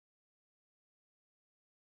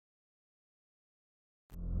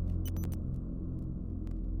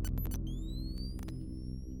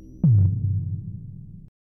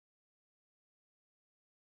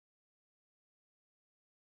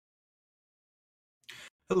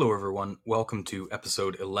Hello, everyone. Welcome to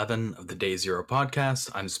episode 11 of the Day Zero podcast.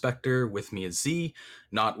 I'm Spectre. With me is Z.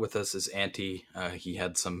 Not with us is Anti. He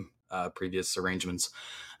had some previous arrangements.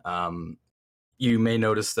 Um, you may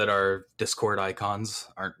notice that our Discord icons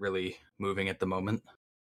aren't really moving at the moment.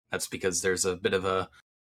 That's because there's a bit of a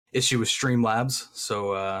issue with Streamlabs.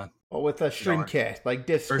 So, Well, with a StreamKit, like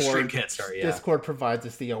Discord, StreamKit, sorry, yeah. Discord provides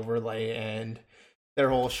us the overlay, and their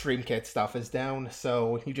whole StreamKit stuff is down,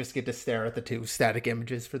 so you just get to stare at the two static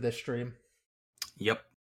images for this stream. Yep.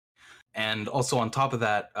 And also on top of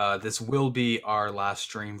that, this will be our last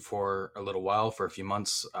stream for a little while, for a few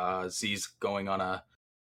months. Z's going on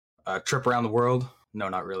a trip around the world. No,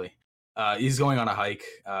 not really. He's going on a hike.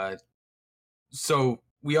 So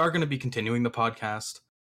we are going to be continuing the podcast.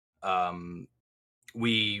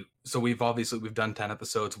 We've done 10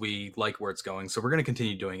 episodes. We like where it's going, so we're going to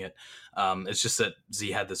continue doing it. It's just that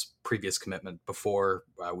Z had this previous commitment before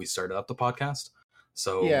we started up the podcast.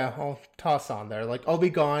 So yeah, I'll toss on there. Like, I'll be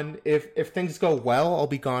gone if things go well. I'll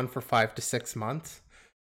be gone for 5 to 6 months.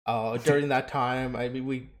 During that time, I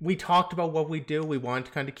mean, we talked about what we do. We wanted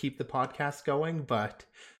to kind of keep the podcast going, but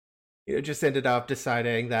it just ended up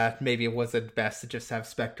deciding that maybe it wasn't best to just have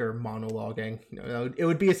Spectre monologuing. It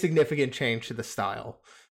would be a significant change to the style.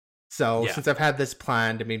 So Yeah. since I've had this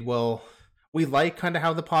planned, I mean, we like kind of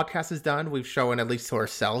how the podcast is done. We've shown, at least to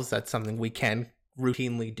ourselves, that's something we can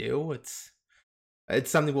routinely do. It's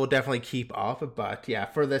something we'll definitely keep up. But yeah,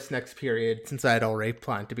 for this next period, since I had already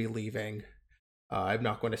planned to be leaving, I'm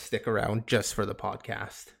not going to stick around just for the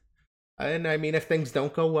podcast. And I mean, if things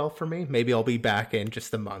don't go well for me, maybe I'll be back in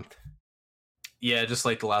just a month. Yeah, just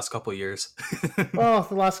like the last couple of years. Well,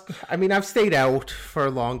 I've stayed out for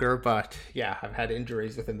longer, but yeah, I've had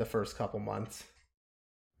injuries within the first couple months.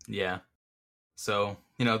 Yeah. So,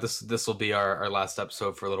 this will be our last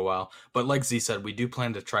episode for a little while. But like Z said, we do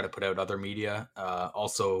plan to try to put out other media.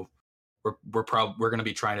 Also, we're going to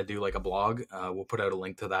be trying to do like a blog. We'll put out a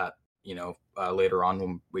link to that, later on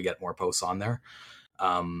when we get more posts on there.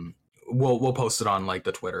 We'll post it on like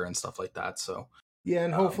the Twitter and stuff like that. So yeah,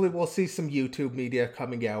 and hopefully we'll see some YouTube media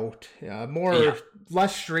coming out.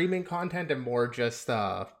 Less streaming content and more just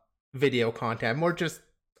video content, more just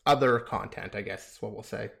other content, I guess is what we'll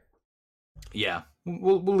say. Yeah,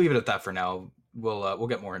 we'll leave it at that for now. We'll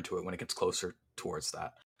get more into it when it gets closer towards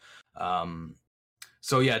that.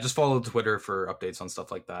 So yeah, just follow Twitter for updates on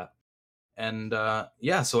stuff like that. And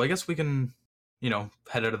yeah, so I guess we can,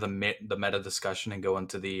 head out of the meta discussion and go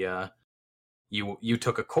into the you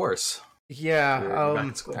took a course. Yeah,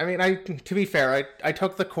 I mean, to be fair, I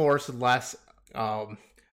took the course less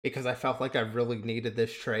because I felt like I really needed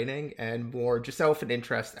this training, and more just out of an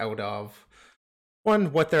interest out of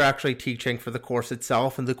one, what they're actually teaching for the course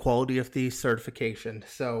itself and the quality of the certification.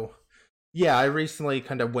 So yeah, I recently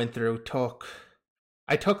kind of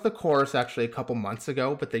I took the course actually a couple months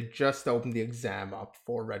ago, but they just opened the exam up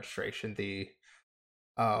for registration. The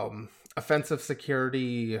offensive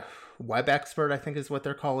security web expert, I think, is what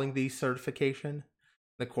they're calling the certification.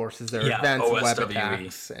 The course is their advanced OSWE. Web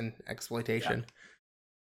attacks and exploitation.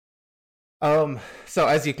 Yeah. So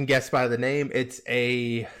as you can guess by the name, it's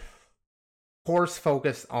a course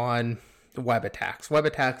focused on web attacks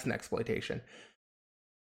and exploitation.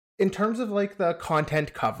 In terms of like the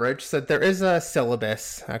content coverage, so there is a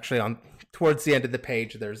syllabus actually on towards the end of the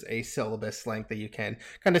page. There's a syllabus link that you can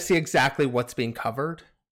kind of see exactly what's being covered.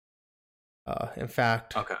 In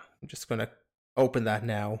fact, okay. I'm just going to open that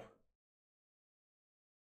now.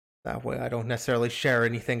 That way I don't necessarily share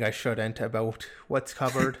anything I shouldn't about what's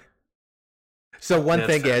covered. So one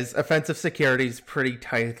thing is, offensive security is pretty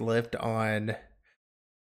tight-lipped on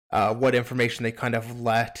what information they kind of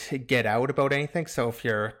let get out about anything. So if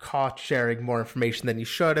you're caught sharing more information than you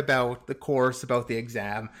should about the course, about the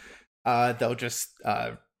exam, they'll just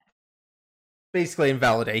basically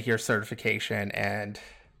invalidate your certification and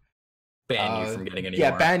ban you from getting any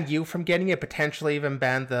more. Ban you from getting it, potentially even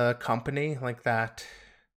ban the company like that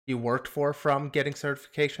you worked for from getting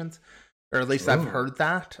certifications. Or at least I've heard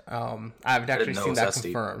that. I haven't actually seen that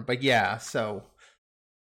confirmed. But yeah, so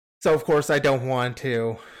of course I don't want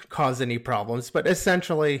to cause any problems. But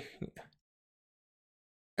essentially,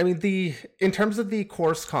 I mean, in terms of the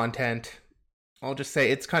course content, I'll just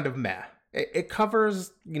say it's kind of meh. It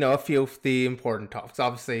covers, a few of the important topics.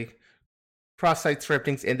 Obviously, cross-site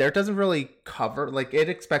scripting's in there. It doesn't really cover, like, it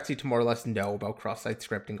expects you to more or less know about cross-site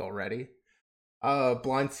scripting already.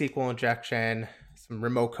 Blind SQL injection, some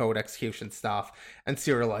remote code execution stuff, and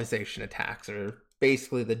serialization attacks are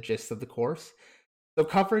basically the gist of the course. The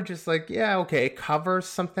coverage is like, yeah, okay, it covers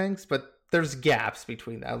some things, but there's gaps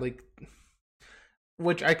between that. Like,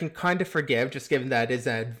 which I can kind of forgive, just given that it is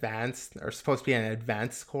an advanced, or supposed to be an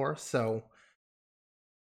advanced course. So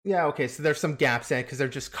yeah, okay, so there's some gaps in it because they're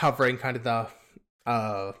just covering kind of the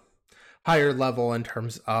higher level in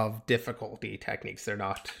terms of difficulty techniques. They're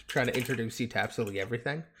not trying to introduce you to absolutely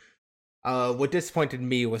everything. What disappointed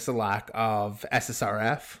me was the lack of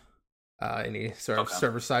SSRF, any sort of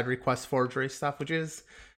server-side request forgery stuff, which is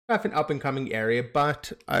kind of an up-and-coming area,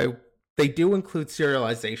 but they do include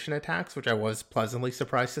serialization attacks, which I was pleasantly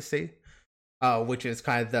surprised to see, which is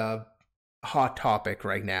kind of the hot topic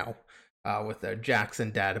right now, with the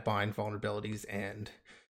Jackson data bind vulnerabilities, and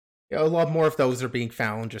a lot more of those are being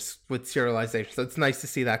found just with serialization. So it's nice to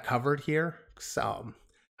see that covered here. So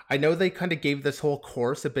I know they kind of gave this whole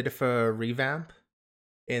course a bit of a revamp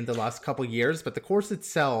in the last couple years, but the course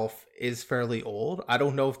itself is fairly old. I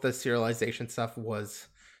don't know if the serialization stuff was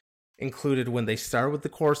included when they started with the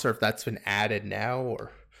course, or if that's been added now,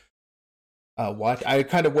 or what. I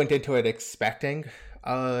kind of went into it expecting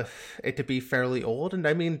it to be fairly old, and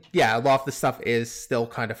I mean, yeah, a lot of the stuff is still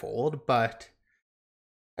kind of old, but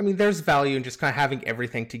I mean, there's value in just kind of having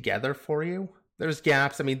everything together for you. There's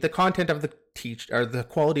gaps. I mean, the content of the the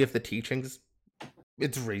quality of the teachings,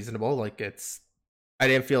 it's reasonable. Like, I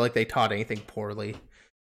didn't feel like they taught anything poorly.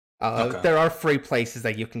 There are free places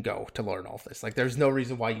that you can go to learn all this. Like, there's no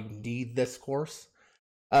reason why you need this course.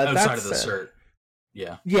 Outside of the cert.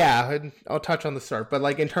 Yeah. Yeah, and I'll touch on the cert. But,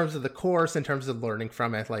 like, in terms of the course, in terms of learning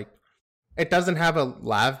from it, like, it doesn't have a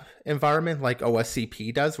lab environment like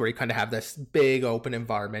OSCP does, where you kind of have this big open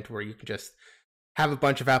environment where you can just have a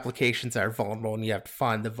bunch of applications that are vulnerable, and you have to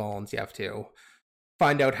find the vulns, you have to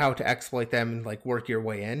find out how to exploit them and like work your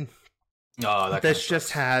way in. This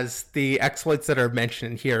just has the exploits that are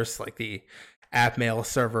mentioned here, so like the app mail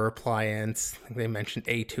server appliance. I think they mentioned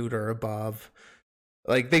ATutor above.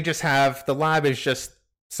 Like, they just have, the lab is just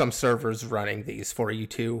some servers running these for you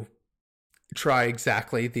to try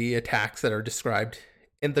exactly the attacks that are described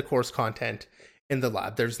in the course content in the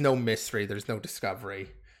lab. There's no mystery, there's no discovery.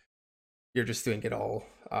 You're just doing it all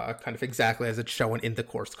kind of exactly as it's shown in the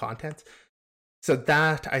course content. So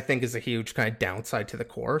that, I think, is a huge kind of downside to the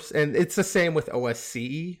course. And it's the same with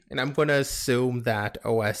OSCE. And I'm going to assume that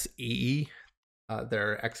OSEE,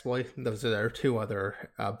 their exploit, those are their two other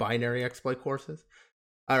binary exploit courses,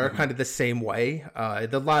 are kind of the same way.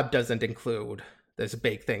 The lab doesn't include this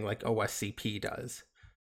big thing like OSCP does.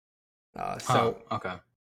 So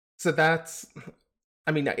that's,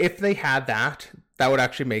 I mean, if they had that, that would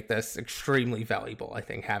actually make this extremely valuable, I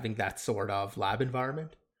think, having that sort of lab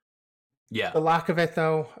environment. Yeah. The lack of it,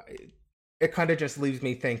 though, it kind of just leaves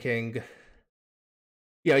me thinking,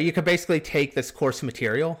 you could basically take this course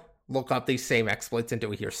material, look up these same exploits, and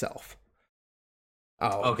do it yourself.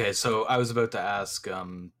 Okay, so I was about to ask,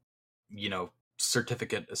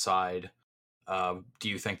 certificate aside, do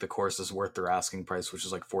you think the course is worth their asking price, which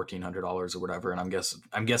is like $1,400 or whatever? And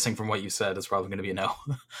I'm guessing from what you said, it's probably going to be a no.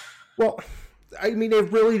 Well, I mean,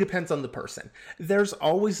 it really depends on the person. There's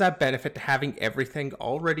always that benefit to having everything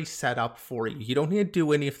already set up for you. You don't need to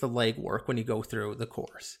do any of the legwork when you go through the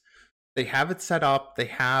course. They have it set up, they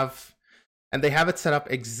have it set up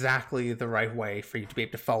exactly the right way for you to be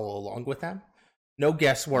able to follow along with them. No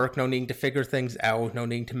guesswork, no need to figure things out, no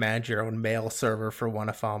need to manage your own mail server for one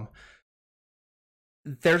of them.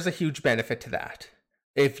 There's a huge benefit to that.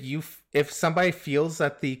 If somebody feels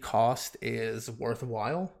that the cost is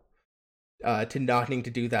worthwhile, to not need to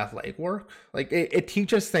do that legwork, like it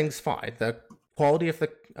teaches things fine. The quality of the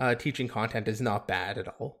teaching content is not bad at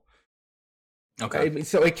all. Okay. I mean,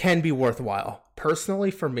 so it can be worthwhile. Personally,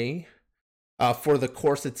 for me, for the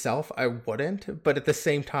course itself, I wouldn't. But at the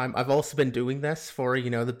same time, I've also been doing this for,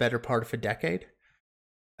 the better part of a decade.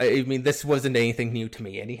 I mean, this wasn't anything new to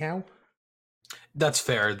me anyhow. That's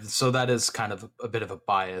fair. So that is kind of a bit of a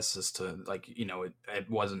bias as to, like, it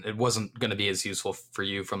wasn't going to be as useful for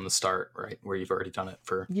you from the start, right? Where you've already done it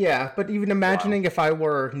for. Yeah, but even imagining if I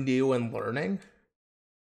were new and learning,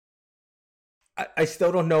 I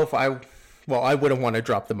still don't know if I wouldn't want to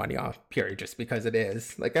drop the money off, period, just because it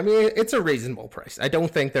is. Like, I mean, it's a reasonable price. I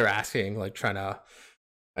don't think they're asking, like, I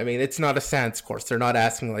mean, it's not a SANS course. They're not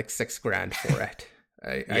asking, like, $6,000 for it.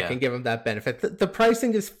 I can give them that benefit. The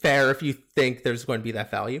pricing is fair if you think there's going to be that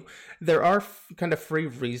value. There are kind of free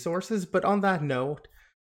resources, but on that note,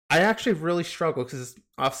 I actually really struggle because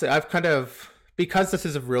obviously because this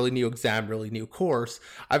is a really new exam, really new course,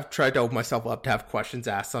 I've tried to open myself up to have questions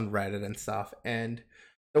asked on Reddit and stuff. And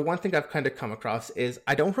the one thing I've kind of come across is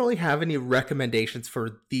I don't really have any recommendations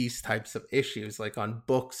for these types of issues, like on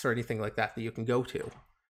books or anything like that you can go to.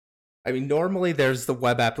 I mean, normally there's the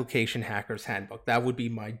Web Application Hackers Handbook. That would be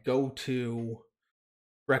my go-to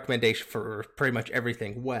recommendation for pretty much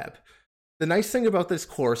everything web. The nice thing about this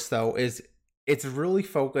course, though, is it's really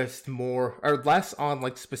focused more or less on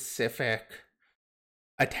like specific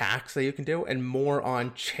attacks that you can do and more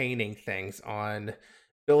on chaining things, on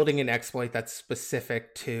building an exploit that's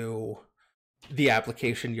specific to the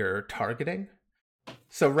application you're targeting.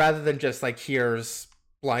 So rather than just like, here's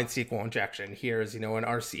blind SQL injection, here's, an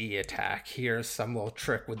RCE attack, here's some little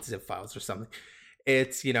trick with zip files or something,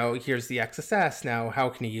 it's, here's the XSS. Now, how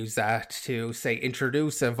can you use that to, say,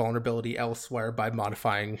 introduce a vulnerability elsewhere by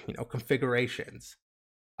modifying, configurations,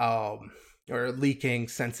 or leaking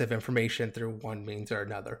sensitive information through one means or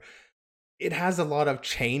another. It has a lot of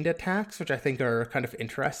chained attacks, which I think are kind of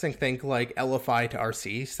interesting. Think like LFI to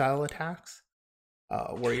RCE style attacks,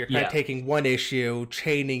 where you're kind of taking one issue,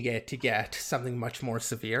 chaining it to get something much more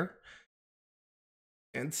severe.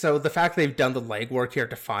 And so the fact they've done the legwork here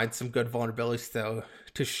to find some good vulnerabilities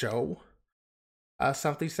to show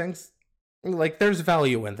some of these things, like, there's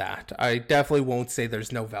value in that. I definitely won't say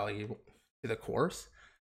there's no value to the course.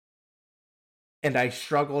 And I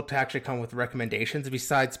struggle to actually come with recommendations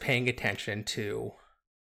besides paying attention to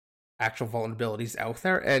actual vulnerabilities out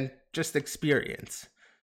there and just experience.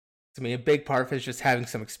 To me, a big part of it is just having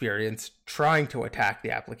some experience trying to attack the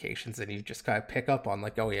applications, and you just kind of pick up on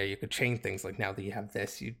like, oh yeah, you could chain things. Like, now that you have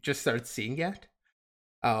this, you just start seeing it,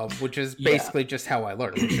 which is basically just how I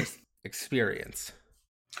learned, which is experience.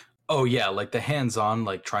 Oh yeah, like the hands-on,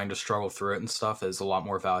 like trying to struggle through it and stuff is a lot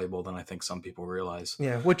more valuable than I think some people realize.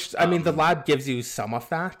 Yeah, which, I mean, the lab gives you some of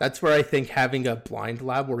that. That's where I think having a blind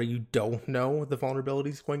lab where you don't know the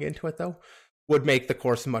vulnerabilities going into it, though, would make the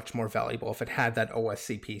course much more valuable if it had that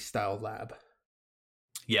OSCP style lab.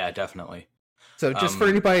 Yeah, definitely. So just for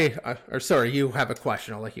anybody, or sorry, you have a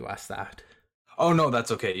question. I'll let you ask that. Oh no, that's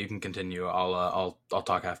okay. You can continue. I'll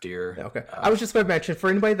talk after your. Okay. I was just going to mention, for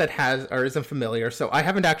anybody that has or isn't familiar, so I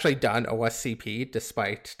haven't actually done OSCP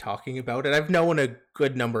despite talking about it. I've known a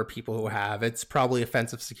good number of people who have. It's probably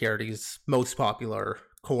Offensive Security's most popular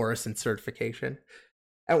course and certification.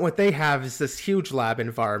 And what they have is this huge lab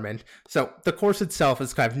environment. So the course itself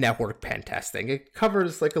is kind of network pen testing. It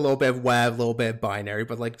covers like a little bit of web, a little bit of binary,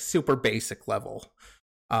 but like super basic level.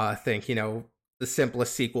 Think, the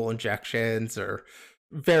simplest SQL injections or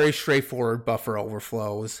very straightforward buffer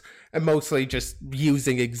overflows, and mostly just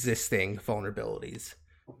using existing vulnerabilities.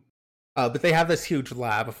 But they have this huge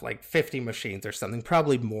lab of like 50 machines or something,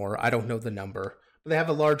 probably more. I don't know the number. But they have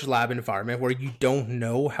a large lab environment where you don't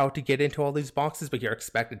know how to get into all these boxes, but you're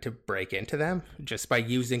expected to break into them just by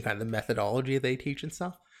using kind of the methodology they teach and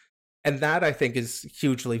stuff. And that, I think, is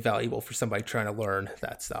hugely valuable for somebody trying to learn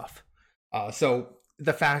that stuff. So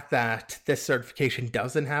the fact that this certification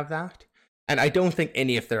doesn't have that, and I don't think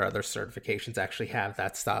any of their other certifications actually have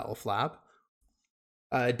that style of lab,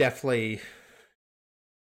 definitely.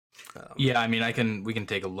 Yeah, I mean, we can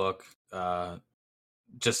take a look,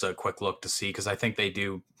 just a quick look to see, because I think they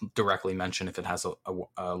do directly mention if it has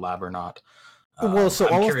a lab or not. Well, so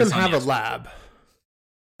all of them have a lab.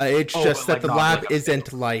 It's just that the lab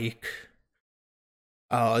isn't like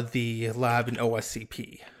the lab in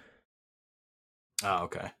OSCP. Oh,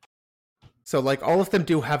 okay. So, like, all of them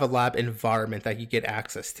do have a lab environment that you get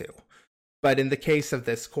access to. But in the case of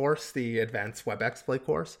this course, the Advanced Web Exploit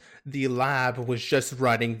course, the lab was just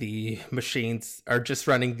running the machines, or just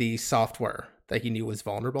running the software that you knew was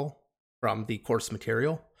vulnerable from the course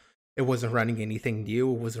material. It wasn't running anything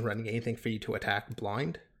new. It wasn't running anything for you to attack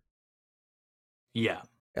blind. Yeah.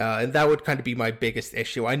 And that would kind of be my biggest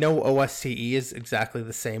issue. I know OSCE is exactly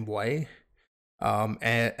the same way,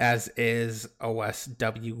 as is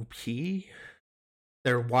OSWP.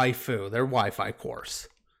 Their Wi-Fi course.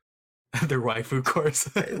 Their waifu course.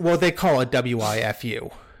 Well, they call it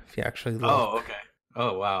WIFU. If you actually look. Oh, okay.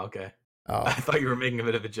 Oh, wow. Okay. I thought you were making a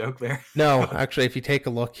bit of a joke there. No, actually, if you take a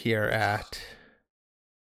look here at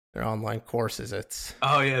their online courses, it's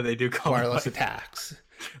oh yeah, they do call wireless attacks.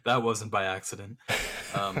 That wasn't by accident.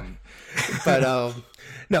 But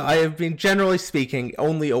no, I have been generally speaking,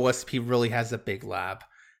 only OSP really has a big lab.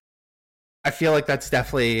 I feel like that's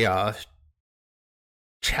definitely a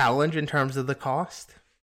challenge in terms of the cost.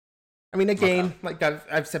 I mean, again, like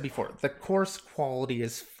I've said before, the course quality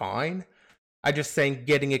is fine. I just think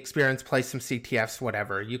getting experience, play some CTFs,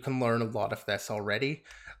 whatever. You can learn a lot of this already.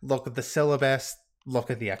 Look at the syllabus,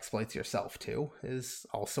 look at the exploits yourself too, is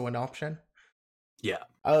also an option. Yeah.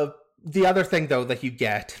 The other thing, though, that you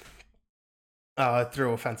get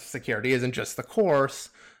through Offensive Security isn't just the course.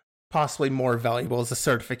 Possibly more valuable is a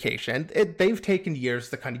certification. They've taken years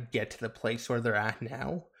to kind of get to the place where they're at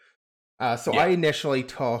now. I initially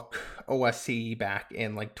took OSCE back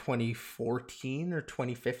in like 2014 or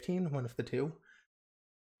 2015, one of the two.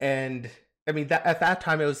 And I mean, that at that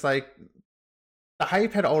time, it was like the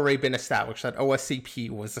hype had already been established that OSCP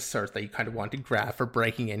was a cert that you kind of want to grab for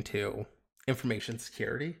breaking into information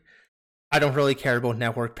security. I don't really care about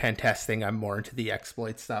network pen testing. I'm more into the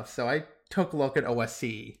exploit stuff. So I took a look at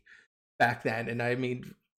OSC back then. And I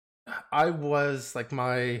mean, I was like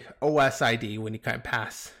my OS ID when you kind of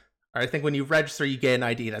pass. Or I think when you register, you get an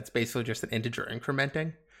ID that's basically just an integer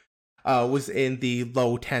incrementing. Was in the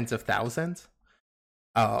low tens of thousands.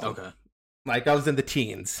 Okay. Like I was in the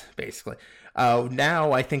teens, basically.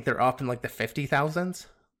 Now I think they're up in like the 50,000s.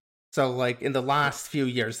 So, like, in the last few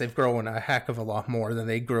years, they've grown a heck of a lot more than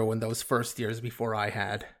they grew in those first years before I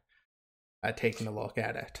had taken a look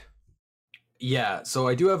at it. Yeah, so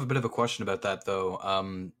I do have a bit of a question about that,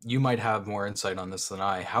 though. You might have more insight on this than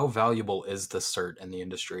I. How valuable is the cert in the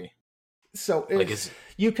industry? So,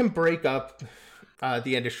 you can break up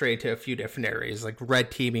the industry into a few different areas. Like,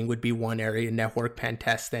 red teaming would be one area, network pen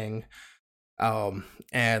testing,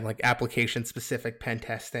 and, like, application-specific pen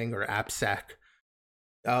testing or AppSec.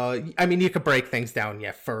 I mean, you could break things down,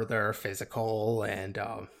 further, physical, and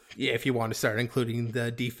if you want to start including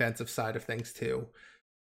the defensive side of things too.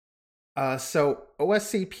 So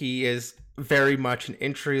OSCP is very much an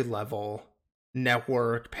entry-level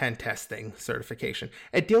network pen testing certification.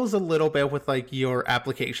 It deals a little bit with like your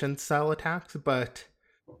application style attacks, but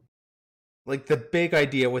like the big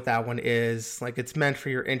idea with that one is like it's meant for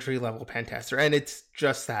your entry-level pen tester, and it's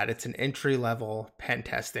just that. It's an entry-level pen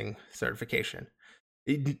testing certification.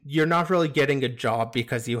 You're not really getting a job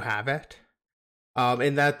because you have it.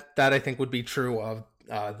 And that I think would be true of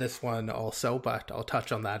this one also, but I'll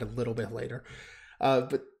touch on that a little bit later.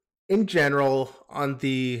 But in general, on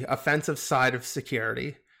the offensive side of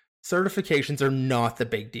security, certifications are not the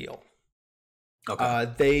big deal.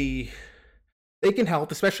 Okay. They can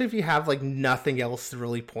help, especially if you have like nothing else to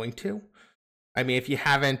really point to. I mean, if you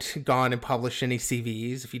haven't gone and published any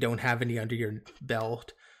CVs, if you don't have any under your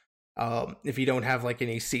belt, if you don't have like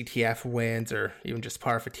any CTF wins or even just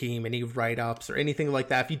part of a team, any write-ups or anything like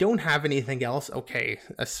that, if you don't have anything else, okay,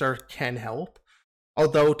 a cert can help.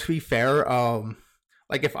 Although to be fair,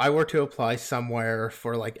 like if I were to apply somewhere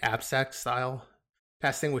for like AppSec style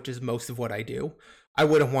testing, which is most of what I do, I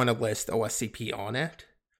wouldn't want to list OSCP on it.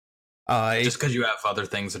 Just because you have other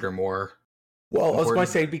things that are more well, important. I was going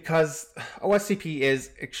to say, because OSCP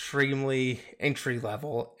is extremely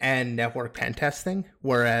entry-level and network pen testing,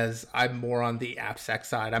 whereas I'm more on the AppSec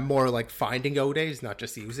side. I'm more like finding ODAs, not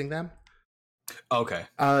just using them. Okay.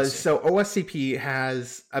 So OSCP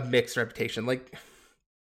has a mixed reputation, like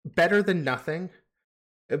better than nothing,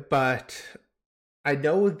 but I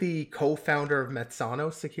know the co-founder of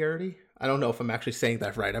Mezzano Security. I don't know if I'm actually saying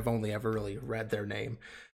that right. I've only ever really read their name.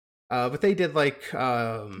 But they did like...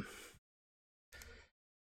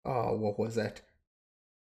 what was it?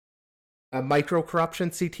 Micro Corruption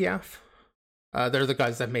CTF. They're the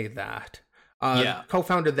guys that made that.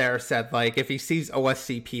 Co-founder there said like if he sees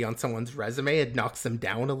OSCP on someone's resume, it knocks them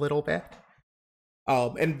down a little bit.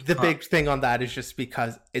 And the big thing on that is just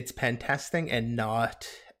because it's pen testing and not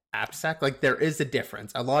AppSec. Like there is a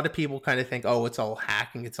difference. A lot of people kind of think, oh, it's all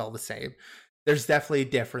hacking, it's all the same. There's definitely a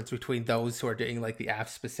difference between those who are doing like the app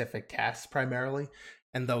specific tests primarily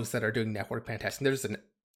and those that are doing network pen testing. There's an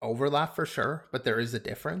overlap for sure, but there is a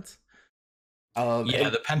difference.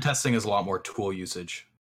 The pen testing is a lot more tool usage.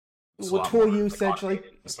 Well, tool usage,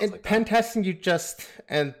 like pen testing, you just,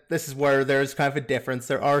 and this is where there's kind of a difference.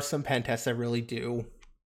 There are some pen tests that really do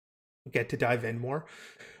get to dive in more,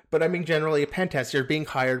 but I mean, generally, a pen test, you're being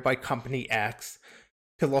hired by company X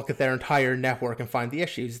to look at their entire network and find the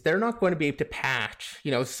issues. They're not going to be able to patch,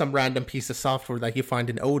 some random piece of software that you find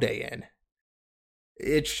an ODA in.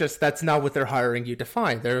 It's just that's not what they're hiring you to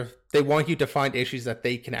find. They want you to find issues that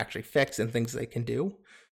they can actually fix and things they can do.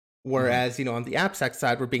 Whereas, on the AppSec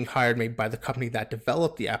side, we're being hired maybe by the company that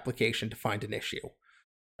developed the application to find an issue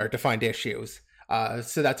or to find issues.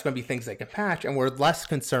 So that's going to be things they can patch. And we're less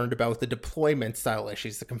concerned about the deployment style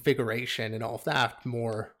issues, the configuration and all of that,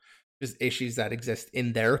 more just issues that exist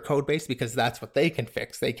in their code base because that's what they can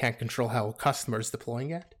fix. They can't control how a customer's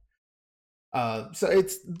deploying it. So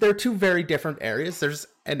they're two very different areas. There's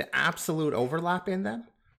an absolute overlap in them,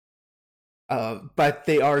 but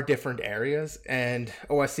they are different areas. And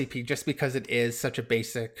OSCP, just because it is such a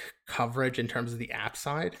basic coverage in terms of the app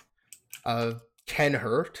side, can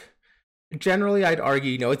hurt. Generally, I'd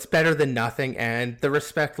argue, it's better than nothing. And the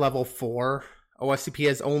respect level for OSCP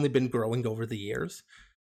has only been growing over the years.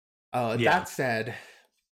 That said,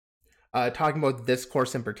 talking about this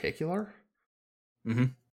course in particular,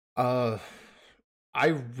 I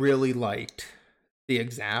really liked the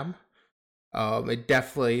exam. It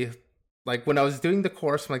definitely like when I was doing the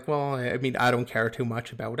course, I'm like, well, I mean, I don't care too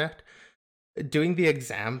much about it. Doing the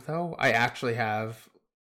exam, though, I actually have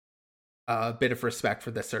a bit of respect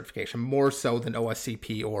for this certification, more so than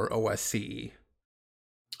OSCP or OSCE.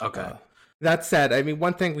 Okay. That said, I mean,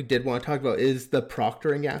 one thing we did want to talk about is the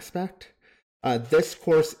proctoring aspect. This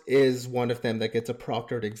course is one of them that gets a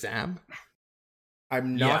proctored exam.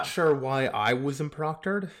 I'm not sure why I wasn't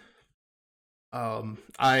proctored.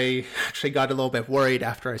 I actually got a little bit worried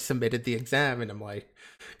after I submitted the exam, and I'm like,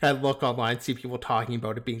 I look online, see people talking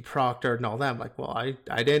about it being proctored and all that. I'm like, well, I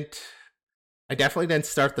definitely didn't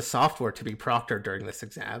start the software to be proctored during this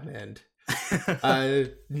exam, and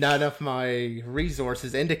none of my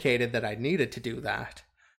resources indicated that I needed to do that.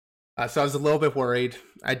 So I was a little bit worried.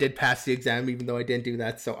 I did pass the exam, even though I didn't do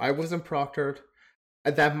that, so I wasn't proctored.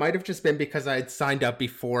 That might have just been because I had signed up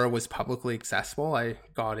before it was publicly accessible. I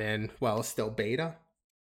got in while it's still beta.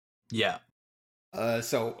 Yeah.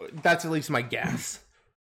 So that's at least my guess.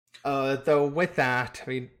 Though with that, I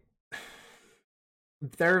mean,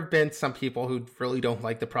 there have been some people who really don't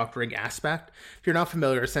like the proctoring aspect. If you're not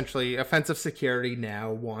familiar, essentially, offensive security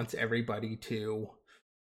now wants everybody to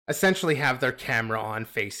essentially have their camera on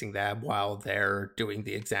facing them while they're doing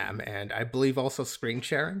the exam, and I believe also screen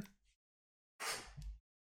sharing.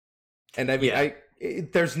 And I mean,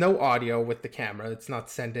 there's no audio with the camera. It's not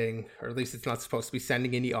sending, or at least it's not supposed to be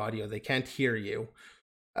sending any audio. They can't hear you.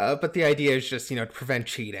 But the idea is just, to prevent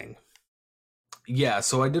cheating. Yeah,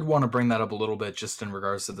 so I did want to bring that up a little bit just in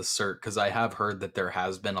regards to the cert, because I have heard that there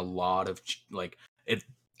has been a lot of,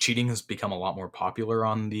 cheating has become a lot more popular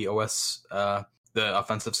on the the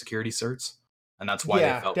offensive security certs. And that's why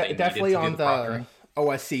they felt they definitely needed to do the proctoring.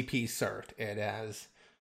 OSCP cert, it has.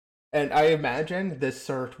 And I imagine this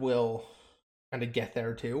cert will kind of get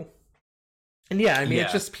there too. And yeah, I mean,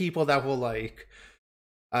 it's just people that will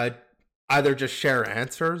either just share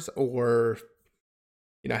answers or,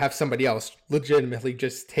 have somebody else legitimately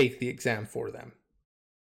just take the exam for them.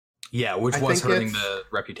 Yeah, which was hurting the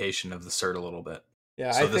reputation of the cert a little bit.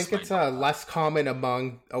 Yeah, so I think it's less common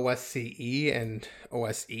among OSCE and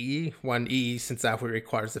OSE. 1E, since that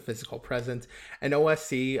requires the physical presence. And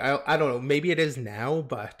OSCE, I don't know, maybe it is now,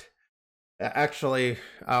 but actually,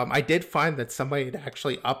 I did find that somebody had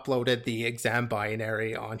actually uploaded the exam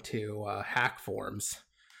binary onto hack forums.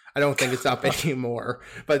 I don't think it's up anymore,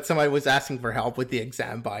 but somebody was asking for help with the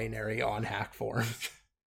exam binary on hack forums.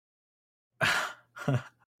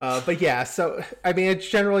 But yeah, so I mean, it's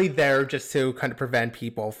generally there just to kind of prevent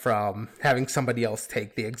people from having somebody else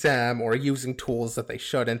take the exam or using tools that they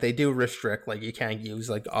shouldn't. They do restrict, you can't use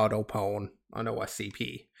auto pwn on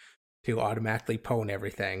OSCP to automatically pwn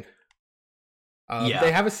everything.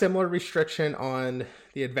 They have a similar restriction on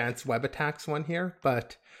the advanced web attacks one here,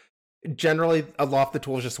 but generally a lot of the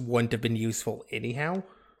tools just wouldn't have been useful anyhow.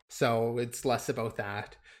 So it's less about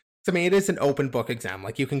that. So, I mean, it is an open book exam.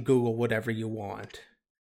 You can Google whatever you want.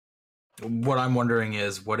 What I'm wondering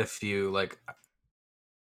is, what if you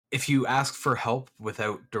if you ask for help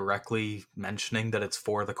without directly mentioning that it's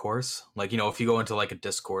for the course, if you go into a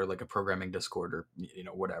Discord, a programming Discord or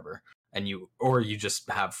whatever, and you just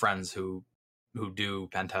have friends who do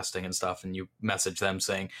pen testing and stuff, and you message them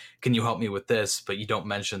saying, can you help me with this, but you don't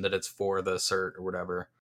mention that it's for the cert or whatever.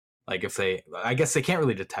 I guess they can't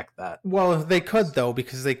really detect that. Well, they could though,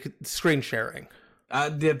 because they could screen sharing.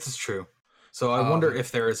 That's true. So I wonder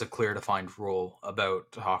if there is a clear defined rule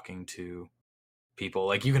about talking to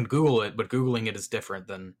people. You can Google it, but Googling it is different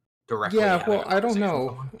than directly. Yeah, well, I don't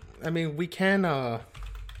know. I mean, we can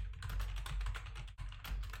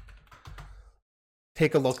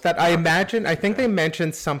take a look. That I think they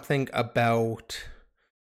mentioned something about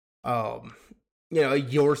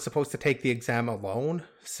you're supposed to take the exam alone,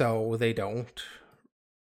 so they don't.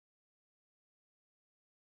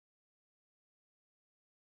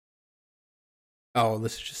 Oh,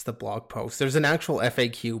 this is just the blog post. There's an actual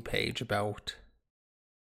FAQ page about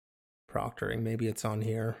proctoring. Maybe it's on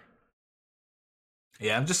here.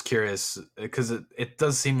 Yeah, I'm just curious, because it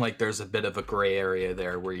does seem like there's a bit of a gray area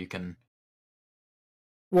there where you can...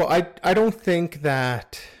 Well, I don't think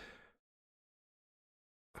that...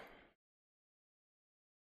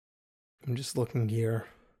 I'm just looking here.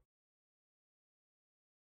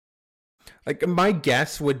 My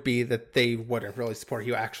guess would be that they wouldn't really support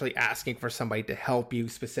you actually asking for somebody to help you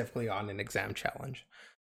specifically on an exam challenge.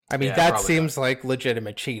 I mean, that seems like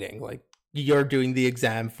legitimate cheating. You're doing the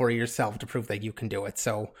exam for yourself to prove that you can do it.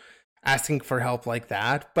 So asking for help like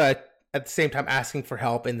that, but at the same time asking for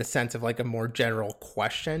help in the sense of a more general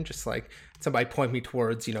question, just somebody point me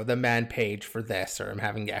towards, the man page for this, or I'm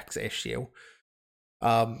having X issue.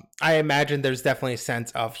 I imagine there's definitely a sense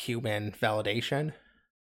of human validation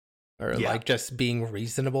or like just being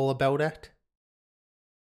reasonable about it.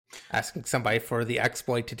 Asking somebody for the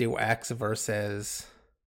exploit to do X versus.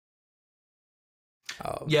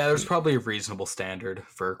 There's probably a reasonable standard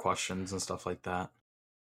for questions and stuff like that.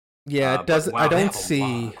 Yeah, it does. I don't see a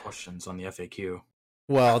lot of questions on the FAQ.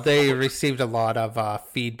 Well, they received a lot of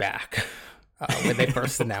feedback when they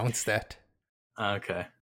first announced it. Okay.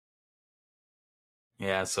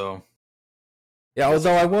 Yeah, so. Yeah,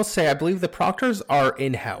 although I will say, I believe the proctors are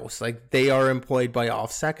in-house. Like, they are employed by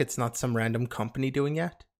OffSec. It's not some random company doing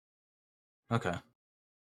it. Okay.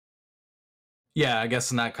 Yeah, I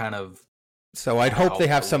guess in that kind of. So I'd hope they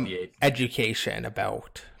have some education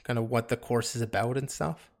about kind of what the course is about and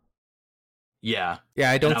stuff. Yeah.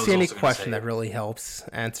 Yeah, I don't see any question that really helps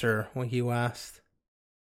answer what you asked.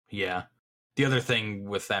 Yeah. The other thing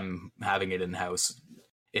with them having it in-house,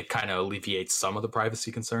 it kind of alleviates some of the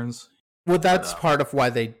privacy concerns. Well, that's part of why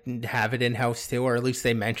they have it in-house too, or at least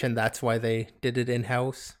they mentioned that's why they did it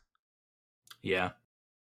in-house. Yeah.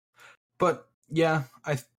 But, yeah,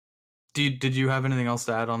 did you have anything else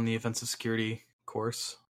to add on the offensive security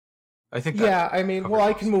course? I think. Yeah, I mean, well,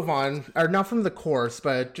 I can move on, or not from the course,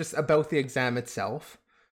 but just about the exam itself.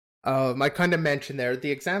 I kind of mentioned there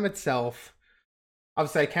the exam itself.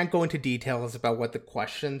 Obviously, I can't go into details about what the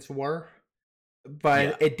questions were,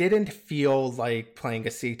 but it didn't feel like playing a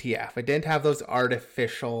CTF. It didn't have those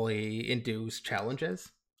artificially induced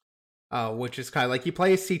challenges, which is kind of like you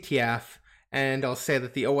play a CTF, and I'll say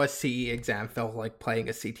that the OSCE exam felt like playing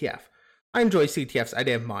a CTF. I enjoy CTFs, I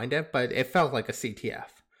didn't mind it, but it felt like a CTF.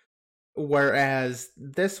 Whereas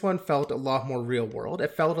this one felt a lot more real world.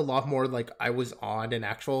 It felt a lot more like I was on an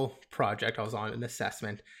actual project, I was on an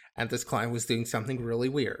assessment, and this client was doing something really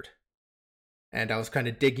weird. And I was kind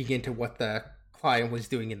of digging into what the client was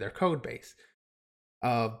doing in their code base.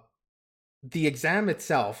 The exam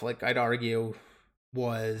itself, like I'd argue,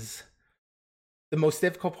 was the most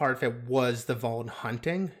difficult part of it was the vuln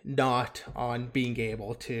hunting, not on being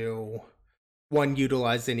able to, one,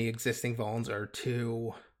 utilize any existing vulns, or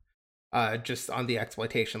two, just on the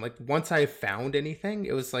exploitation. Like, once I found anything,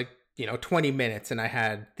 it was like, 20 minutes and I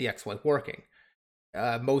had the exploit working.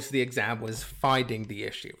 Most of the exam was finding the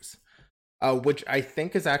issues, which I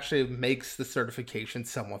think actually makes the certification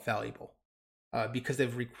somewhat valuable, because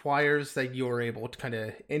it requires that you're able to kind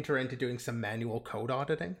of enter into doing some manual code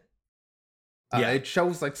auditing. It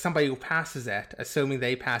shows like somebody who passes it, assuming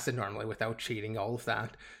they pass it normally without cheating, all of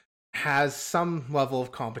that, has some level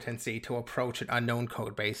of competency to approach an unknown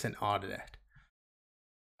code base and audit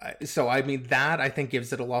it. So, I mean, that I think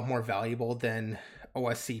gives it a lot more valuable than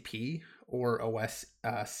OSCP or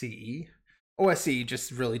OSCE. OSCE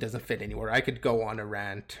just really doesn't fit anywhere. I could go on a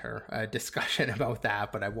rant or a discussion about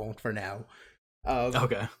that, but I won't for now.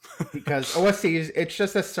 Okay. Because OSCE, it's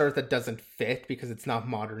just a cert that doesn't fit because it's not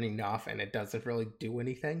modern enough and it doesn't really do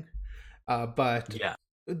anything. But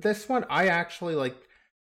this one, I actually like.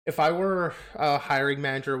 If I were a hiring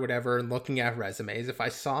manager or whatever and looking at resumes, if I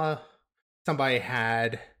saw somebody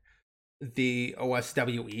had the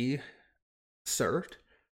OSWE cert,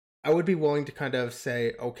 I would be willing to kind of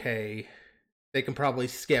say, okay, they can probably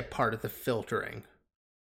skip part of the filtering.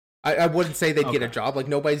 I wouldn't say they'd get a job. Like,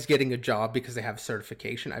 nobody's getting a job because they have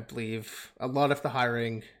certification. I believe a lot of the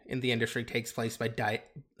hiring in the industry takes place by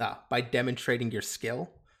demonstrating your skill.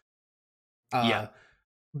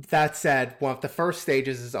 That said, one of the first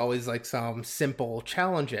stages is always like some simple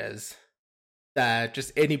challenges that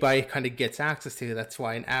just anybody kind of gets access to. That's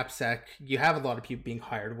why in AppSec, you have a lot of people being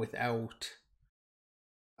hired without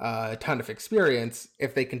a ton of experience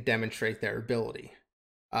if they can demonstrate their ability.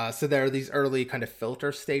 So there are these early kind of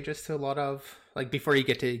filter stages to a lot of, like, before you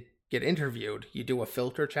get to get interviewed, you do a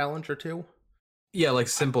filter challenge or two. Yeah, like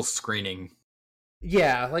simple screening.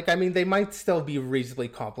 Yeah, like, I mean, they might still be reasonably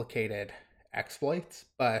complicated exploits,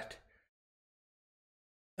 but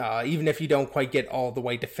even if you don't quite get all the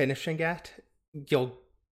way to finishing it, you'll,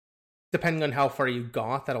 depending on how far you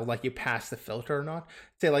got, that'll let you pass the filter or not.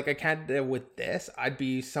 Say, like, a candidate with this, I'd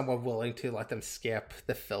be somewhat willing to let them skip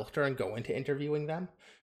the filter and go into interviewing them,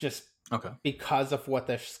 just because of what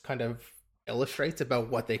this kind of illustrates about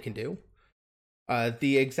what they can do.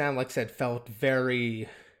 The exam, like I said, felt very,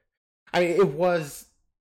 I mean,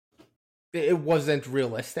 it wasn't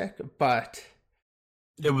realistic, but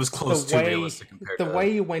it was close to realistic compared to the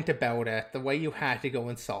way you went about it, the way you had to go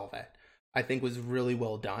and solve it, I think was really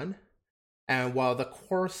well done. And while the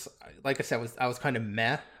course, like I said, I was kind of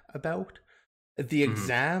meh about, the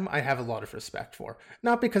exam I have a lot of respect for.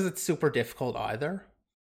 Not because it's super difficult either.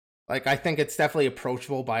 Like, I think it's definitely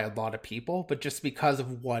approachable by a lot of people, but just because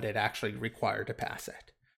of what it actually required to pass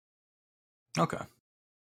it. Okay.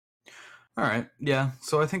 All All right. Yeah.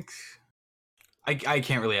 So I think I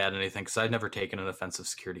can't really add anything because I've never taken an offensive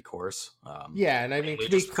security course. Yeah, and I mean, to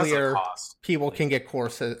be clear, people like, can get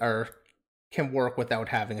courses or can work without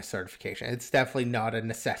having a certification. It's definitely not a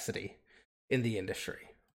necessity in the industry.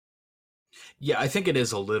 Yeah, I think it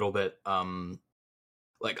is a little bit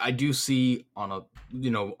like I do see on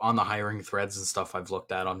on the hiring threads and stuff I've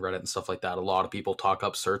looked at on Reddit and stuff like that, a lot of people talk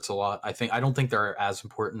up certs a lot. I don't think they're as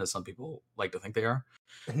important as some people like to think they are.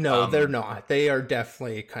 No, they're not. They are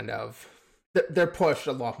definitely kind of they're pushed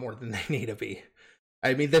a lot more than they need to be.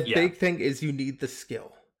 I mean, the big thing is you need the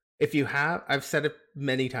skill. If you have, I've said it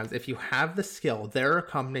many times, if you have the skill, there are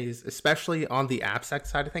companies, especially on the AppSec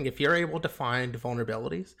side of things, if you're able to find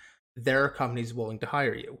vulnerabilities, there are companies willing to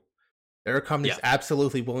hire you. There are companies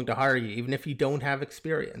absolutely willing to hire you, even if you don't have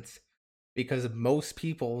experience, because most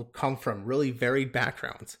people come from really varied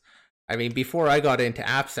backgrounds. I mean, before I got into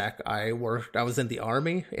AppSec, I was in the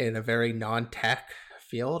Army in a very non-tech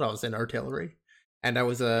field. I was in artillery, and I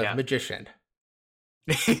was a magician.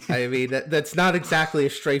 I mean, that's not exactly a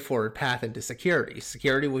straightforward path into security.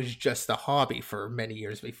 Security was just a hobby for many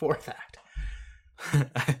years before that.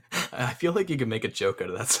 I feel like you could make a joke out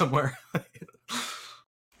of that somewhere.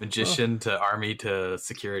 Magician to army to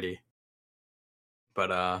security.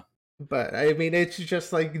 But I mean, it's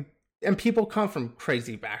just like, and people come from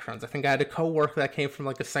crazy backgrounds. I think I had a coworker that came from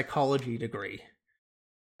like a psychology degree.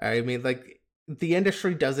 I mean, like, the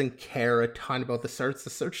industry doesn't care a ton about the certs. The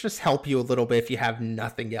certs just help you a little bit if you have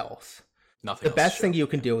nothing else. The best thing you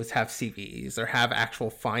can do is have CVs or have actual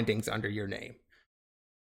findings under your name,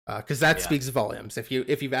 because that speaks volumes. If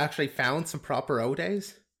you've actually found some proper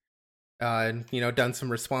ODAs, and done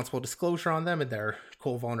some responsible disclosure on them and their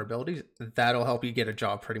cool vulnerabilities, that'll help you get a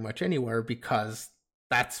job pretty much anywhere, because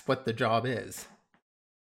that's what the job is.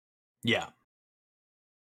 Yeah.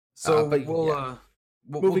 So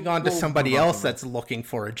moving on to somebody else that's looking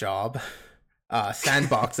for a job,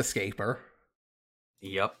 Sandbox Escaper.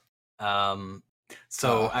 Yep.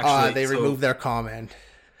 So actually, they removed their comment.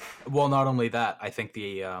 Well, not only that, I think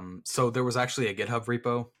so there was actually a GitHub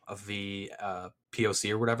repo of the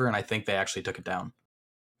POC or whatever, and I think they actually took it down.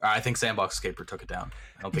 I think Sandbox Escaper took it down.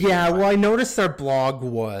 I don't think. Yeah, well, I noticed their blog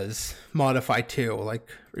was modified too, like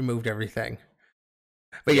removed everything.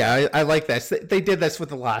 But yeah, I like this. They did this with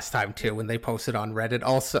the last time too when they posted on Reddit.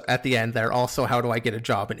 Also, at the end there, also, how do I get a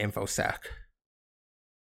job in InfoSec?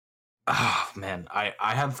 Oh man, I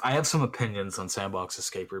have some opinions on Sandbox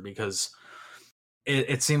Escaper, because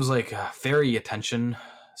it seems like very attention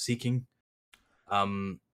seeking.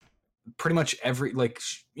 Pretty much every, like,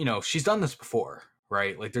 she's done this before,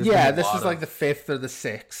 right? Like, there's this is like the 5th or the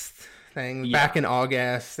 6th thing, back in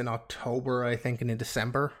August and October, I think, and in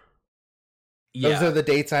December. Those are the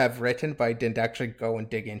dates I have written, but I didn't actually go and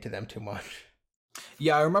dig into them too much.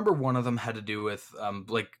 Yeah, I remember one of them had to do with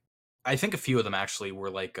like, I think a few of them actually were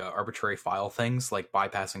like arbitrary file things, like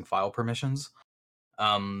bypassing file permissions.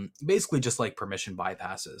 Basically just like permission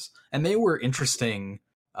bypasses, and they were interesting.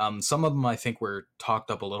 Some of them I think were talked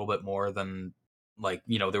up a little bit more than, like,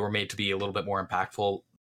 they were made to be a little bit more impactful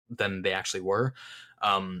than they actually were.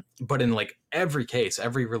 But in like every case,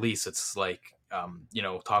 every release, it's like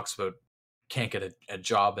talks about can't get a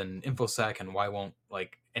job in InfoSec and why won't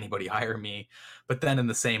like anybody hire me. But then in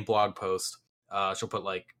the same blog post, she'll put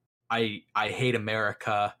like, I hate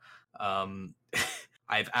America.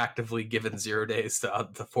 I've actively given 0 days to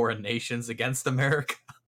the foreign nations against America.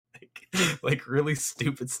 like really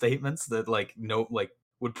stupid statements that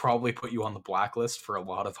would probably put you on the blacklist for a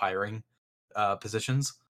lot of hiring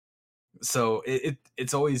positions. So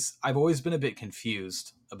it's always, I've always been a bit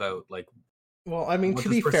confused about like. Well, I mean, to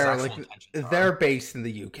be fair, like, they're based in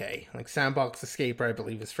the UK. Like, Sandbox Escaper, I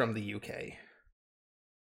believe, is from the UK.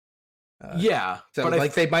 So but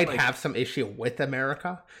like they might have some issue with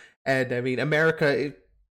America, and I mean, America,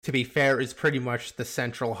 to be fair, is pretty much the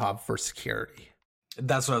central hub for security.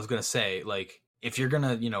 That's what I was gonna say. Like, if you're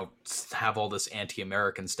gonna have all this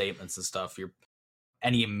anti-American statements and stuff,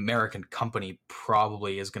 any American company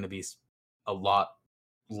probably is going to be a lot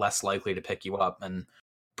less likely to pick you up. And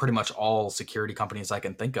pretty much all security companies I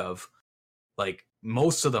can think of, like,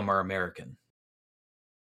 most of them are American.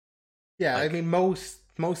 Yeah, like, I mean, most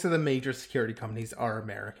of the major security companies are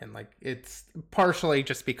American. Like, it's partially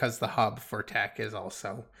just because the hub for tech is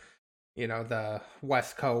also, the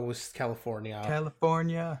West Coast,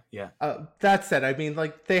 California. Yeah. That said, I mean,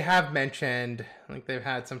 like, they have mentioned, like, they've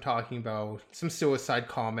had some talking about some suicide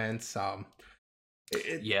comments.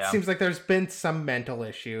 It seems like there's been some mental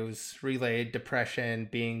issues related, depression,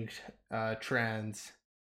 being trans.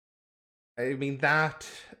 I mean, that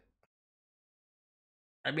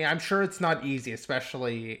I mean, I'm sure it's not easy,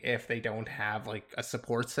 especially if they don't have like a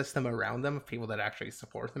support system around them of people that actually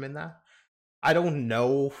support them in that. I don't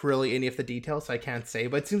know really any of the details, so I can't say,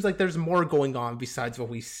 but it seems like there's more going on besides what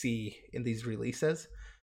we see in these releases.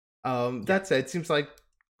 That said, it seems like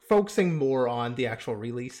focusing more on the actual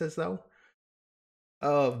releases though.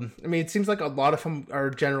 I mean, it seems like a lot of them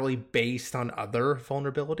are generally based on other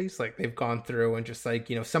vulnerabilities. Like they've gone through and just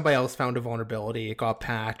like, somebody else found a vulnerability, it got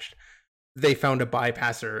patched. They found a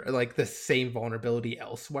bypasser, like the same vulnerability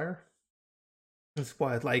elsewhere. That's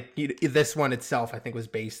what, like, this one itself, I think, was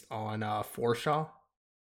based on Forshaw.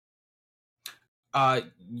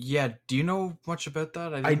 Yeah. Do you know much about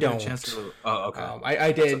that? I don't. Get a chance to... Oh, okay.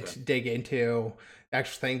 I did dig into the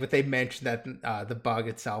actual thing, but they mentioned that the bug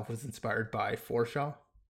itself was inspired by Forshaw.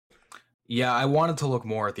 Yeah, I wanted to look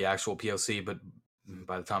more at the actual POC, but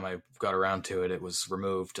by the time I got around to it, it was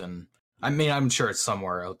removed. And I mean, I'm sure it's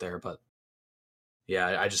somewhere out there, but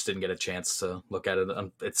yeah, I just didn't get a chance to look at it.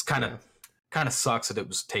 It's kind of sucks that it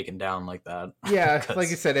was taken down like that. Yeah, like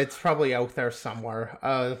I said, it's probably out there somewhere.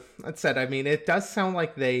 That said, I mean, it does sound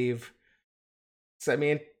like they've. So, I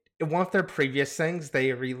mean, in one of their previous things,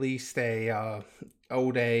 they released a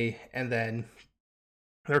Ode, and then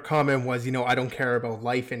their comment was, I don't care about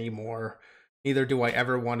life anymore. Neither do I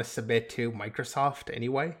ever want to submit to Microsoft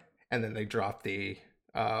anyway. And then they dropped the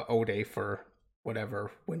Ode for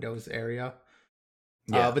whatever Windows area.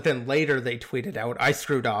 Yeah. But then later they tweeted out, I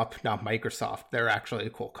screwed up, not Microsoft. They're actually a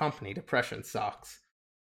cool company. Depression sucks.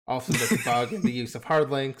 Also, there's a bug in the use of hard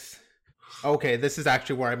links. Okay, this is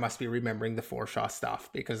actually where I must be remembering the Forshaw stuff,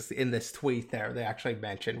 because in this tweet there, they actually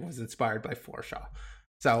mentioned was inspired by Forshaw.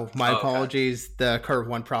 So my apologies. The Curve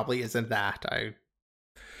one probably isn't that. I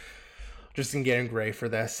just didn't get in gray for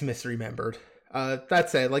this. Misremembered. That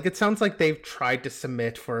said, like, it sounds like they've tried to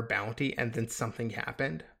submit for a bounty and then something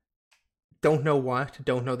happened. Don't know what,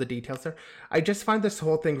 don't know the details there. I just find this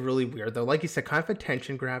whole thing really weird, though. Like you said, kind of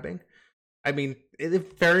attention grabbing. I mean,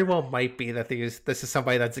 it very well might be that this is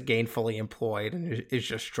somebody that's gainfully employed and is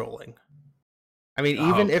just trolling. I mean,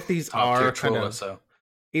 even if these are kind of,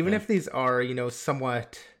 if these are,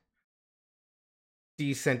 somewhat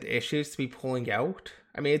decent issues to be pulling out,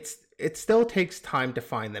 I mean, it still takes time to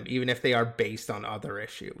find them, even if they are based on other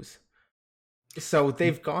issues. So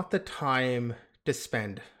they've got the time to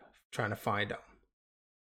spend trying to find them.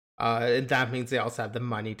 And that means they also have the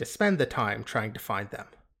money to spend the time trying to find them.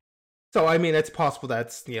 So, I mean, it's possible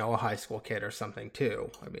that's, a high school kid or something, too.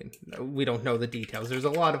 I mean, we don't know the details. There's a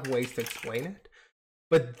lot of ways to explain it.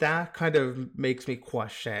 But that kind of makes me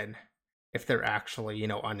question if they're actually,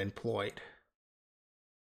 unemployed.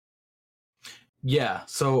 Yeah,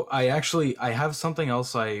 so I have something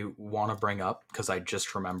else I want to bring up because I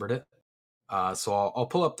just remembered it. So I'll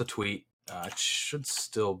pull up the tweet. It should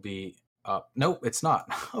still be up. Nope, it's not.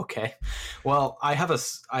 Okay. Well, I have a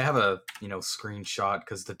screenshot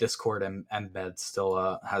because the Discord embed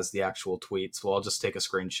still has the actual tweet. So I'll just take a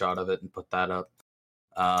screenshot of it and put that up.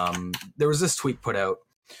 There was this tweet put out.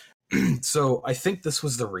 So I think this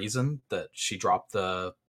was the reason that she dropped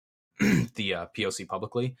the POC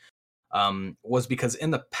publicly. Was because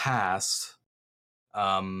in the past,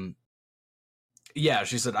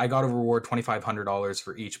 she said, I got a reward $2,500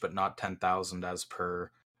 for each, but not 10,000 as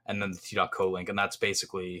per, and then the T.co link. And that's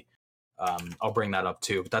basically, I'll bring that up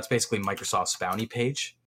too, but that's basically Microsoft's bounty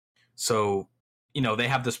page. So, they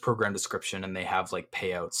have this program description and they have like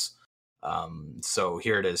payouts. So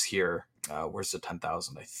here it is here. Where's the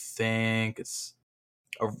 10,000? I think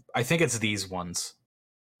it's these ones.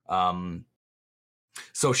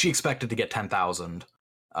 So she expected to get 10,000,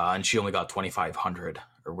 and she only got 2,500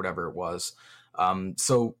 or whatever it was.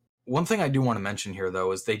 So one thing I do want to mention here,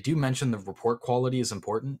 though, is they do mention the report quality is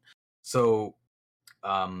important. So,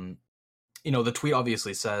 the tweet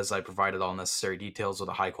obviously says, I provided all necessary details with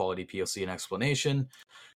a high quality POC and explanation.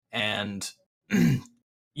 And,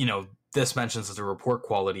 this mentions that the report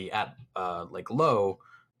quality at low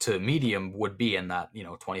to medium would be in that,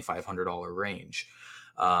 $2,500 range.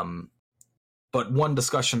 But one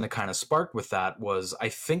discussion that kind of sparked with that was, I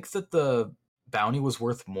think that the bounty was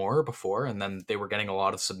worth more before, and then they were getting a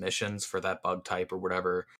lot of submissions for that bug type or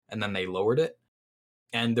whatever, and then they lowered it.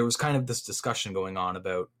 And there was kind of this discussion going on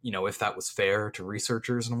about, if that was fair to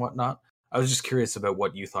researchers and whatnot. I was just curious about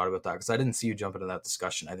what you thought about that, because I didn't see you jump into that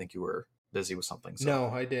discussion. I think you were busy with something. So. No,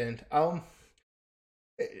 I didn't.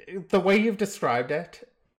 The way you've described it,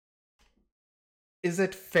 is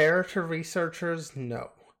it fair to researchers?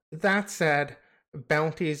 No. That said,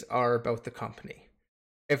 bounties are about the company.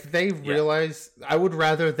 If they realize, I would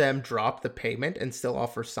rather them drop the payment and still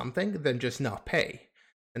offer something than just not pay.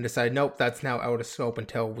 and decide, nope, that's now out of scope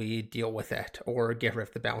until we deal with it or get rid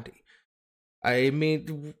of the bounty. I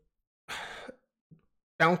mean,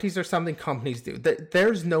 bounties are something companies do.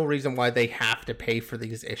 There's no reason why they have to pay for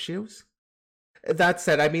these issues. That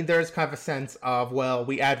said, I mean, there's kind of a sense of, well,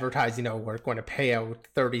 we advertise, we're going to pay out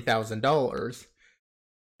 $30,000,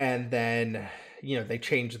 and then, they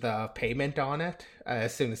change the payment on it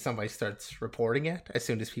as soon as somebody starts reporting it, as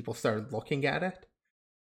soon as people start looking at it.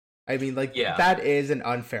 I mean, that is an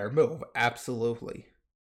unfair move, absolutely.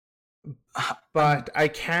 But I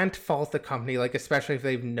can't fault the company, especially if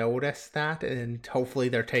they've noticed that, and hopefully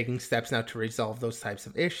they're taking steps now to resolve those types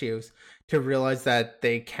of issues, to realize that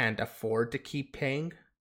they can't afford to keep paying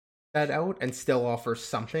that out and still offer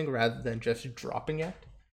something rather than just dropping it.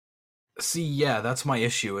 See, yeah, that's my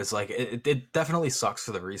issue. Is it definitely sucks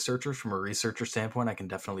for the researchers. From a researcher standpoint, I can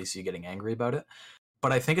definitely see you getting angry about it.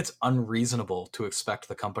 But I think it's unreasonable to expect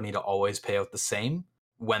the company to always pay out the same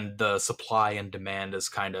when the supply and demand is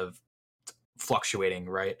kind of fluctuating,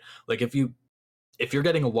 right? If you're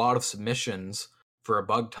getting a lot of submissions for a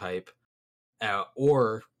bug type,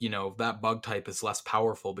 or that bug type is less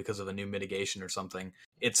powerful because of a new mitigation or something,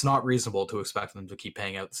 it's not reasonable to expect them to keep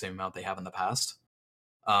paying out the same amount they have in the past.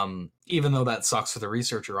 Even though that sucks for the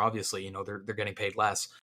researcher, obviously, they're getting paid less.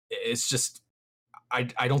 It's just,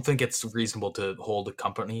 I don't think it's reasonable to hold a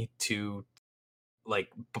company to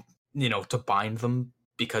to bind them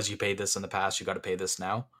because you paid this in the past, you got to pay this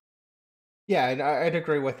now. Yeah, and I'd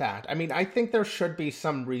agree with that. I mean, I think there should be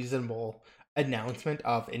some reasonable announcement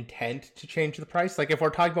of intent to change the price. If we're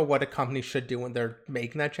talking about what a company should do when they're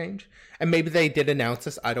making that change, and maybe they did announce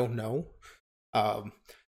this, I don't know.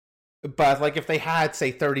 But if they had,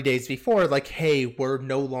 say, 30 days before, hey, we're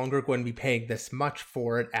no longer going to be paying this much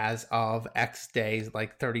for it as of X days,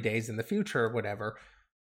 30 days in the future or whatever,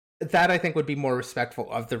 that I think would be more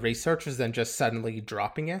respectful of the researchers than just suddenly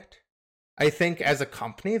dropping it. I think as a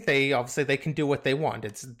company, they can do what they want.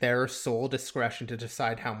 It's their sole discretion to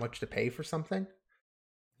decide how much to pay for something.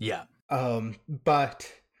 Yeah.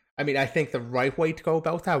 But I mean, I think the right way to go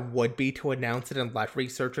about that would be to announce it and let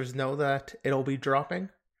researchers know that it'll be dropping.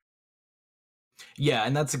 Yeah,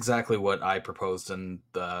 and that's exactly what I proposed in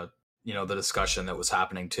the the discussion that was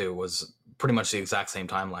happening too, was pretty much the exact same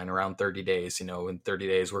timeline, around 30 days. In 30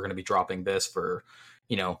 days we're going to be dropping this for,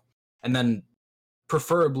 and then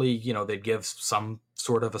preferably, they'd give some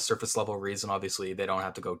sort of a surface level reason. Obviously, they don't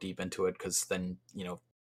have to go deep into it, because then, you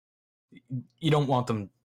don't want them,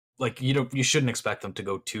 you shouldn't expect them to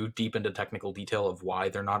go too deep into technical detail of why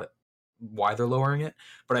they're lowering it.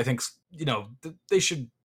 But I think, they should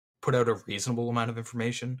put out a reasonable amount of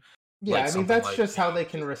information. Yeah, I mean, that's just how they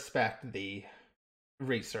can respect the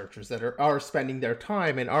researchers that are spending their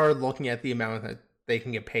time and are looking at the amount that they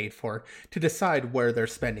can get paid for to decide where they're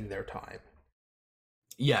spending their time.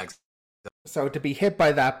 Yeah. So to be hit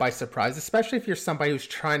by that by surprise, especially if you're somebody who's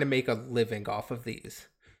trying to make a living off of these.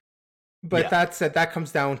 But that said, that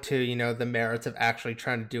comes down to, the merits of actually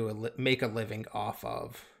trying to make a living off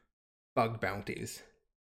of bug bounties.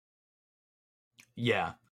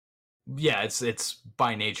 Yeah. Yeah, it's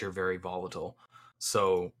by nature very volatile.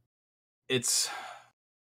 So it's,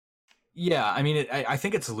 yeah, I mean, I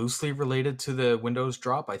think it's loosely related to the Windows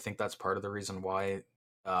drop. I think that's part of the reason why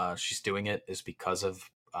she's doing it, is because of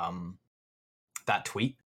that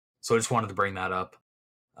tweet. So I just wanted to bring that up.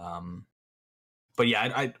 But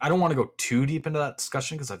yeah, I don't want to go too deep into that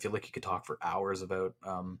discussion, because I feel like you could talk for hours about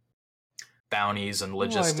bounties and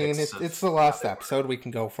logistics. Well, I mean, it's the last episode. We can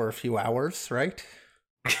go for a few hours, right?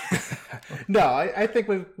 No, I think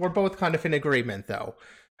we're both kind of in agreement, though.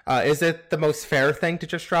 Is it the most fair thing to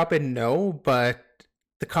just drop it? No, but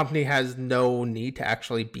the company has no need to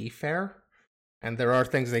actually be fair, and there are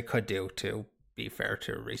things they could do to be fair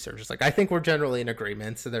to researchers. I think we're generally in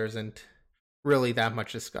agreement, so there isn't really that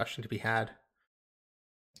much discussion to be had.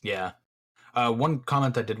 Yeah. One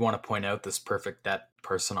comment I did want to point out, this perfect debt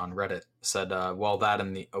person on Reddit said, well, that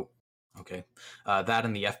and the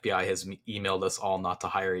FBI has emailed us all not to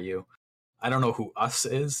hire you. I don't know who us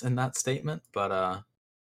is in that statement, but I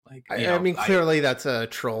mean, clearly that's a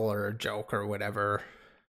troll or a joke or whatever.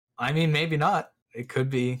 I mean, maybe not. It could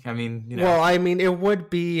be. I mean, Well, I mean, it would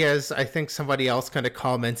be, as I think somebody else kind of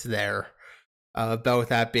comments there about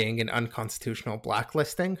that being an unconstitutional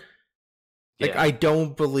blacklisting. I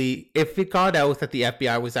don't believe, if it got out that the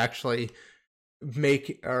FBI was actually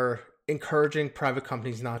encouraging private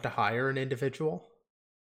companies not to hire an individual,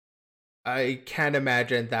 I can't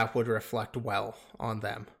imagine that would reflect well on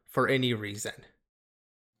them for any reason.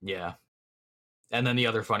 Yeah. And then the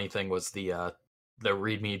other funny thing was the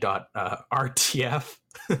readme.rtf.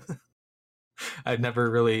 I've never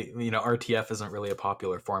really, RTF isn't really a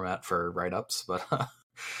popular format for write-ups, but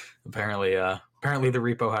apparently the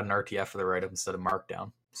repo had an RTF for the write-up instead of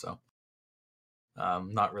Markdown. So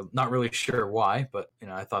not really sure why, but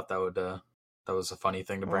I thought that was a funny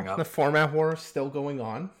thing to bring up. The format war is still going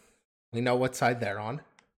on. We know what side they're on.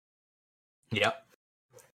 Yeah.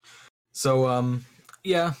 So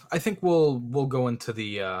yeah, I think we'll go into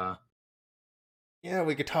the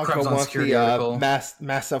we could talk about one of the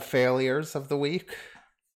massive failures of the week.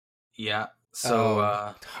 Yeah.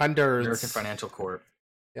 So Hundreds American Financial Corp.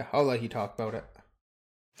 Yeah, I'll let you talk about it.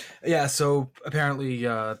 Yeah, so apparently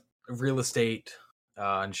real estate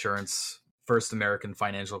insurance, First American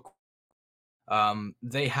Financial Corp,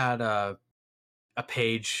 they had a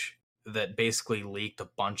page that basically leaked a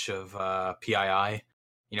bunch of PII,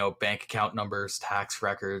 bank account numbers, tax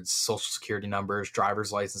records, social security numbers,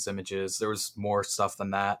 driver's license images. There was more stuff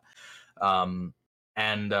than that.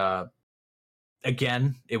 And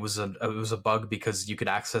again, it was a bug because you could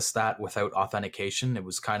access that without authentication. It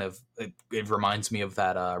was kind of, it reminds me of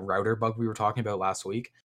that router bug we were talking about last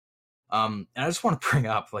week. And I just want to bring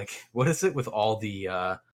up, what is it with all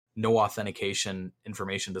the no authentication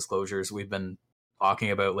information disclosures we've been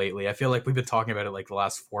talking about lately? I feel like we've been talking about it the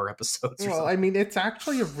last 4 episodes. Well, I mean, it's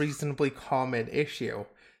actually a reasonably common issue.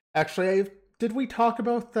 Actually, did we talk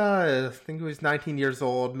about I think it was 19 years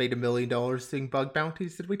old, made $1 million doing bug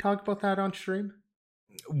bounties? Did we talk about that on stream?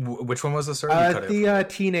 Which one was this? The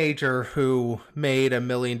teenager who made $1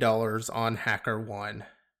 million on HackerOne.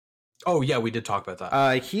 Oh, yeah, we did talk about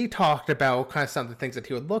that. He talked about kind of some of the things that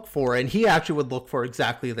he would look for, and he actually would look for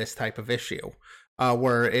exactly this type of issue.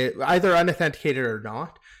 Where it either unauthenticated or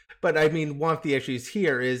not. But I mean, one of the issues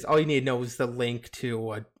here is all you need to know is the link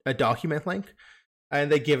to a document link.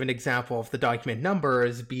 And they give an example of the document number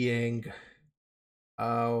as being,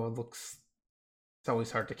 it's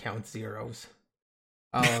always hard to count zeros.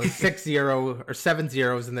 60 or 7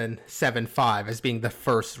 zeros and then 75 as being the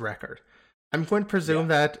first record. I'm going to presume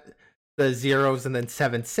that the zeros and then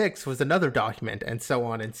 76 was another document and so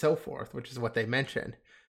on and so forth, which is what they mentioned.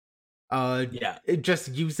 Just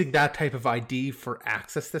using that type of ID for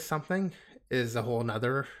access to something is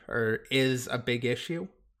is a big issue.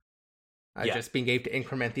 Just being able to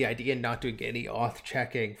increment the ID and not doing any auth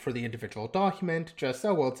checking for the individual document. Just,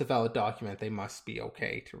 it's a valid document, they must be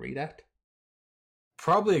okay to read it.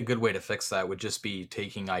 Probably a good way to fix that would just be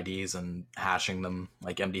taking IDs and hashing them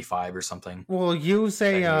like MD5 or something. Well, use the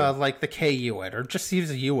KUID, or just use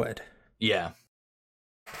a UID. Yeah.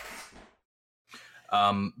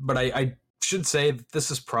 But I should say that this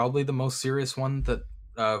is probably the most serious one that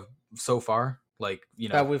so far, bank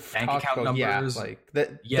account numbers.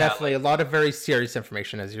 Definitely a lot of very serious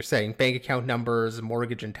information, as you're saying. Bank account numbers,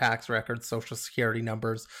 mortgage and tax records, social security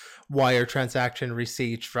numbers, wire transaction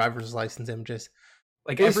receipts, driver's license images.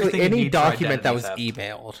 Everything, any document that was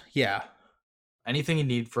emailed. Yeah. Anything you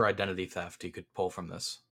need for identity theft, you could pull from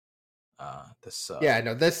this. This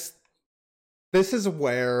is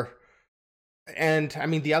where. And I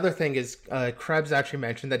mean, the other thing is, Krebs actually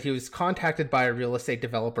mentioned that he was contacted by a real estate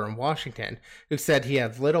developer in Washington who said he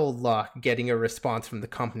had little luck getting a response from the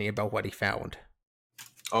company about what he found.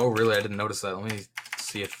 Oh, really? I didn't notice that. Let me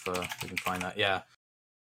see if we can find that. Yeah.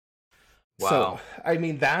 Wow. So, I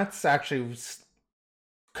mean, that's actually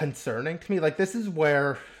concerning to me. This is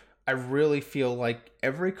where I really feel like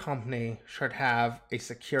every company should have a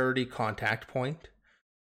security contact point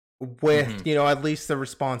with, at least the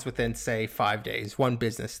response within, say, 5 days, 1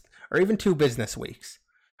 business, or even 2 business weeks.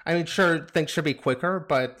 I mean, sure, things should be quicker,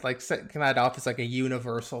 but setting that off as a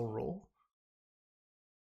universal rule.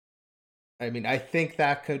 I mean, I think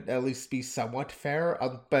that could at least be somewhat fair,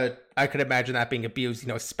 but I could imagine that being abused,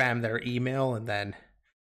 spam their email and then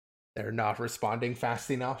they're not responding fast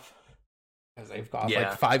enough because they've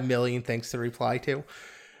got 5 million things to reply to.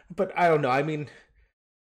 But I don't know. I mean,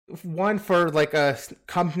 one, for a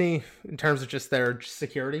company in terms of just their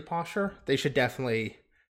security posture, they should definitely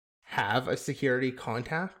have a security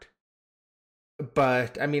contact.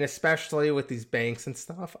 But I mean, especially with these banks and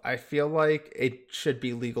stuff, I feel like it should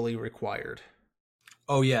be legally required.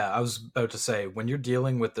 Oh yeah, I was about to say, when you're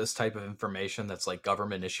dealing with this type of information that's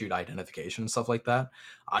government issued identification and stuff like that,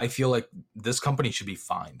 I feel like this company should be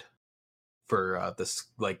fined for this.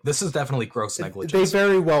 This is definitely gross negligence. They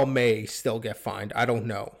very well may still get fined. I don't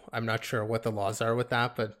know. I'm not sure what the laws are with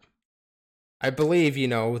that, but I believe,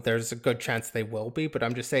 there's a good chance they will be. But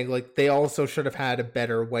I'm just saying, they also should have had a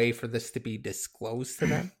better way for this to be disclosed to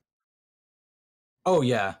them. Oh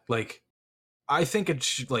yeah, I think it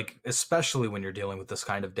should, especially when you're dealing with this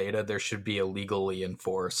kind of data, there should be a legally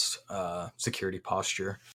enforced security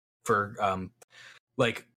posture for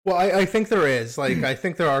Well, I think there is. Like, I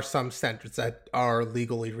think there are some standards that are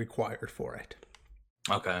legally required for it.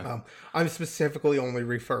 Okay. I'm specifically only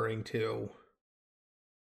referring to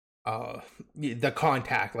the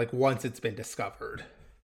contact, like once it's been discovered.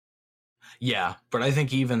 Yeah, but I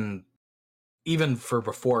think even for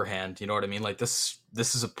beforehand, you know what I mean? Like this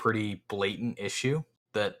is a pretty blatant issue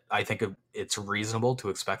that I think it's reasonable to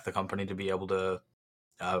expect the company to be able to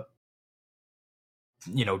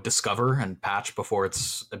discover and patch before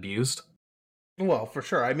it's abused. Well, for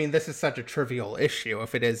sure. I mean, this is such a trivial issue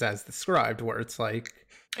if it is as described, where it's like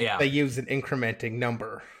they use an incrementing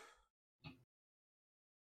number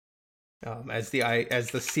as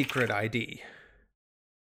the secret ID.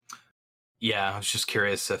 Yeah, I was just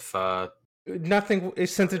curious if nothing,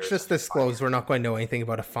 since it's just disclosed, we're not going to know anything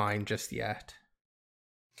about a fine just yet.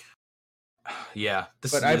 Yeah,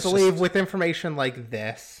 but I believe with information like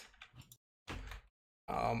this,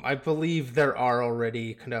 I believe there are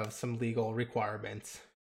already kind of some legal requirements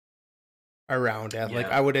around it. Yeah.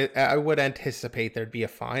 Like I would anticipate there'd be a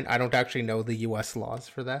fine. I don't actually know the US laws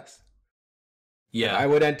for this. Yeah, I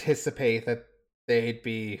would anticipate that they'd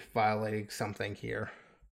be violating something here.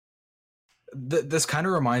 This kind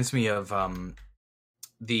of reminds me of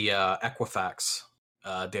the Equifax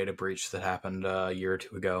data breach that happened a year or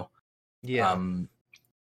two ago. Yeah.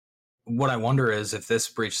 What I wonder is if this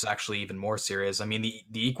breach is actually even more serious. I mean,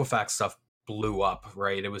 the Equifax stuff blew up,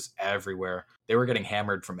 right? It was everywhere. They were getting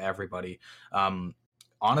hammered from everybody.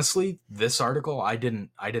 Honestly, this article I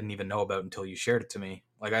didn't even know about until you shared it to me.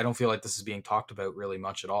 Like, I don't feel like this is being talked about really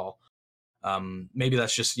much at all. Maybe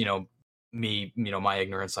that's just, me, my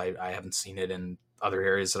ignorance. I haven't seen it in other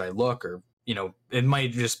areas that I look, or, it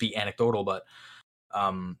might just be anecdotal, but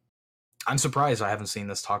I'm surprised I haven't seen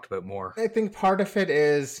this talked about more. I think part of it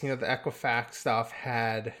is, the Equifax stuff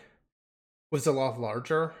was a lot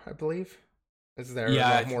larger, I believe. Is there a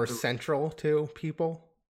lot more central to people?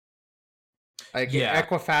 Like,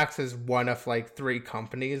 Equifax is one of like 3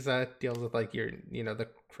 companies that deals with like your, the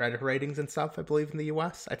credit ratings and stuff, I believe, in the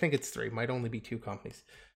US. I think it's 3, might only be 2 companies.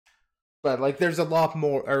 But like there's a lot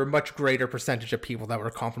more, or a much greater percentage of people that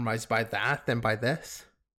were compromised by that than by this.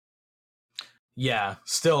 Yeah,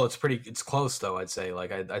 still it's close though, I'd say.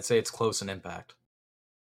 Like I'd say it's close in impact.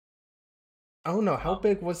 Oh no, how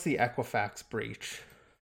big was the Equifax breach?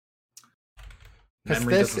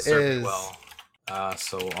 Memory doesn't serve me well.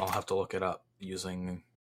 So I'll have to look it up using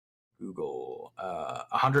Google.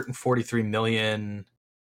 143 million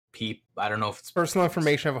people. I don't know if it's personal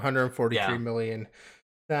information of 143 million.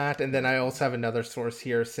 That, and then I also have another source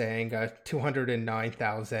here saying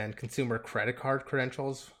 209,000 consumer credit card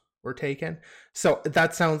credentials were taken. So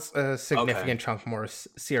that sounds a significant chunk more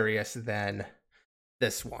serious than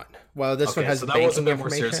this one. Well, this one has so that was a bit more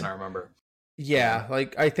serious than I remember. Yeah,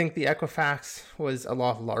 like I think the Equifax was a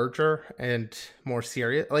lot larger and more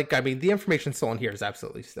serious. Like, I mean, the information stolen here is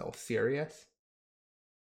absolutely still serious,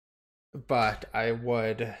 but I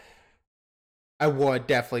would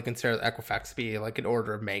definitely consider the Equifax to be like an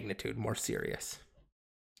order of magnitude more serious.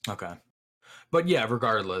 Okay, but yeah,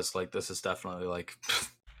 regardless, like this is definitely like.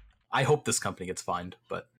 I hope this company gets fined,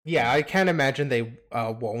 but yeah, I can't imagine they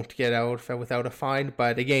won't get out without a fine.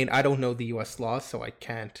 But again, I don't know the U.S. laws, so I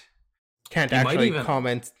can't actually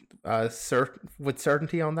comment with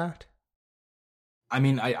certainty on that. I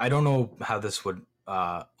mean, I don't know how this would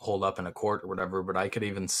hold up in a court or whatever, but I could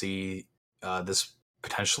even see this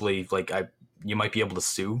potentially like you might be able to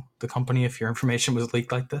sue the company if your information was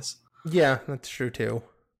leaked like this. Yeah, that's true too.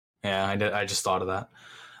 Yeah, I just thought of that.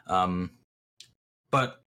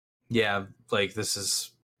 But yeah, like this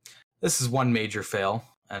is one major fail,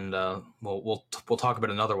 and we'll talk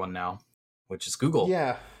about another one now, which is Google.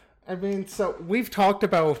 Yeah, I mean, so we've talked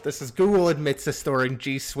about this. Is Google admits to storing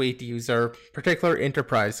G Suite user, particular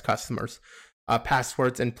enterprise customers,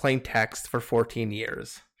 passwords in plain text for 14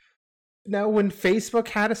 years. Now, when Facebook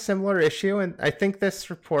had a similar issue, and I think this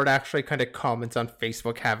report actually kind of comments on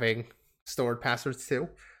Facebook having stored passwords too,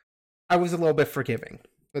 I was a little bit forgiving.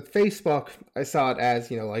 With Facebook, I saw it as,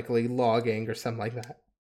 likely logging or something like that.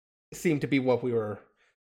 It seemed to be what we were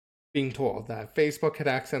being told, that Facebook had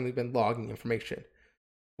accidentally been logging information.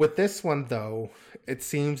 With this one, though, it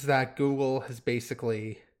seems that Google has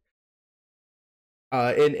basically,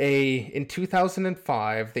 in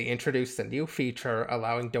 2005, they introduced a new feature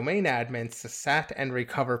allowing domain admins to set and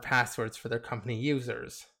recover passwords for their company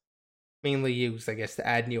users. Mainly used, I guess, to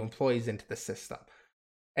add new employees into the system.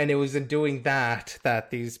 And it was in doing that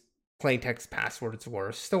these plaintext passwords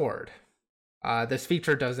were stored. This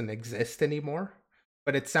feature doesn't exist anymore,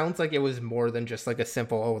 but it sounds like it was more than just like a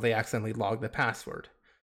simple, they accidentally logged the password.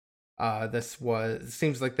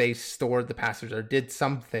 Seems like they stored the passwords or did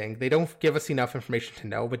something. They don't give us enough information to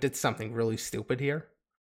know, but did something really stupid here.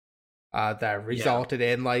 That resulted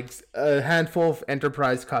in like a handful of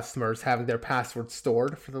enterprise customers having their passwords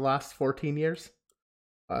stored for the last 14 years.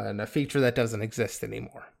 And a feature that doesn't exist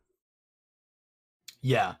anymore.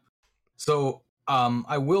 Yeah. So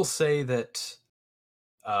I will say that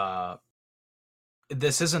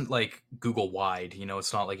this isn't like Google wide,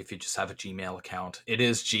 it's not like if you just have a Gmail account. It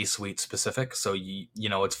is G Suite specific, so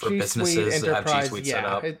it's for businesses that have G Suite set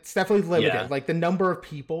up. It's definitely limited. Yeah. Like the number of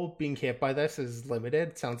people being hit by this is limited.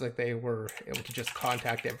 It sounds like they were able to just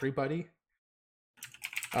contact everybody.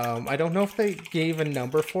 I don't know if they gave a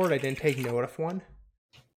number for it. I didn't take note of one.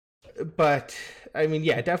 But I mean,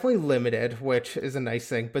 yeah, definitely limited, which is a nice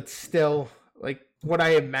thing, but still, like, what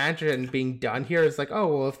I imagine being done here is like,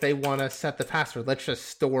 oh, well, if they want to set the password, let's just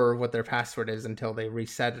store what their password is until they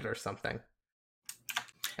reset it or something.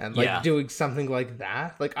 And like doing something like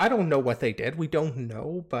that. Like, I don't know what they did. We don't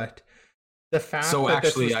know, but the fact that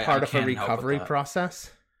this was part of a recovery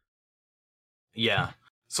process. Yeah.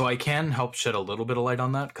 So I can help shed a little bit of light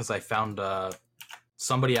on that because I found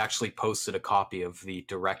somebody actually posted a copy of the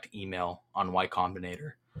direct email on Y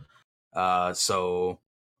Combinator. So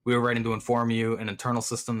we were writing to inform you an internal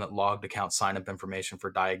system that logged account sign-up information for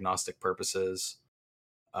diagnostic purposes.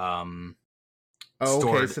 Okay,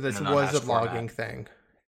 so this was a logging thing.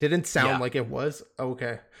 Didn't sound like it was.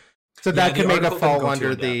 Okay. So that could make it fall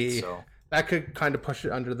under that could kind of push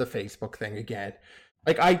it under the Facebook thing again.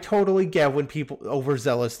 Like, I totally get when people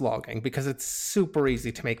overzealous logging, because it's super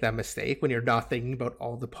easy to make that mistake when you're not thinking about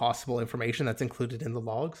all the possible information that's included in the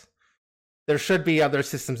logs. There should be other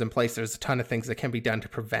systems in place. There's a ton of things that can be done to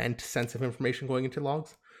prevent sensitive information going into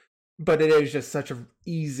logs. But it is just such an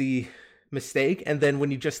easy mistake. And then when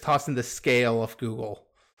you just toss in the scale of Google,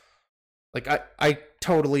 like, I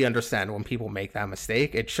totally understand when people make that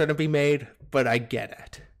mistake. It shouldn't be made, but I get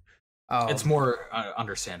it. It's more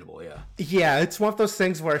understandable, yeah. Yeah, it's one of those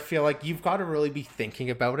things where I feel like you've got to really be thinking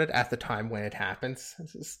about it at the time when it happens,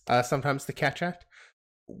 sometimes to catch it,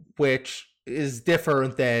 which is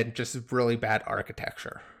different than just really bad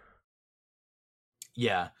architecture.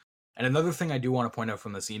 Yeah. And another thing I do want to point out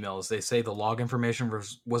from this email is they say the log information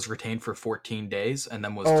was retained for 14 days and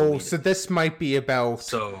then was deleted. So this might be about...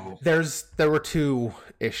 So there were two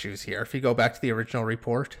issues here. If you go back to the original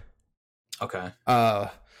report. Okay.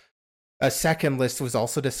 A second list was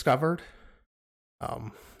also discovered.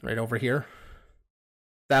 Right over here.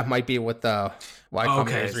 That might be what the Y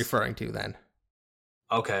Combinator is referring to then.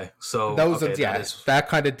 Okay, so... that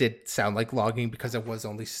kind of did sound like logging because it was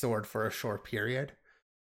only stored for a short period.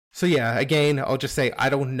 So yeah, again, I'll just say I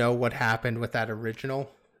don't know what happened with that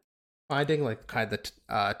original finding, like kind of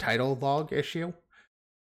the title log issue.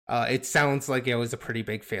 It sounds like it was a pretty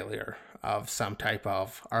big failure of some type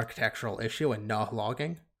of architectural issue and not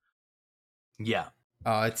logging. Yeah.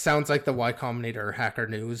 It sounds like the Y Combinator Hacker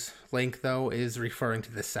News link, though, is referring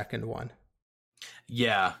to the second one.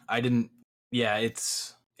 Yeah,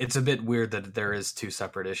 it's a bit weird that there is two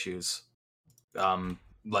separate issues.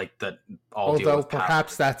 Like that all deal with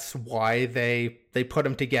perhaps that's why they put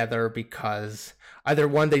them together, because either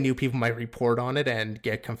one, they knew people might report on it and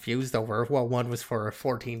get confused over, well, one was for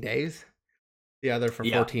 14 days, the other for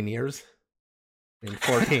 14 years. I mean,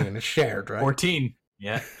 14 is shared, right? 14,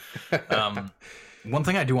 yeah. One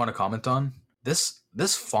thing I do want to comment on, this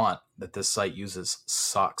font that this site uses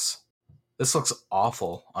sucks. This looks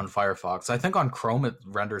awful on Firefox. I think on Chrome it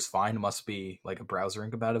renders fine. It must be like a browser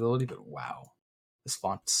incompatibility, but wow. This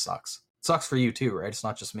font sucks. It sucks for you too, right? It's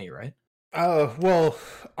not just me, right? Well,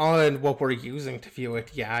 on what we're using to view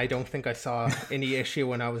it, yeah, I don't think I saw any issue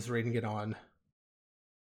when I was reading it on.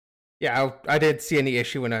 Yeah, I didn't see any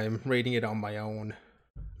issue when I'm reading it on my own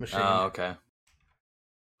machine. Oh, okay.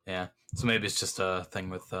 Yeah, so maybe it's just a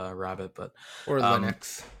thing with Rabbit, but... Or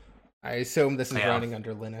Linux. I assume this is running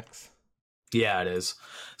under Linux. Yeah, it is.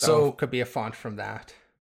 So it could be a font from that.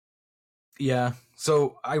 Yeah,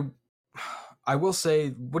 so I will say,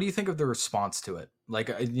 what do you think of the response to it? Like,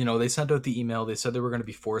 they sent out the email. They said they were going to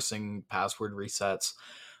be forcing password resets.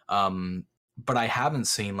 But I haven't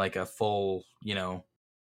seen like a full,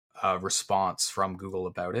 response from Google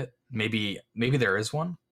about it. Maybe there is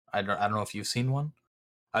one. I don't know if you've seen one.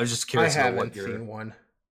 I was just curious about what you're... seen one.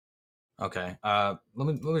 Okay. Let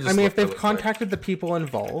me just... I mean, if they've contacted the people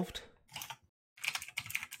involved,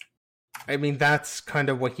 I mean, that's kind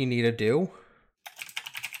of what you need to do.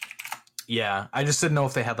 Yeah, I just didn't know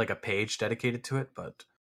if they had like a page dedicated to it, but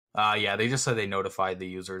yeah, they just said they notified the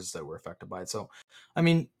users that were affected by it. So, I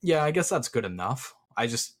mean, yeah, I guess that's good enough. I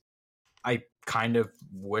kind of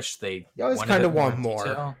wish they... You always kind of want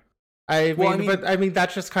more. But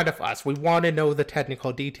that's just kind of us. We want to know the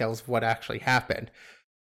technical details of what actually happened.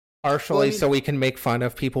 Partially so we can make fun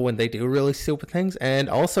of people when they do really stupid things, and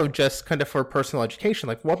also just kind of for personal education.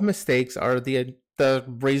 Like, what mistakes are the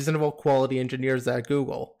reasonable quality engineers at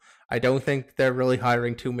Google? I don't think they're really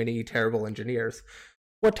hiring too many terrible engineers.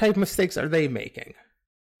 What type of mistakes are they making?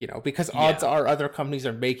 Because odds are other companies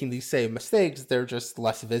are making these same mistakes, they're just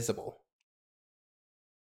less visible.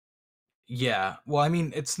 Yeah, well, I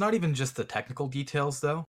mean, it's not even just the technical details,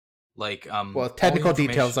 though. Like, technical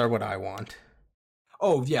details are what I want.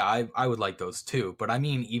 Oh, yeah, I would like those too. But I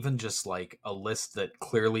mean, even just like a list that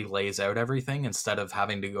clearly lays out everything instead of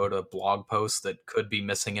having to go to blog posts that could be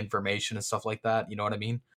missing information and stuff like that. You know what I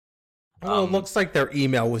mean? Well, it looks like their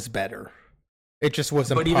email was better. It just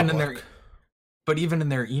wasn't public. But even in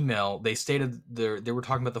their email, they stated they were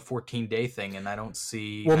talking about the 14-day thing, and I don't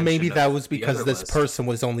see... Well, maybe that was because this person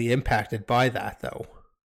was only impacted by that, though.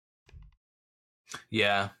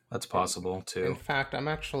 Yeah, that's possible, too. In fact,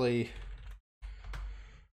 I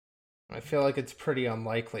feel like it's pretty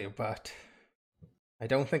unlikely, but I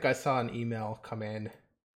don't think I saw an email come in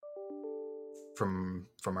from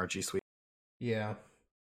our G Suite. Yeah.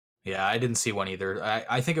 Yeah, I didn't see one either.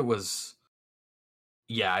 I think it was.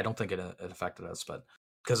 Yeah, I don't think it affected us, but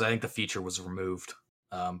because I think the feature was removed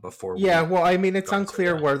before. Yeah, well, I mean, it's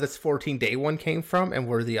unclear where this 14-day one came from and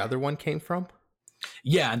where the other one came from.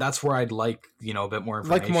 Yeah, and that's where I'd like, a bit more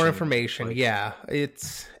information. Like more information, yeah.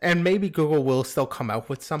 And maybe Google will still come out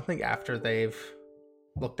with something after they've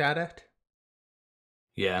looked at it.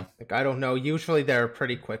 Yeah. Like, I don't know. Usually they're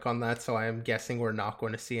pretty quick on that, so I'm guessing we're not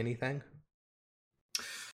going to see anything.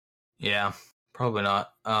 Yeah, probably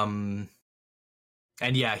not.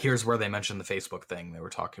 And yeah, here's where they mentioned the Facebook thing. They were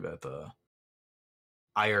talking about the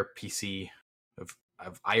IRPC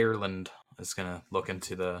of Ireland is going to look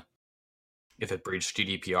into if it breached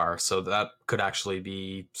GDPR. So that could actually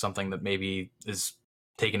be something that maybe is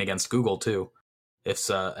taken against Google too. If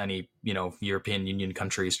any, European Union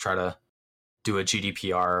countries try to do a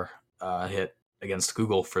GDPR hit against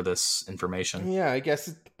Google for this information. Yeah, I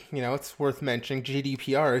guess, it's worth mentioning.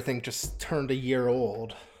 GDPR, I think, just turned a year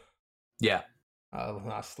old. Yeah.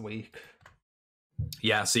 Last week.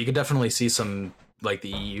 Yeah, so you could definitely see some, like, the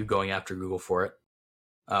EU going after Google for it.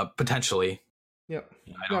 Potentially. Yep.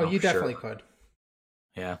 No, you definitely could.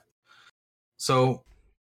 Yeah. So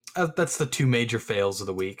that's the two major fails of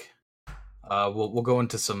the week. We'll go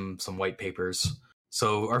into some white papers.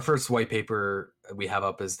 So our first white paper we have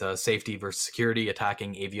up is the Safety versus Security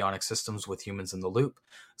Attacking Avionics Systems with Humans in the Loop.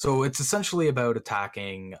 So it's essentially about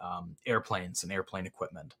attacking airplanes and airplane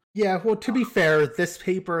equipment. Yeah, well, to be fair, this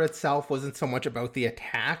paper itself wasn't so much about the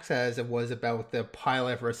attacks as it was about the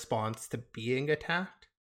pilot response to being attacked.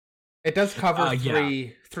 It does cover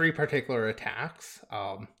three particular attacks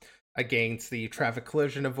against the traffic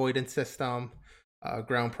collision avoidance system,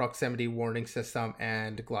 ground proximity warning system,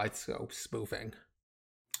 and glide slope spoofing.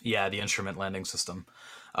 Yeah, the instrument landing system.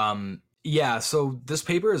 Yeah, so this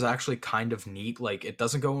paper is actually kind of neat. Like, it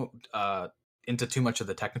doesn't go into too much of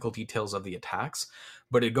the technical details of the attacks,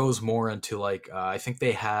 but it goes more into, like, I think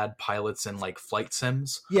they had pilots in, like, flight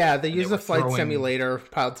sims. Yeah, they use a flight simulator.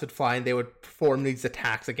 Pilots would fly and they would perform these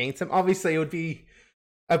attacks against them. Obviously, it would be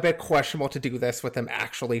a bit questionable to do this with them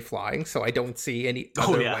actually flying, so I don't see any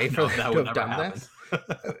other way for them to have done this.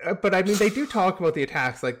 But I mean, they do talk about the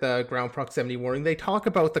attacks, like the ground proximity warning. They talk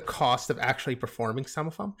about the cost of actually performing some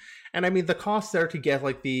of them, and I mean the cost there to get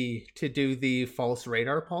to do the false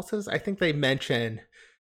radar pulses. I think they mention,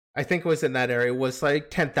 I think it was in that area, was like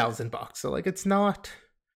 $10,000. So like it's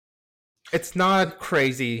not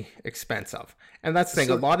crazy expensive, and that's the thing.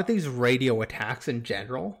 A lot of these radio attacks in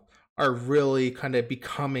general are really kind of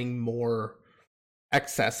becoming more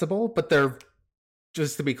accessible, but they're,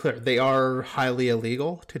 just to be clear, they are highly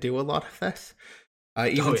illegal to do a lot of this.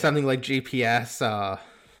 Something like GPS,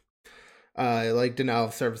 like denial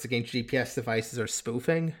of service against GPS devices or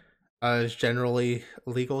spoofing is generally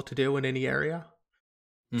illegal to do in any area.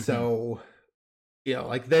 Mm-hmm. So,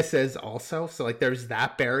 like this is also, so like there's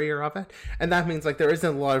that barrier of it. And that means like there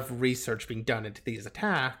isn't a lot of research being done into these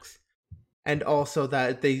attacks. And also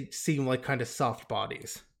that they seem like kind of soft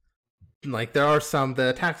bodies. Like there are the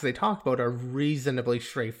attacks they talk about are reasonably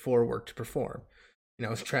straightforward to perform.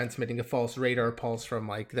 It's transmitting a false radar pulse from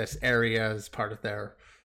like this area as part of their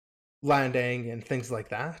landing and things like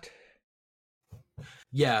that.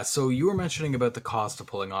 Yeah, so you were mentioning about the cost of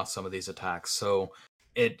pulling off some of these attacks. So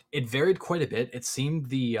it varied quite a bit. It seemed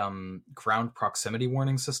the ground proximity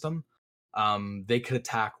warning system, they could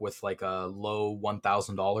attack with like a low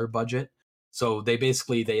 $1,000 budget. So they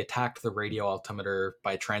attacked the radio altimeter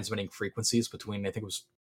by transmitting frequencies between, I think it was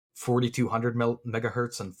 4200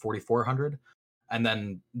 megahertz and 4400, and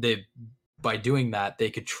then by doing that they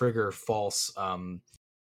could trigger false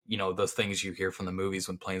those things you hear from the movies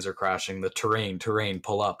when planes are crashing, the terrain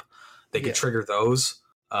pull up. They could trigger those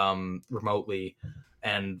remotely,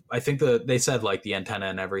 and I think they said like the antenna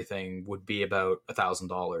and everything would be about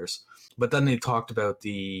 $1,000. But then they talked about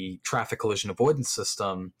the traffic collision avoidance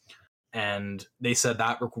system, and they said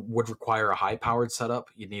that would require a high-powered setup.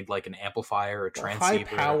 You'd need like an amplifier, a transceiver,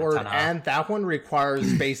 high-powered, and that one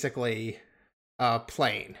requires basically a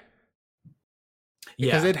plane.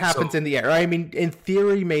 Because it happens in the air. I mean, in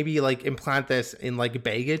theory, maybe like implant this in like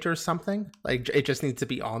baggage or something. Like it just needs to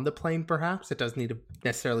be on the plane, perhaps. It doesn't need to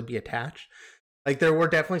necessarily be attached. Like there were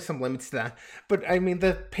definitely some limits to that. But I mean,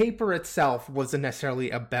 the paper itself wasn't necessarily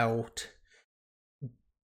about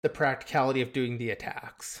the practicality of doing the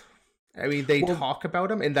attacks. I mean, they talk about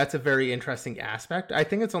them, and that's a very interesting aspect. I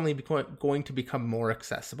think it's only going to become more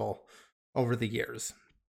accessible over the years.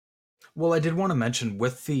 Well, I did want to mention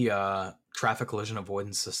with the traffic collision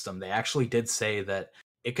avoidance system, they actually did say that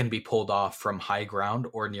it can be pulled off from high ground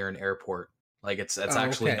or near an airport. Like it's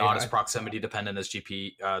actually not as proximity dependent as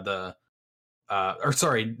traffic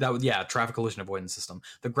collision avoidance system.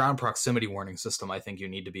 The ground proximity warning system, I think you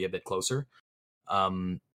need to be a bit closer.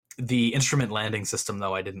 The instrument landing system,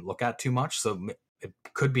 though, I didn't look at too much, so it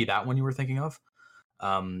could be that one you were thinking of.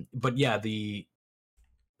 But yeah, the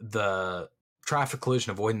traffic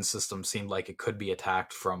collision avoidance system seemed like it could be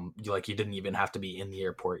attacked from, like, you didn't even have to be in the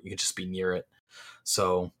airport, you could just be near it.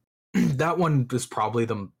 So that one is probably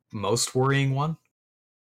the most worrying one,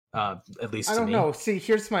 at least to me. I don't know. See,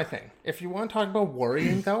 here's my thing. If you want to talk about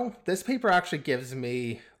worrying, though, this paper actually gives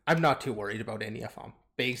me... I'm not too worried about any of them,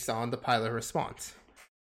 based on the pilot response.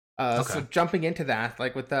 So jumping into that,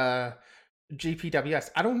 like with the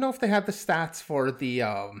GPWS, I don't know if they have the stats for the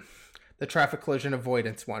traffic collision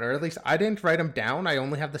avoidance one, or at least I didn't write them down. I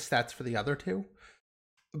only have the stats for the other two.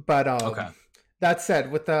 But that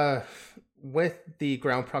said, with the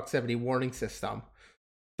ground proximity warning system,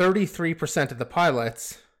 33% of the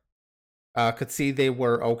pilots could see they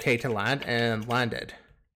were okay to land and landed.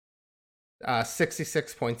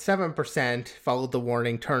 66.7% followed the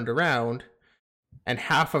warning, turned around, and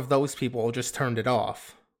half of those people just turned it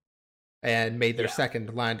off and made their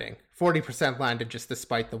second landing. 40% landed just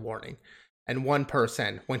despite the warning, and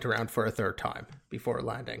 1% went around for a third time before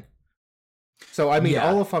landing. So I mean,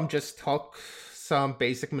 all of them just took some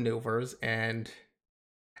basic maneuvers, and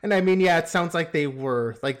I mean, it sounds like they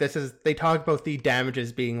were like, they talk about the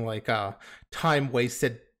damages being like time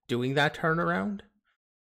wasted doing that turnaround.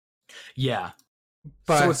 Yeah,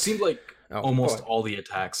 but so it seemed like almost all the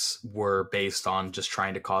attacks were based on just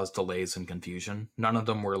trying to cause delays and confusion. None of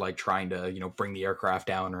them were like trying to, bring the aircraft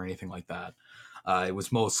down or anything like that. It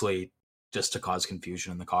was mostly just to cause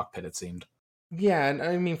confusion in the cockpit, it seemed. Yeah, and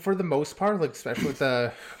I mean, for the most part, like especially with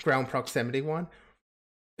the ground proximity one,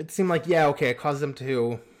 it seemed like, it caused them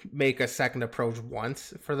to make a second approach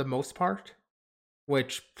once for the most part,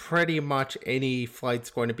 which pretty much any flight's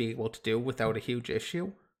going to be able to do without a huge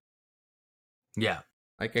issue. Yeah.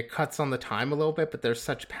 Like, it cuts on the time a little bit, but there's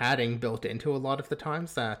such padding built into a lot of the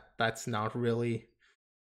times that's not really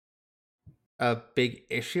a big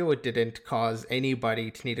issue. It didn't cause anybody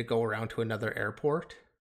to need to go around to another airport.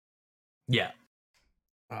 Yeah.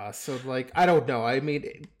 So, like, I don't know. I mean,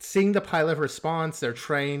 seeing the pilot response, they're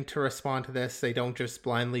trained to respond to this. They don't just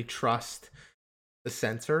blindly trust the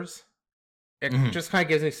sensors. It just kind of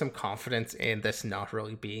gives me some confidence in this not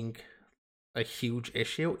really being a huge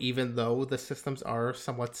issue, even though the systems are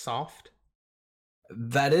somewhat soft.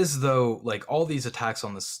 That is, though, like, all these attacks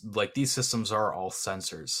on this, like, these systems are all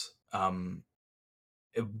sensors.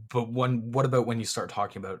 But what about when you start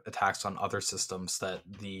talking about attacks on other systems that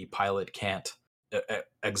the pilot can't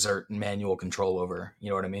exert manual control over? You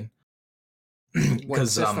know what I mean? What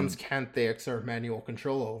systems can't they exert manual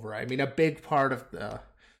control over? I mean, a big part of the...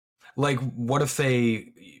 Like, what if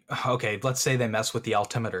let's say they mess with the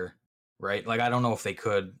altimeter, right? Like, I don't know if they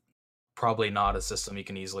could. Probably not a system you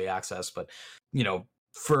can easily access, but,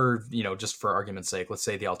 just for argument's sake, let's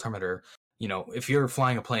say the altimeter, if you're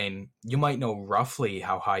flying a plane, you might know roughly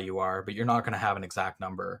how high you are, but you're not going to have an exact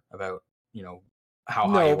number about, how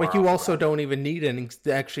high you are. No, but you also don't even need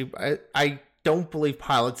actually, I don't believe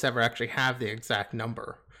pilots ever actually have the exact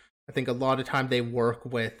number. I think a lot of time they work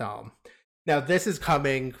with, now this is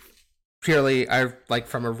coming purely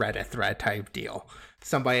from a Reddit thread type deal.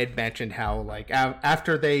 Somebody had mentioned how, like,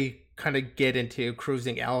 after they kind of get into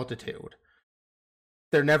cruising altitude,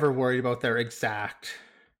 they're never worried about their exact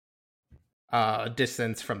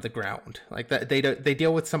distance from the ground. Like, that they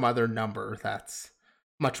deal with some other number that's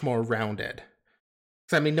much more rounded.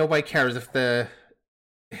 I mean, nobody cares if there's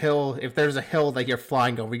a hill that you're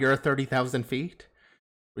flying over, you're at 30,000 feet,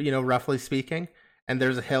 roughly speaking, and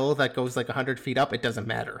there's a hill that goes like 100 feet up, it doesn't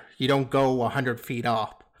matter. You don't go 100 feet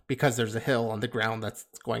up because there's a hill on the ground that's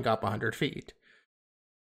going up 100 feet.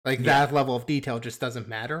 Like, that level of detail just doesn't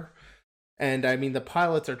matter. And I mean, the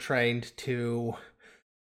pilots are trained to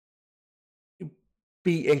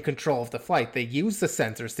be in control of the flight. They use the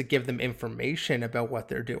sensors to give them information about what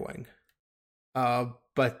they're doing.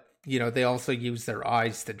 But, they also use their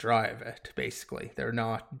eyes to drive it, basically. They're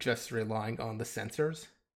not just relying on the sensors.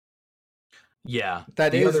 Yeah.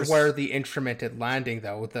 That is where the instrumented landing,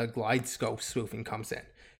 though, the glide scope spoofing comes in.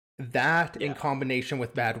 That, in combination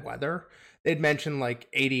with bad weather, they'd mentioned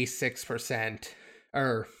like 86%,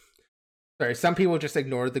 some people just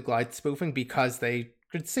ignored the glide spoofing because they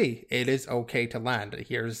could see it is okay to land.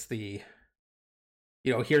 Here's the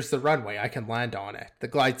runway, I can land on it. The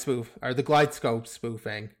glide scope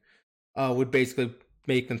spoofing would basically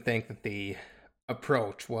make them think that the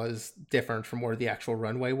approach was different from where the actual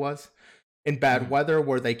runway was. In bad weather,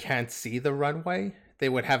 where they can't see the runway, they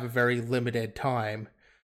would have a very limited time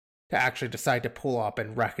to actually decide to pull up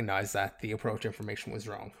and recognize that the approach information was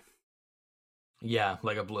wrong. Yeah,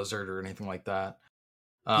 like a blizzard or anything like that.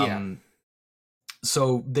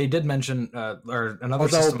 So they did mention, or another.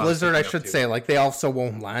 Although blizzard, I should say, like, they also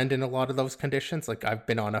won't land in a lot of those conditions. Like, I've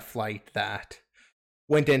been on a flight that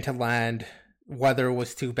went into land, weather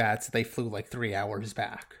was too bad, so they flew like 3 hours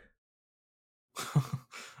back.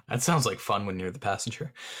 That sounds like fun when you're the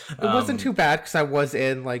passenger. It wasn't too bad because I was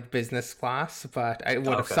in like business class, but it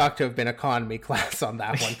would have sucked to have been economy class on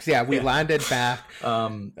that one. Because we landed back.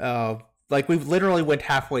 Like, we literally went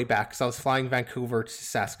halfway back because I was flying Vancouver to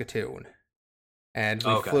Saskatoon. And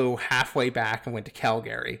we flew halfway back and went to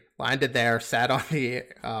Calgary. Landed there, sat on the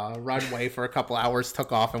runway for a couple hours,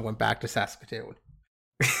 took off, and went back to Saskatoon.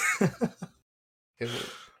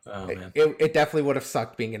 It definitely would have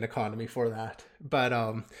sucked being in economy for that. But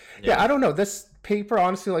I don't know. This paper,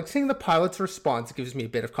 honestly, like, seeing the pilot's response gives me a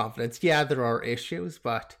bit of confidence. Yeah, there are issues,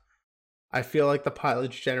 but I feel like the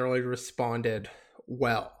pilots generally responded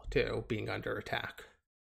well to being under attack.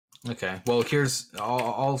 Okay, well,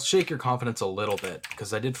 I'll shake your confidence a little bit,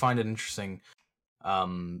 because I did find an interesting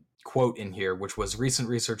quote in here, which was recent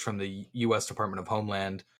research from the U.S. Department of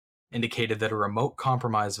Homeland indicated that a remote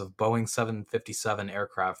compromise of Boeing 757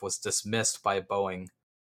 aircraft was dismissed by Boeing.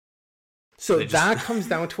 So that comes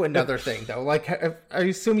down to another thing, though. Like, I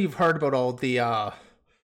assume you've heard about all the...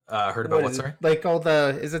 heard about what, sorry? Like, all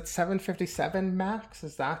the... Is it 757 MAX?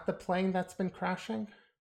 Is that the plane that's been crashing?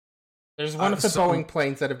 There's one of the Boeing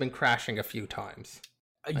planes that have been crashing a few times.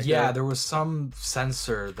 There was some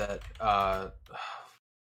sensor that... I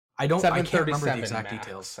can't remember the exact Max,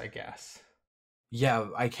 details. I guess. Yeah,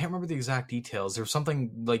 I can't remember the exact details. There was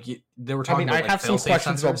something like they were talking about. I have some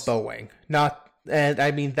questions about Boeing.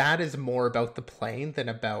 That is more about the plane than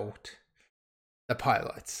about the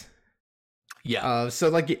pilots. Yeah. So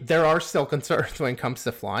like, there are still concerns when it comes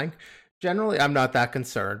to flying. Generally, I'm not that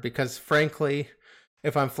concerned because, frankly,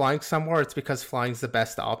 if I'm flying somewhere, it's because flying's the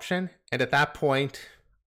best option, and at that point,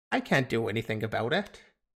 I can't do anything about it.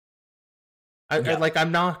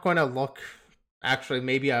 I'm not going to look. Actually,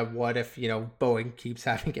 maybe I would if, Boeing keeps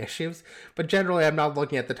having issues. But generally, I'm not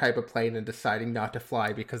looking at the type of plane and deciding not to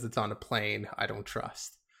fly because it's on a plane I don't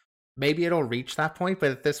trust. Maybe it'll reach that point, but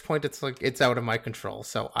at this point, it's out of my control,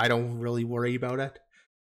 so I don't really worry about it.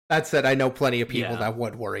 That said, I know plenty of people that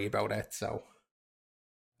would worry about it, so...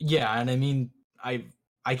 Yeah, and I mean, I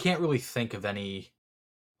can't really think of any...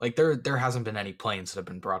 Like, there hasn't been any planes that have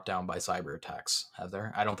been brought down by cyber attacks, have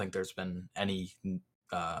there? I don't think there's been any...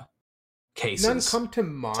 cases. None come to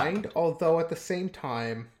mind, although at the same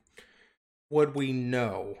time, would we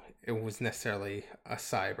know it was necessarily a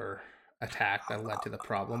cyber attack that led to the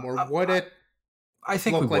problem, or would it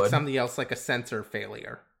look like something else, like a sensor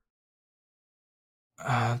failure?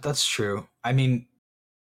 That's true. I mean,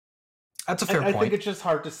 that's a fair point. I think it's just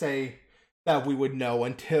hard to say that we would know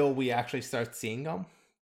until we actually start seeing them.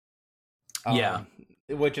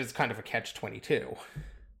 Which is kind of a catch-22.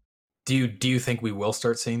 Do you think we will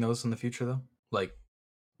start seeing those in the future, though? Like,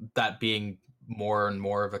 that being more and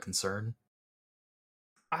more of a concern?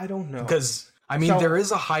 I don't know. Because, I mean, there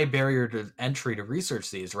is a high barrier to entry to research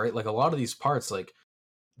these, right? Like, a lot of these parts, like,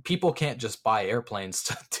 people can't just buy airplanes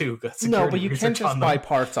to do security. No, but you can just buy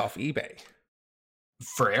parts off eBay.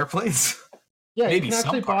 For airplanes? Yeah, maybe you can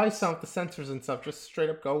actually buy some of the sensors and stuff. Just straight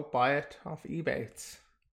up go buy it off eBay. It's...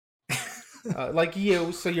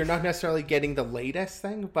 so you're not necessarily getting the latest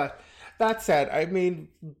thing, but that said, I mean,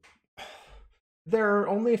 there are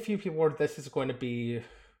only a few people where this is going to be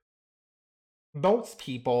most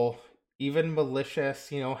people, even malicious,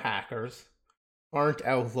 hackers, aren't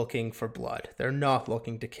out looking for blood. They're not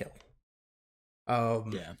looking to kill.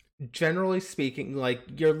 Yeah. Generally speaking, like,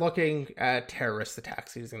 you're looking at terrorist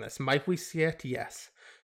attacks using this. Might we see it? Yes.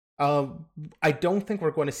 I don't think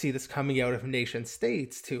we're going to see this coming out of nation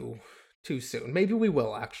states too soon. Maybe we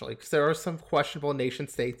will, actually, because there are some questionable nation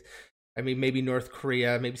states. I mean, maybe North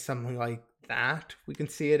Korea, maybe something like that. We can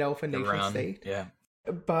see it out of a nation state. Yeah.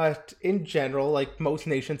 But in general, like, most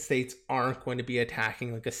nation states aren't going to be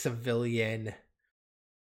attacking like a civilian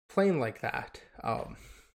plane like that.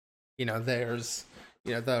 There's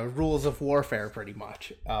the rules of warfare pretty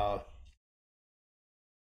much.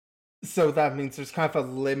 So that means there's kind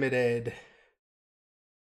of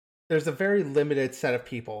there's a very limited set of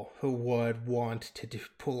people who would want to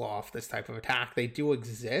pull off this type of attack. They do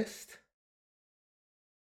exist.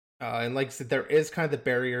 And like I said, there is kind of the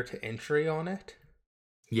barrier to entry on it.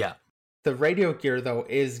 Yeah. The radio gear, though,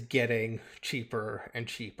 is getting cheaper and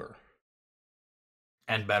cheaper.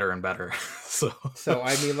 And better and better. So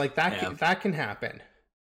I mean, like, that can happen.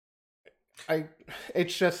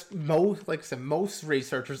 It's just most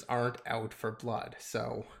researchers aren't out for blood.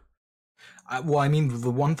 So, well, I mean, the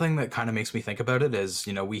one thing that kind of makes me think about it is,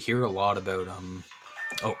 we hear a lot about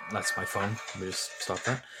oh, that's my phone. Let me just stop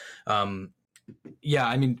that. Yeah,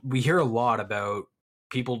 I mean, we hear a lot about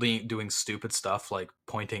people doing stupid stuff like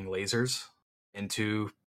pointing lasers into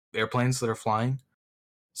airplanes that are flying.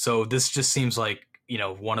 So this just seems like,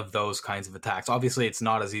 one of those kinds of attacks. Obviously, it's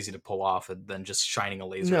not as easy to pull off than just shining a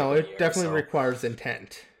laser. No, it definitely requires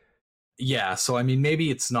intent. Yeah, so I mean, maybe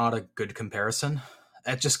it's not a good comparison.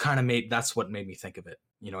 It just kind of that's what made me think of it.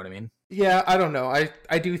 You know what I mean? Yeah, I don't know.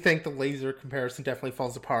 I do think the laser comparison definitely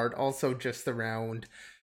falls apart. Also, just around,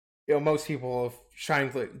 most people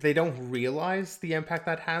they don't realize the impact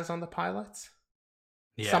that has on the pilots.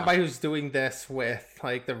 Yeah. Somebody who's doing this with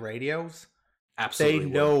like the radios, absolutely, they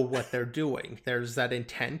know what they're doing. There's that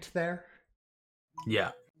intent there.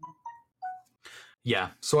 Yeah.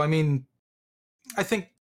 So I mean, I think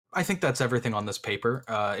that's everything on this paper.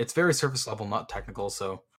 It's very surface level, not technical.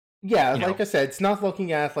 So yeah, like I said, it's not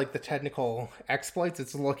looking at like the technical exploits.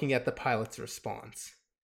 It's looking at the pilot's response.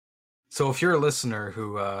 So if you're a listener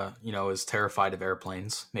who is terrified of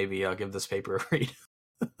airplanes, maybe give this paper a read.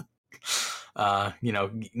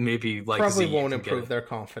 Maybe like probably won't improve their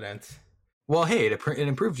confidence. Well, hey, it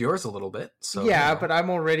improved yours a little bit. So yeah, but I'm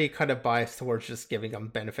already kind of biased towards just giving them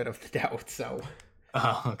benefit of the doubt. So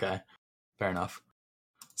okay, fair enough.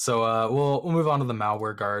 So we'll move on to the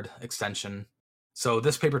malware guard extension. So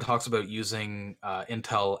this paper talks about using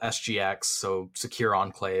Intel SGX, so secure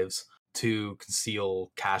enclaves, to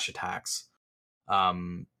conceal cache attacks.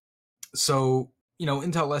 So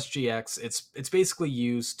Intel SGX, it's basically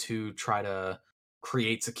used to try to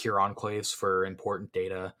create secure enclaves for important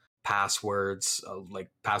data, passwords, like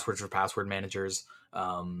passwords for password managers,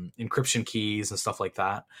 encryption keys and stuff like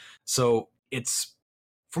that. So it's,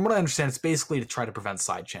 from what I understand, it's basically to try to prevent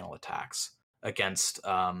side channel attacks against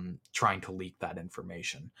trying to leak that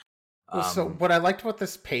information. So what I liked about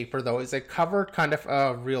this paper, though, is it covered kind of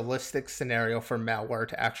a realistic scenario for malware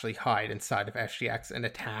to actually hide inside of SGX and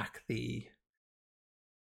attack the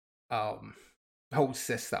host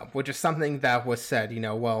system, which is something that was said,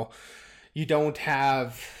 well, you don't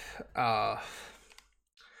have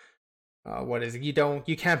what is it? You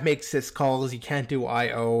can't make syscalls, you can't do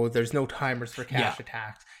IO, there's no timers for cache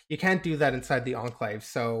attacks. You can't do that inside the enclave,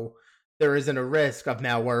 so there isn't a risk of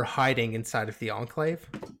malware hiding inside of the enclave.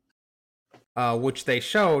 Which they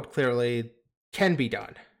showed clearly can be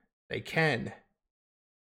done. They can.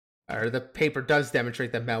 Or the paper does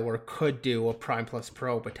demonstrate that malware could do a prime plus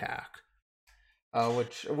probe attack.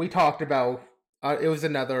 Which we talked about. It was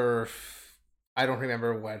another, I don't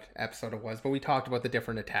remember what episode it was, but we talked about the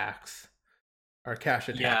different attacks. Or cache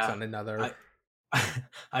attacks on another.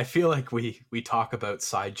 I feel like we talk about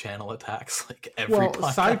side channel attacks like every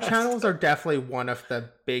podcast. Side channels are definitely one of the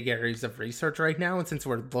big areas of research right now, and since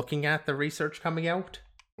we're looking at the research coming out,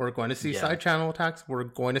 we're going to see side channel attacks. We're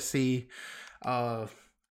going to see the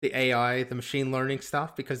AI, the machine learning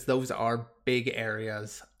stuff, because those are big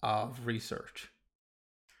areas of research.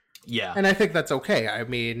 Yeah. And I think that's okay. I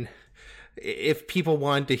mean, if people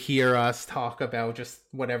want to hear us talk about just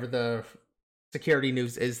whatever the security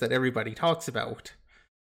news is that everybody talks about,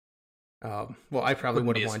 well, I probably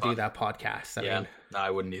wouldn't want to do that podcast. I mean, no, I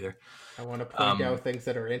wouldn't either. I want to point out things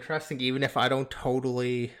that are interesting, even if I don't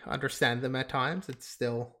totally understand them at times. It's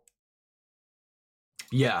still,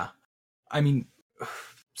 yeah. I mean,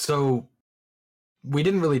 so we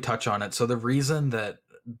didn't really touch on it. So the reason that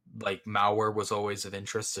like malware was always of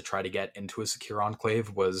interest to try to get into a secure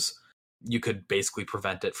enclave was you could basically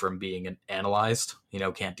prevent it from being analyzed.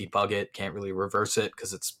 Can't debug it, can't really reverse it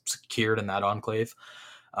because it's secured in that enclave.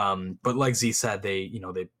 But like Z said, they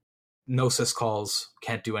no syscalls,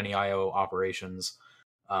 can't do any IO operations.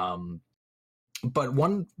 But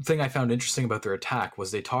one thing I found interesting about their attack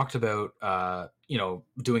was they talked about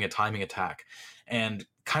doing a timing attack, and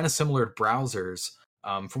kind of similar to browsers.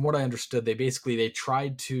 From what I understood, they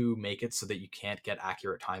tried to make it so that you can't get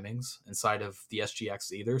accurate timings inside of the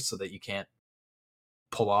SGX either, so that you can't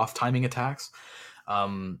pull off timing attacks.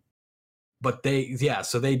 But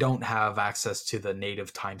so they don't have access to the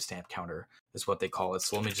native timestamp counter, is what they call it.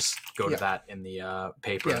 So let me just go to that in the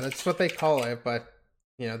paper. Yeah, that's what they call it, but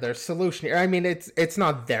their solution here, I mean, it's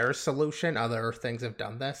not their solution. Other things have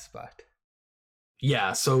done this, but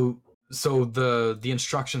yeah, so the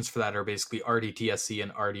instructions for that are basically RDTSC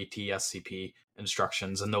and RDTSCP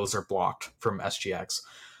instructions, and those are blocked from SGX.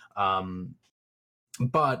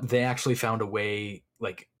 But they actually found a way,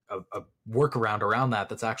 like a workaround around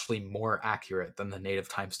that's actually more accurate than the native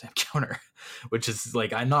timestamp counter, which is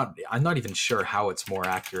like I'm not even sure how it's more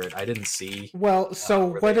accurate. I didn't see. Well,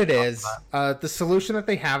 so what it is, the solution that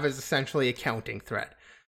they have is essentially a counting thread.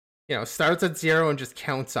 Starts at 0 and just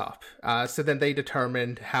counts up. So then they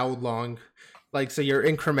determined how long, so your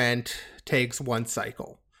increment takes 1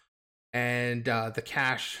 cycle, and the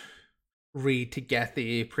cache read to get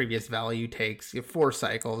the previous value takes 4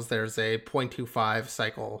 cycles. There's a 0.25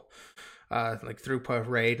 cycle throughput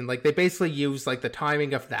rate, and they basically use the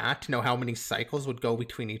timing of that to know how many cycles would go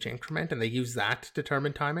between each increment, and they use that to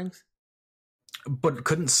determine timings. But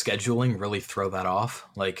couldn't scheduling really throw that off?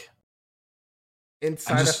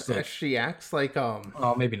 Inside of SGX,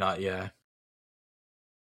 oh, maybe not, yeah.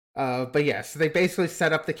 But yeah, so they basically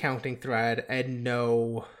set up the counting thread and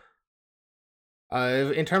know.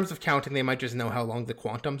 In terms of counting, they might just know how long the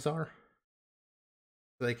quantums are,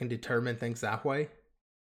 so they can determine things that way.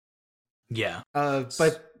 Yeah.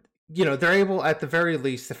 But they're able at the very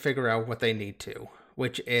least to figure out what they need to,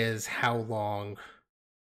 which is how long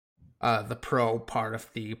the probe part of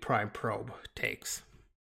the prime probe takes.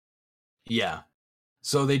 Yeah.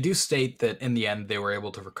 So they do state that in the end they were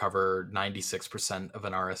able to recover 96% of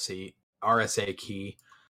an RSA key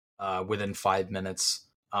within 5 minutes.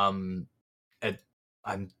 I'm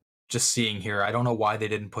just seeing here, I don't know why they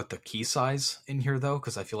didn't put the key size in here though,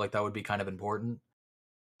 because I feel like that would be kind of important.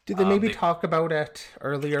 Did they maybe talk about it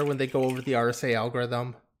earlier when they go over the RSA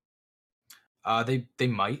algorithm? They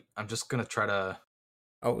might. I'm just gonna try to.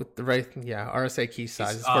 Oh, right. Yeah, RSA key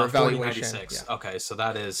size for evaluation. 4096. Yeah. Okay, so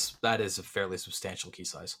that is a fairly substantial key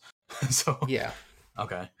size. So yeah.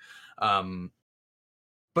 Okay.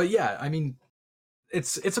 But yeah, I mean,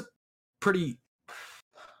 it's a pretty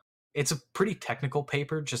technical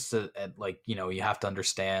paper. Just to, you have to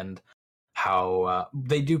understand how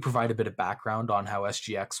they do provide a bit of background on how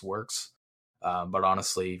SGX works. But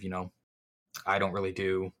honestly, I don't really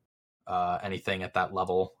do anything at that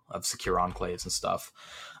level of secure enclaves and stuff.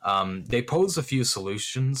 They pose a few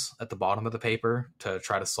solutions at the bottom of the paper to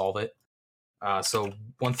try to solve it. So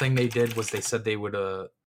one thing they did was they said they would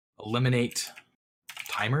eliminate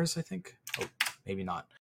timers, I think. Oh, maybe not.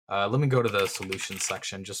 Let me go to the solutions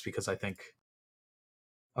section just because I think...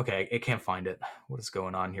 Okay, I can't find it. What is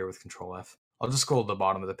going on here with Control F? I'll just scroll to the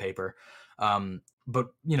bottom of the paper. But,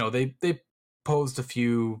 they posed a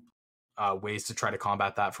few ways to try to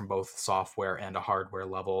combat that from both software and a hardware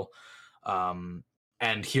level.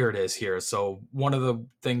 And here it is here. So one of the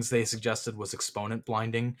things they suggested was exponent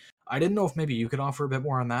blinding. I didn't know if maybe you could offer a bit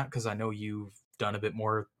more on that, because I know you've done a bit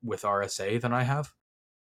more with RSA than I have.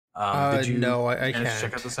 Did you no, I can't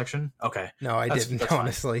check out the section? Okay. No, I didn't,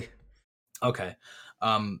 honestly. Okay.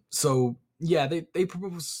 So yeah, they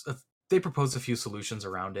propose a few solutions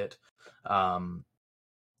around it.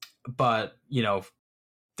 But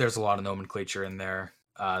there's a lot of nomenclature in there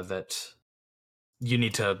that you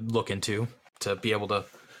need to look into to be able to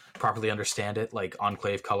properly understand it, like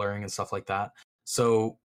enclave coloring and stuff like that.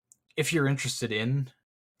 So if you're interested in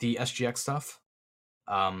the SGX stuff,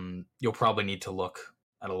 you'll probably need to look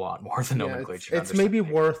at a lot more of the nomenclature. It's maybe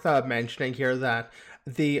worth mentioning here that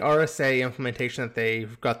the RSA implementation that they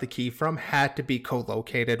got the key from had to be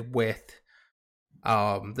co-located with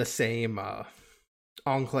the same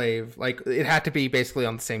enclave. It had to be basically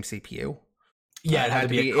on the same CPU. Yeah, it had to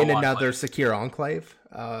be in another secure enclave.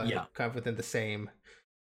 Kind of within the same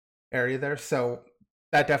area there. So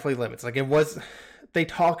that definitely limits. They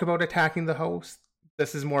talk about attacking the host.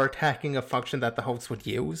 This is more attacking a function that the host would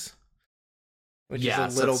use, which is a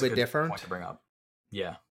little bit different. Point to bring up.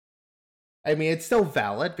 Yeah. I mean, it's still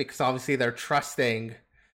valid because obviously they're trusting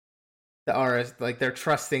like they're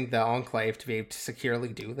trusting the Enclave to be able to securely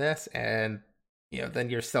do this, and then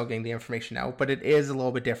you're still getting the information out. But it is a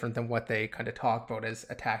little bit different than what they kind of talk about as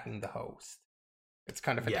attacking the host. It's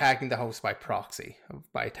kind of attacking the host by proxy,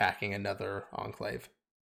 by attacking another Enclave.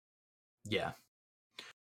 Yeah.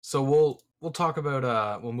 So we'll talk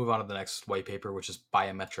about we'll move on to the next white paper, which is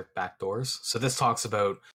biometric backdoors. So this talks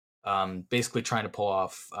about basically trying to pull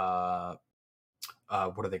off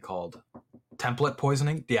what are they called? Template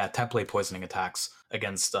poisoning? Yeah, template poisoning attacks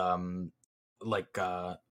against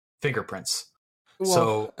fingerprints. Well,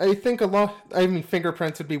 so I think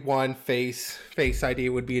fingerprints would be one, face ID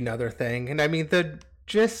would be another thing. And I mean, the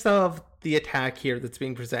gist of the attack here that's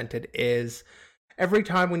being presented is every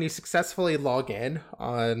time when you successfully log in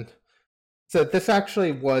on... So this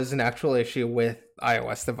actually was an actual issue with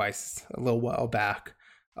iOS devices a little while back.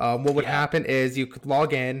 What would happen is you could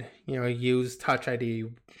log in, use Touch ID,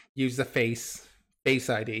 use the Face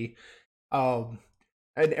ID,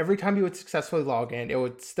 and every time you would successfully log in, it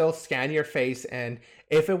would still scan your face, and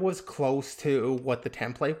if it was close to what the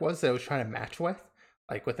template was that it was trying to match with,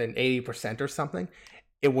 like within 80% or something,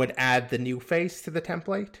 it would add the new face to the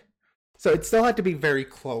template. So it still had to be very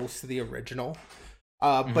close to the original.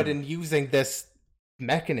 But in using this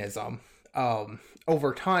mechanism,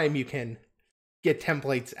 over time you can get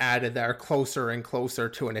templates added that are closer and closer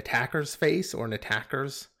to an attacker's face or an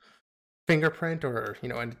attacker's fingerprint, or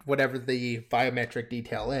and whatever the biometric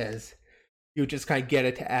detail is. You just kind of get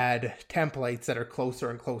it to add templates that are closer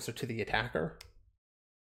and closer to the attacker.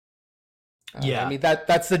 I mean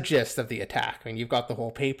that's the gist of the attack. I mean, you've got the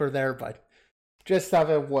whole paper there, but gist of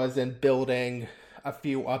it was in building a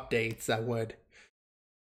few updates that would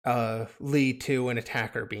lead to an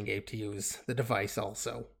attacker being able to use the device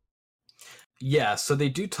also. Yeah, so they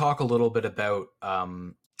do talk a little bit about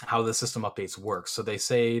how the system updates work. So they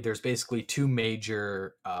say there's basically two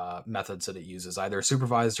major methods that it uses, either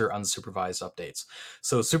supervised or unsupervised updates.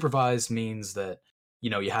 So supervised means that,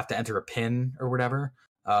 you have to enter a PIN or whatever.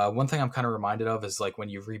 One thing I'm kind of reminded of is like when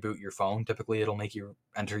you reboot your phone, typically it'll make you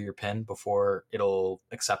enter your PIN before it'll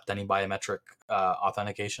accept any biometric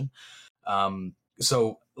authentication.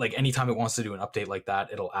 So like anytime it wants to do an update like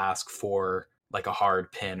that, it'll ask for like a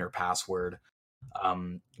hard PIN or password.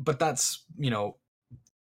 But that's,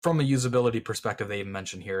 from a usability perspective, they even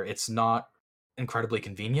mentioned here, it's not incredibly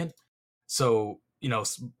convenient. So,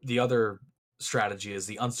 the other strategy is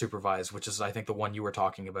the unsupervised, which is, I think, the one you were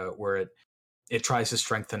talking about, where it tries to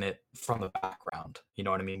strengthen it from the background, you know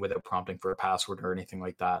what I mean, without prompting for a password or anything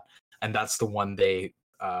like that. And that's the one they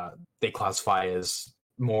classify as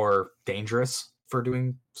more dangerous for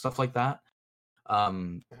doing stuff like that.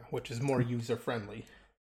 Which is more user-friendly.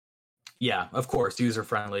 Yeah, of course,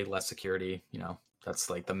 user-friendly, less security,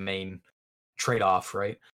 that's like the main trade-off,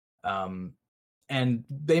 right? And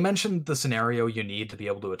they mentioned the scenario you need to be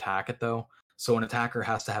able to attack it, though. So an attacker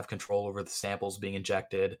has to have control over the samples being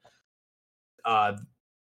injected.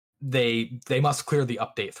 They must clear the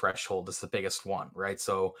update threshold. Is the biggest one, right?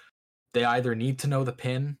 So they either need to know the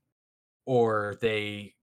PIN, or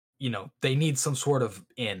they need some sort of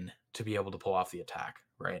in to be able to pull off the attack,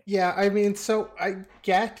 right? Yeah, I mean, so I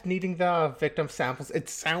get needing the victim samples. It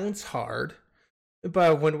sounds hard,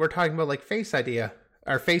 but when we're talking about like Face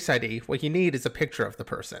ID, what you need is a picture of the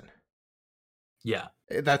person. Yeah.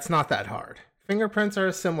 That's not that hard. Fingerprints are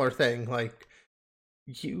a similar thing. Like,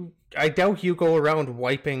 I doubt you go around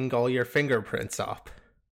wiping all your fingerprints up.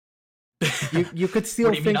 You could steal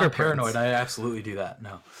what do you mean, fingerprints. I'm paranoid. I absolutely do that.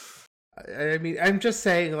 No. I mean, I'm just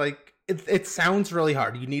saying, like, it sounds really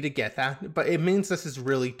hard. You need to get that, but it means this is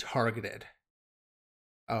really targeted.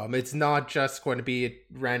 It's not just going to be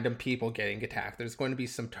random people getting attacked. There's going to be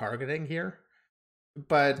some targeting here.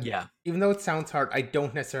 But yeah, even though it sounds hard, I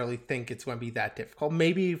don't necessarily think it's going to be that difficult.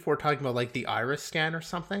 Maybe if we're talking about like the iris scan or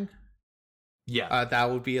something, that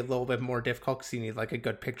would be a little bit more difficult because you need like a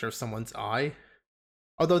good picture of someone's eye.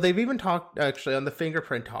 Although they've even talked actually on the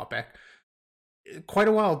fingerprint topic. Quite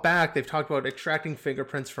a while back, they've talked about extracting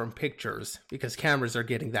fingerprints from pictures because cameras are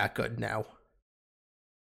getting that good now.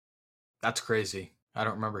 That's crazy. I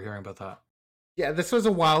don't remember hearing about that. Yeah, this was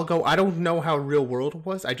a while ago. I don't know how real world it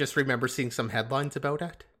was. I just remember seeing some headlines about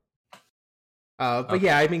it. But okay.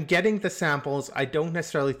 Yeah, I mean, getting the samples, I don't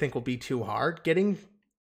necessarily think will be too hard. Getting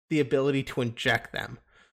the ability to inject them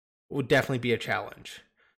would definitely be a challenge.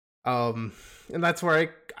 And that's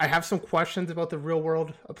where I have some questions about the real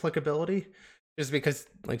world applicability. Just because,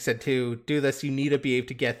 like I said, to do this, you need to be able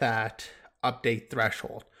to get that update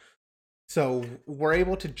threshold. So we're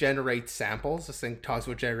able to generate samples. This thing talks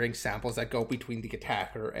about generating samples that go between the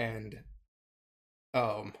attacker and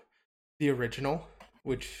the original,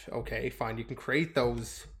 which, okay, fine. You can create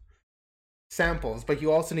those samples, but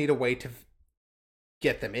you also need a way to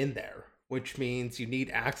get them in there, which means you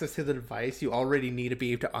need access to the device. You already need to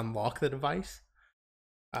be able to unlock the device.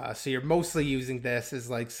 So you're mostly using this as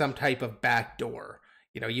like some type of back door.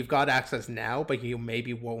 You know, you've got access now, but you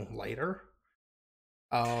maybe won't later.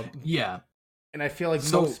 Yeah. And I feel like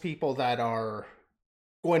most people that are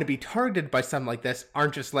going to be targeted by something like this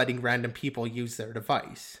aren't just letting random people use their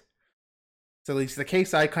device. So at least the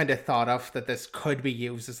case I kind of thought of that this could be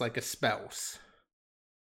used as like a spouse.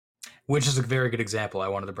 Which is a very good example. I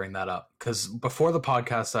wanted to bring that up because before the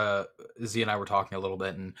podcast, Z and I were talking a little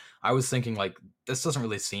bit, and I was thinking like this doesn't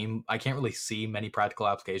really seem. I can't really see many practical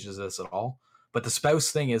applications of this at all. But the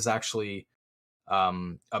spouse thing is actually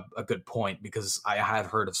a good point because I have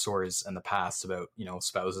heard of stories in the past about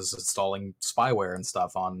spouses installing spyware and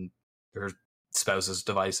stuff on their spouses'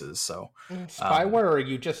 devices. So spyware, or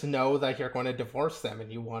you just know that you're going to divorce them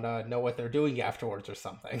and you want to know what they're doing afterwards or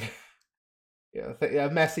something. Yeah, a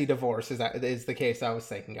messy divorce is the case I was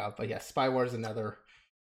thinking of. But yes, spyware is another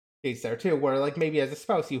case there too, where like maybe as a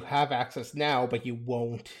spouse you have access now, but you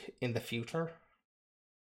won't in the future.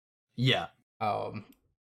 Yeah. I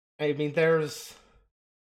mean, there's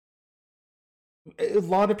a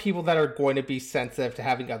lot of people that are going to be sensitive to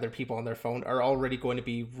having other people on their phone are already going to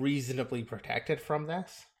be reasonably protected from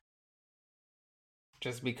this.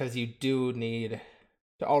 Just because you do need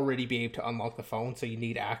to already be able to unlock the phone, so you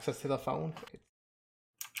need access to the phone.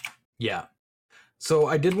 Yeah. So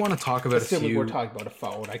I did want to talk about Assuming we're talking about a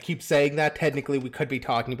phone. I keep saying that. Technically, we could be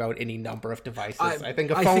talking about any number of devices. I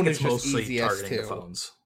think a phone is just easiest to...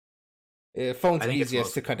 phones. Phone's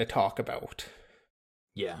easiest to kind of talk about.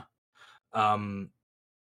 Yeah.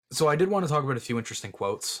 So I did want to talk about a few interesting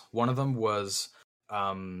quotes. One of them was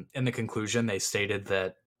in the conclusion, they stated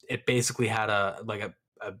that it basically had an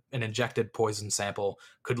injected poison sample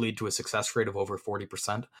could lead to a success rate of over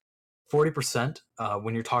 40%. 40%,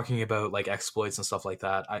 when you're talking about like exploits and stuff like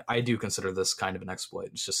that, I do consider this kind of an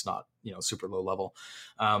exploit. It's just not, super low level.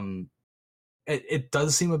 It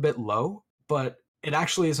does seem a bit low, but it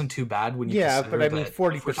actually isn't too bad when you consider but I mean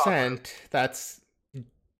 40%, that's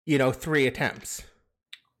 3 attempts.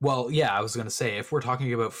 Well, yeah, I was going to say, if we're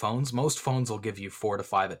talking about phones, most phones will give you 4 to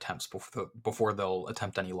 5 attempts before they'll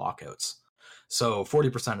attempt any lockouts. So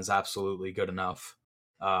 40% is absolutely good enough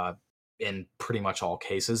in pretty much all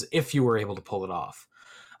cases, if you were able to pull it off.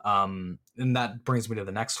 And that brings me to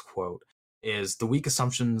the next quote, is the weak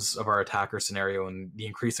assumptions of our attacker scenario and the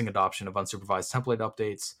increasing adoption of unsupervised template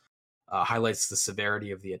updates highlights the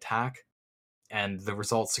severity of the attack, and the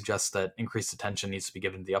results suggest that increased attention needs to be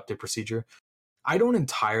given to the update procedure. I don't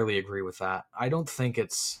entirely agree with that. I don't think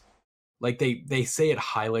it's like they say it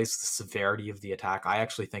highlights the severity of the attack. I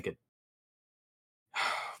actually think it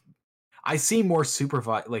I see more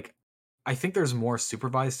supervised, like I think there's more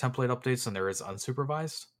supervised template updates than there is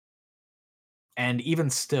unsupervised. And even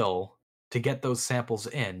still, to get those samples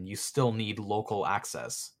in, you still need local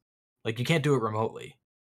access. Like you can't do it remotely.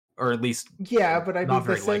 Or at least but I mean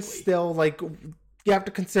this is still like you have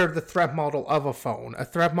to consider the threat model of a phone. A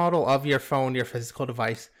threat model of your phone, your physical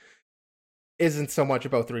device, isn't so much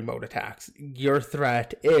about the remote attacks. Your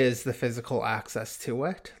threat is the physical access to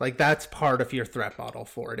it. Like that's part of your threat model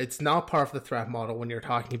for it. It's not part of the threat model when you're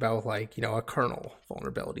talking about like, a kernel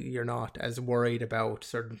vulnerability. You're not as worried about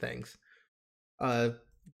certain things.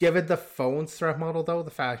 Given the phone's threat model though,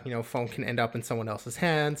 the fact, phone can end up in someone else's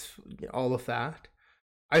hands, all of that,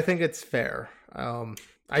 I think it's fair.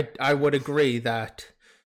 I would agree that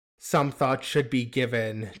some thought should be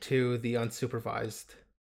given to the unsupervised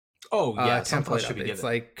template should be given.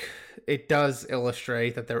 Like it does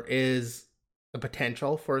illustrate that there is the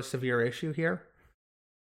potential for a severe issue here.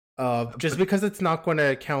 Just because it's not going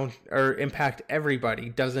to count or impact everybody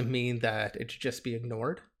doesn't mean that it should just be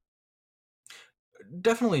ignored.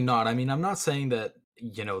 Definitely not. I mean, I'm not saying that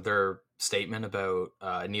their statement about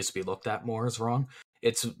it needs to be looked at more is wrong.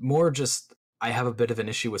 It's more just I have a bit of an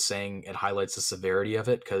issue with saying it highlights the severity of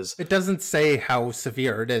it because it doesn't say how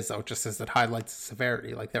severe it is, though. It just says it highlights the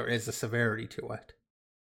severity. Like there is a severity to it.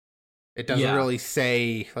 It doesn't really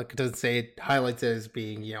say, like, it doesn't say it highlights it as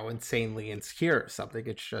being, insanely insecure or something.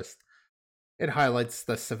 It's just, it highlights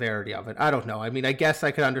the severity of it. I don't know. I mean, I guess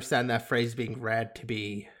I could understand that phrase being read to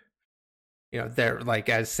be, they're like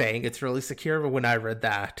as saying it's really secure. But when I read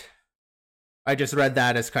that, I just read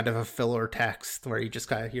that as kind of a filler text where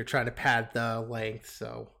you're trying to pad the length.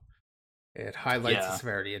 So it highlights the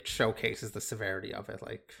severity. It showcases the severity of it.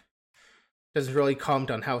 Like, doesn't really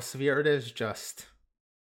comment on how severe it is, just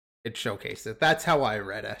it showcases it. That's how I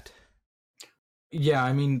read it. Yeah,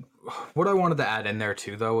 I mean, what I wanted to add in there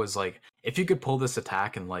too, though, is like if you could pull this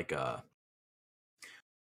attack in like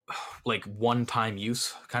like one-time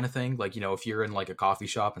use kind of thing. Like, if you're in like a coffee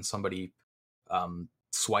shop and somebody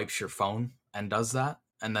swipes your phone and does that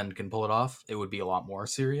and then can pull it off, it would be a lot more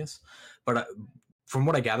serious. But from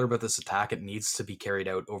what I gather about this attack, it needs to be carried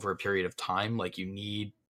out over a period of time. Like, you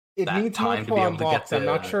need that time to be able to get the... I'm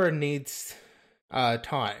not sure it needs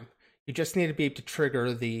time. You just need to be able to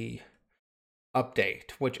trigger the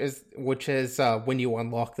update, which is when you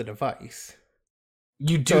unlock the device.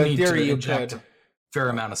 You do need to inject a fair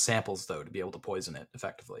amount of samples, though, to be able to poison it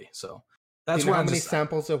effectively. So that's how many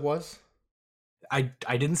samples it was? I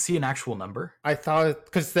didn't see an actual number. I thought,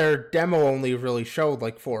 because their demo only really showed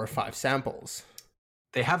like 4 or 5 samples.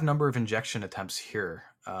 They have number of injection attempts here.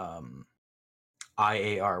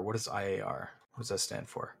 IAR. What is IAR? What does that stand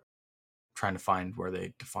for? I'm trying to find where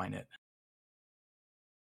they define it.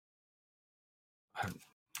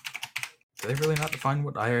 Do they really not define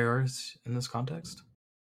what IAR is in this context?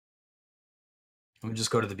 Let me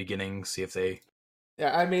just go to the beginning, see if they...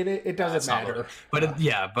 Yeah, I mean, it doesn't matter. But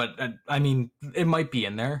I mean, it might be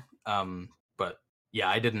in there. But yeah,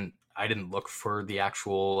 I didn't look for the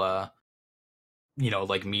actual,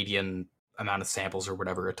 like median amount of samples or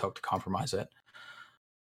whatever it took to compromise it.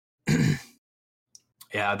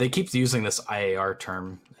 Yeah, they keep using this IAR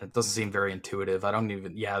term. It doesn't seem very intuitive.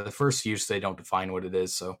 The first use, they don't define what it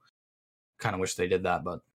is, so kind of wish they did that,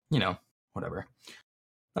 but, whatever.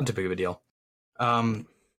 Not too big of a deal.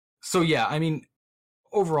 So yeah, I mean,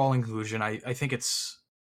 overall in conclusion, I think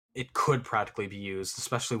it could practically be used,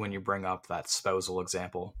 especially when you bring up that spousal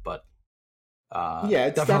example, but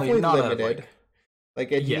it's definitely not limited.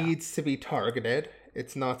 It needs to be targeted.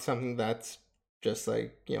 It's not something that's just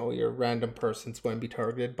like, your random person's going to be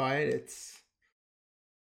targeted by it.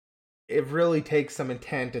 It really takes some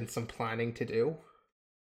intent and some planning to do.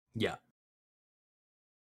 Yeah.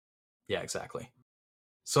 Yeah, exactly.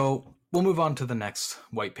 So we'll move on to the next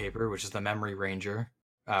white paper, which is the Memory Ranger,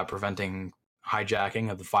 preventing hijacking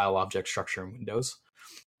of the file object structure in Windows.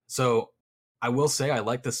 So I will say I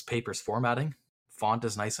like this paper's formatting. Font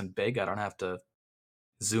is nice and big. I don't have to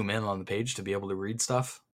zoom in on the page to be able to read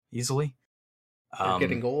stuff easily. You're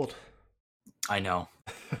getting old. I know.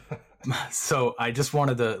 So I just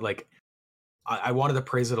wanted to I wanted to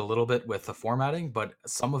praise it a little bit with the formatting, but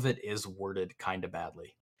some of it is worded kind of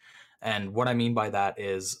badly. And what I mean by that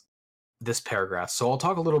is this paragraph. So I'll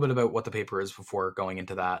talk a little bit about what the paper is before going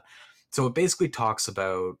into that. So it basically talks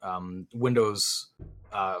about Windows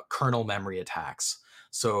kernel memory attacks.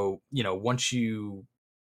 So, once you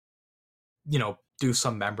do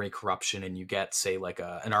some memory corruption and you get, say, like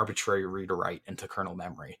an arbitrary read or write into kernel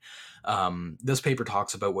memory, this paper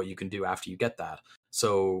talks about what you can do after you get that.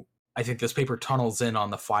 So I think this paper tunnels in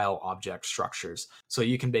on the file object structures. So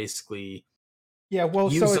you can basically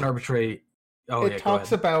use an arbitrary... It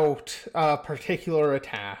talks about a particular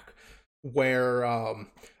attack where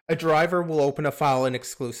a driver will open a file in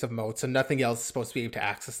exclusive mode, so nothing else is supposed to be able to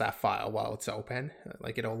access that file while it's open.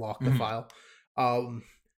 Like, it'll lock the file.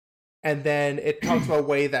 And then it talks about a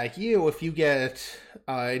way that if you get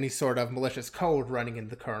any sort of malicious code running in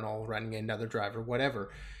the kernel, running in another driver,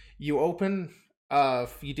 whatever, you open,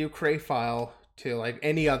 you do create file to like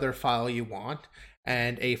any other file you want,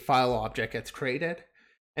 and a file object gets created.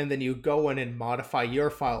 And then you go in and modify your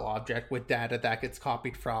file object with data that gets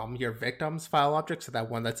copied from your victim's file object, so that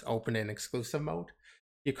one that's open in exclusive mode.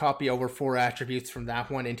 You copy over 4 attributes from that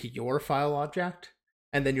one into your file object,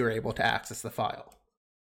 and then you're able to access the file.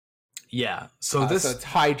 Yeah, so it's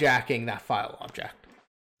hijacking that file object.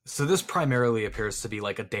 So this primarily appears to be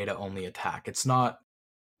like a data-only attack. It's not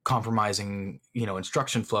compromising,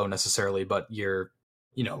 instruction flow necessarily, but you're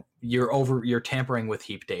tampering with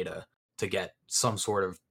heap data to get some sort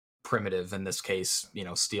of primitive, in this case,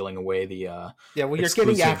 stealing away the you're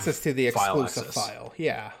getting access to the exclusive file.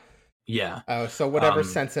 Yeah. So whatever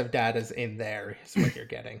sensitive data is in there is what you're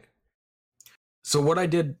getting. So what I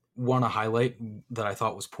did want to highlight that I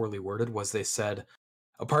thought was poorly worded was they said,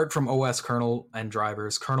 apart from OS kernel and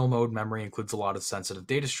drivers, kernel mode memory includes a lot of sensitive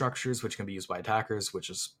data structures which can be used by attackers, which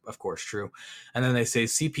is of course true. And then they say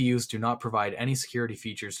CPUs do not provide any security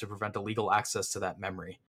features to prevent illegal access to that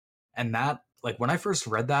memory. And that, like, when I first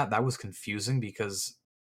read that was confusing because,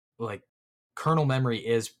 like, kernel memory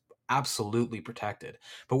is absolutely protected.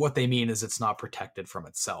 But what they mean is it's not protected from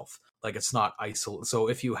itself. Like, it's not isolated. So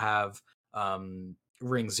if you have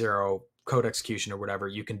ring 0 code execution or whatever,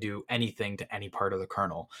 you can do anything to any part of the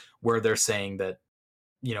kernel, where they're saying that,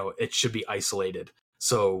 it should be isolated.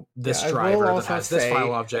 So this driver that has this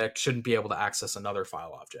file object shouldn't be able to access another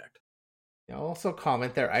file object. I'll also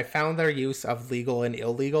comment there, I found their use of legal and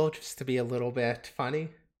illegal just to be a little bit funny.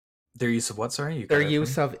 Their use of what, sorry? Their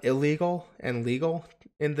use of illegal and legal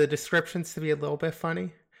in the descriptions to be a little bit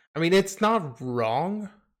funny. I mean, it's not wrong.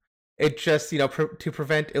 It just, to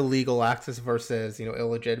prevent illegal access versus,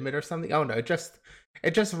 illegitimate or something. Oh no, it just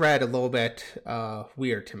read a little bit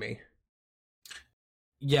weird to me.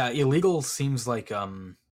 Yeah, illegal seems like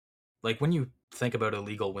when you think about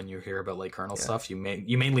illegal, when you hear about like kernel stuff, you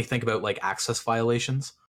mainly think about like access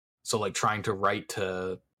violations. So like trying to write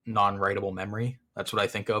to non-writable memory. That's what I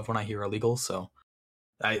think of when I hear illegal. So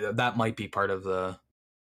that might be part of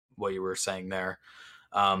what you were saying there.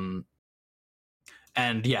 And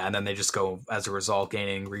then they just go, as a result,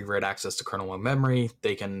 gaining rewrite access to kernel memory,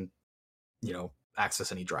 they can,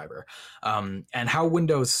 access any driver. And how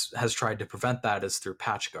Windows has tried to prevent that is through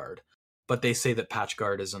PatchGuard. But they say that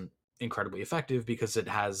PatchGuard isn't incredibly effective because it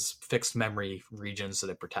has fixed memory regions that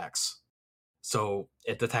it protects. So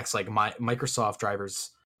it detects like Microsoft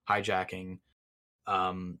drivers hijacking,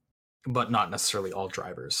 but not necessarily all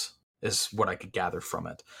drivers, is what I could gather from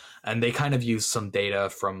it. And they kind of use some data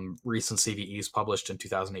from recent CVEs published in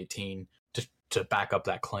 2018 to back up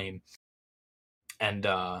that claim. And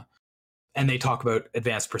they talk about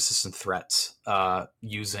advanced persistent threats,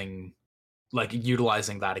 utilizing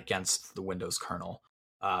that against the Windows kernel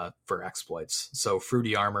for exploits. So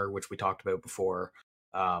Fruity Armor, which we talked about before,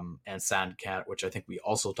 and Sandcat, which I think we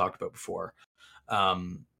also talked about before.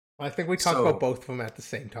 I think we talked about both of them at the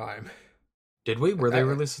same time. Did we? Were they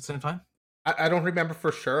released at the same time? I don't remember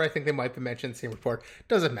for sure. I think they might be mentioned in the same report.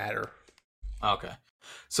 Doesn't matter. Okay.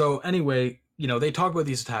 So anyway, they talk about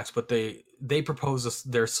these attacks, but they propose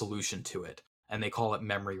their solution to it, and they call it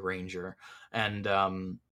Memory Ranger.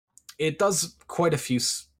 And it does quite a few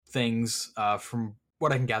things. From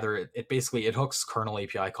what I can gather, it basically hooks kernel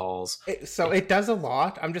API calls. It does a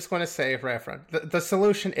lot. I'm just going to say for reference, the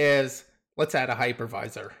solution is let's add a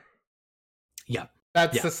hypervisor. Yeah.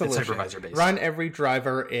 That's the solution. It's hypervisor-based. Run every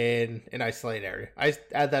driver in an isolated area. I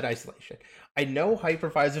add that isolation. I know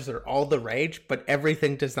hypervisors are all the rage, but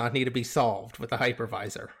everything does not need to be solved with a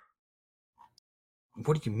hypervisor.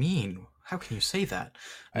 What do you mean? How can you say that?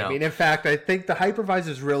 No. I mean, in fact, I think the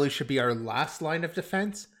hypervisors really should be our last line of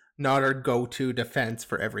defense, not our go-to defense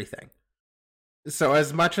for everything. So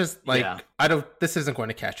as much as, this isn't going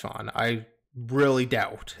to catch on. I really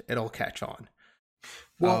doubt it'll catch on.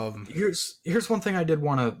 Well, here's one thing I did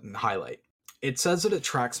want to highlight. It says that it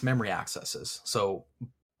tracks memory accesses. So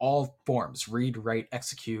all forms, read, write,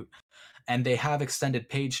 execute, and they have extended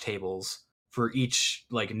page tables for each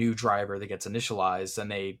new driver that gets initialized,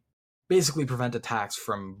 and they basically prevent attacks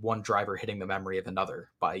from one driver hitting the memory of another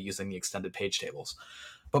by using the extended page tables.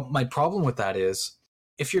 But my problem with that is,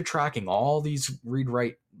 if you're tracking all these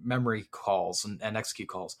read-write memory calls and execute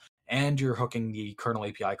calls, and you're hooking the kernel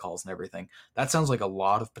API calls and everything, that sounds like a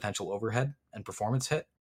lot of potential overhead and performance hit.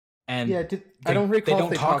 And I don't recall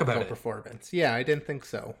they talk about performance. Yeah, I didn't think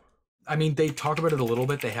so. I mean, they talk about it a little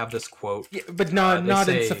bit. They have this quote. Yeah, but not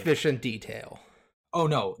in sufficient detail. Oh,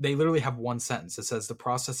 no. They literally have one sentence. It says, the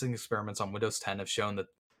processing experiments on Windows 10 have shown that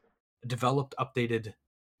developed updated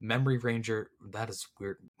Memory Ranger, that is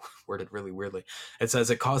weird, worded really weirdly. It says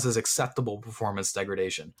it causes acceptable performance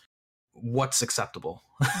degradation. What's acceptable?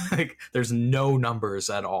 There's no numbers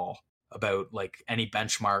at all about any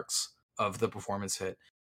benchmarks of the performance hit.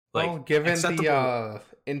 Given the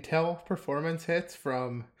Intel performance hits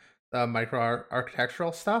from the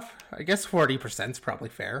micro-architectural stuff, I guess 40% is probably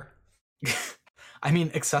fair. I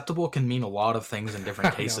mean, acceptable can mean a lot of things in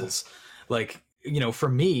different cases. For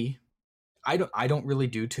me, I don't really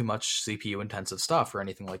do too much CPU intensive stuff or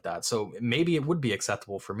anything like that. So maybe it would be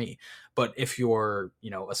acceptable for me. But if you're,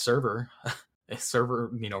 a server,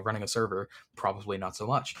 running a server, probably not so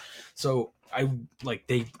much. So I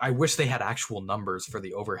wish they had actual numbers for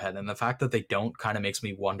the overhead, and the fact that they don't kind of makes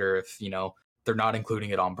me wonder if, they're not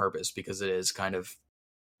including it on purpose because it is kind of,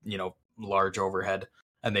 large overhead,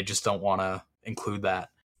 and they just don't want to include that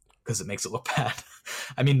because it makes it look bad.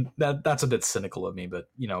 I mean, that's a bit cynical of me, but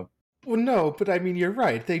Well, no, but I mean, you're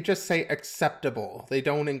right. They just say acceptable. They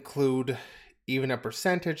don't include even a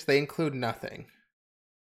percentage. They include nothing.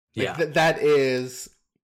 That is...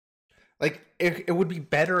 it would be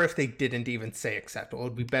better if they didn't even say acceptable. It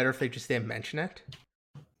would be better if they just didn't mention it.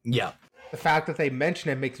 Yeah. The fact that they mention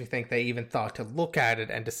it makes me think they even thought to look at it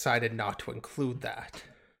and decided not to include that.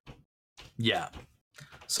 Yeah.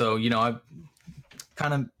 So,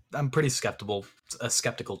 I'm pretty skeptical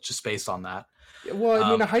just based on that. Well, I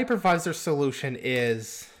mean, a hypervisor solution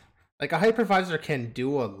is... a hypervisor can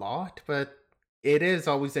do a lot, but it is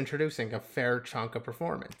always introducing a fair chunk of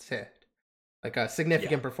performance hit. A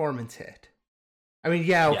significant performance hit. I mean,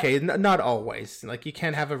 okay, not always. You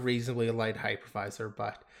can have a reasonably light hypervisor,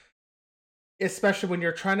 but... especially when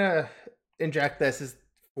you're trying to inject this, is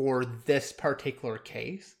for this particular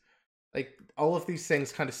case. Like, all of these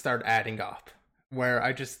things kind of start adding up, where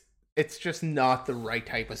it's just not the right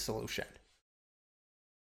type of solution.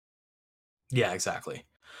 Yeah, exactly.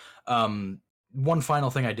 One final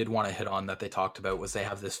thing I did want to hit on that they talked about was they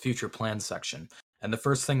have this future plans section. And the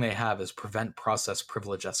first thing they have is prevent process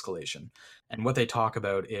privilege escalation. And what they talk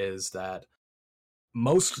about is that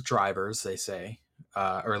most drivers, they say,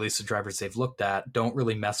 or at least the drivers they've looked at, don't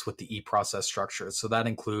really mess with the e-process structure. So that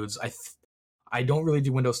includes, I don't really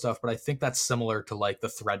do Windows stuff, but I think that's similar to like the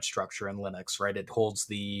thread structure in Linux, right? It holds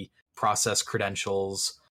the process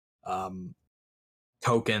credentials,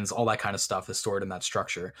 tokens, all that kind of stuff is stored in that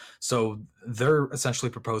structure. So they're essentially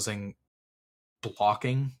proposing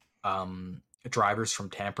blocking drivers from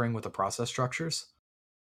tampering with the process structures.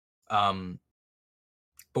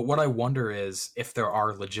 But what I wonder is if there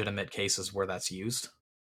are legitimate cases where that's used,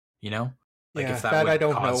 like if that I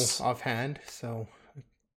don't know offhand, so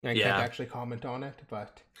I can't actually comment on it.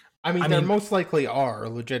 But I mean, there most likely are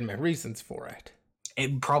legitimate reasons for it.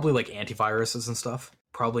 And probably like antiviruses and stuff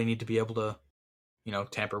probably need to be able to,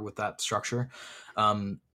 tamper with that structure.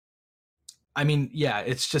 I mean, yeah,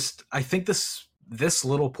 it's just, I think this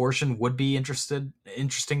little portion would be interesting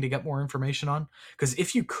to get more information on, because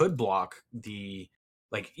if you could block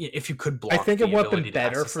I think it would have been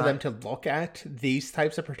better for them to look at these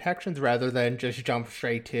types of protections rather than just jump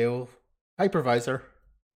straight to hypervisor.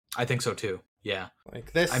 I think so too. Yeah.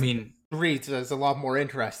 Like this, reads as a lot more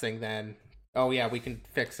interesting than, oh yeah, we can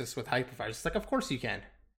fix this with hypervisors. It's like, of course you can.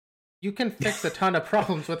 You can fix a ton of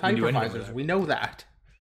problems with hypervisors. We know that.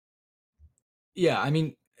 Yeah, I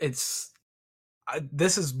mean,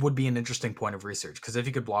 would be an interesting point of research, because if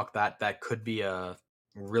you could block that could be a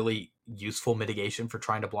really useful mitigation for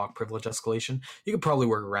trying to block privilege escalation. You could probably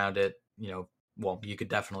work around it, you could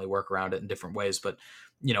definitely work around it in different ways, but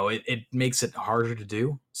it makes it harder to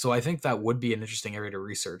do. So I think that would be an interesting area to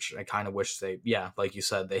research. I kind of wish like you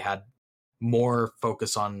said, they had more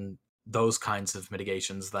focus on those kinds of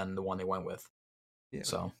mitigations than the one they went with. Yeah.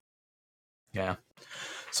 So yeah.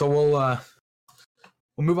 So we'll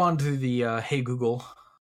move on to the Hey Google,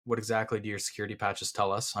 what exactly do your security patches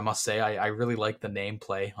tell us? I must say, I really like the name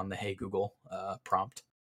play on the Hey Google prompt.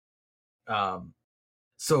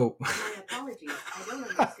 So my apologies, I don't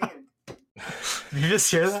understand. Did you just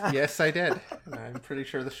hear that? Yes, I did. I'm pretty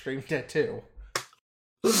sure the stream did too.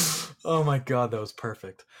 Oh my god, that was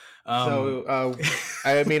perfect. I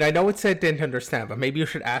mean, I know it said didn't understand, but maybe you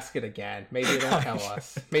should ask it again. Maybe it'll tell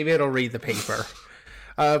us. Maybe it'll read the paper.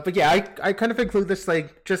 But yeah, I kind of include this,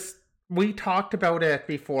 we talked about it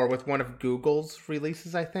before with one of Google's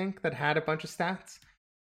releases, I think, that had a bunch of stats.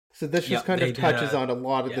 So this just kind of touches on a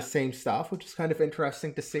lot of the same stuff, which is kind of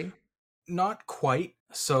interesting to see. Not quite.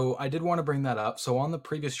 So I did want to bring that up. So on the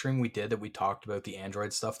previous stream we talked about the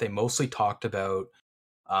Android stuff. They mostly talked about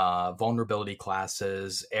vulnerability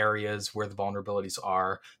classes, areas where the vulnerabilities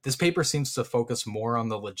are. This paper seems to focus more on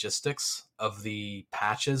the logistics of the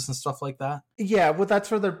patches and stuff like that. Yeah, well, that's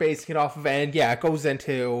where they're basing it off of, and yeah, it goes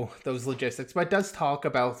into those logistics, but it does talk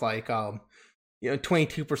about 22%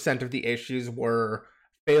 of the issues were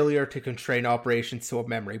failure to constrain operations to a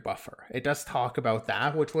memory buffer. It does talk about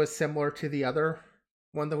that, which was similar to the other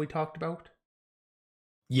one that we talked about.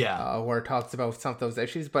 Yeah, where it talks about some of those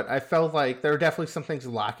issues, but I felt like there are definitely some things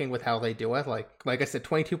lacking with how they do it. Like I said,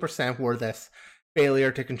 22% were this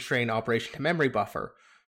failure to constrain operation to memory buffer,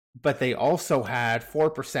 but they also had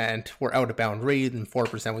 4% were out of bound read and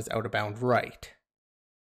 4% was out of bound write,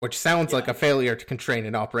 which sounds like a failure to constrain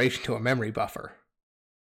an operation to a memory buffer.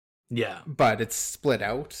 Yeah, but it's split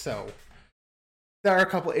out, so there are a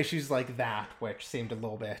couple issues like that which seemed a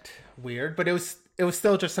little bit weird, but it was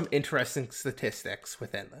still just some interesting statistics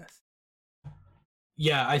within this.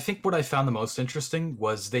 Yeah, I think what I found the most interesting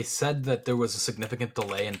was they said that there was a significant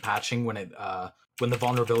delay in patching when the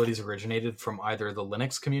vulnerabilities originated from either the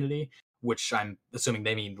Linux community, which I'm assuming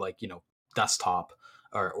they mean desktop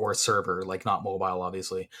or server, not mobile,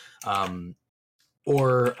 obviously,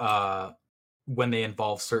 or when they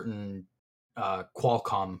involve certain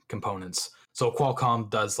Qualcomm components. So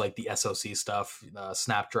Qualcomm does the SoC stuff,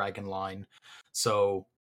 Snapdragon line. So,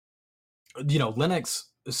 Linux.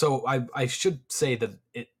 So I should say that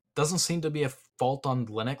it doesn't seem to be a fault on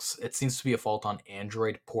Linux. It seems to be a fault on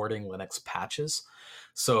Android porting Linux patches.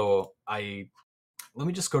 So let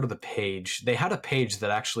me just go to the page. They had a page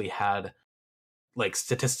that actually had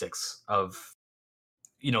statistics of,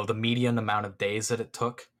 the median amount of days that it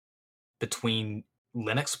took between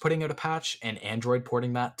Linux putting out a patch and Android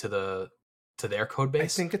porting that to their code base. I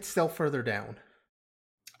think it's still further down.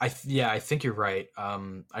 I think you're right.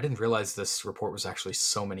 I didn't realize this report was actually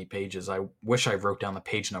so many pages. I wish I wrote down the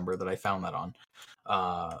page number that I found that on.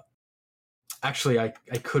 Actually, I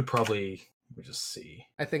could probably, let me just see.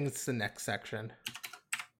 I think it's the next section.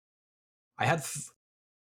 I had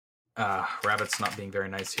Rabbit's not being very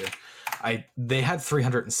nice here. They had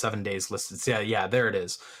 307 days listed. So yeah, there it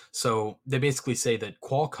is. So they basically say that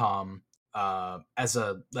Qualcomm, as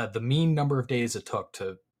the mean number of days it took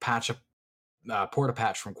to patch port a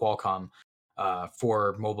patch from Qualcomm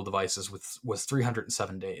for mobile devices was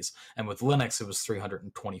 307 days, and with Linux it was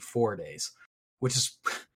 324 days, which is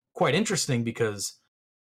quite interesting because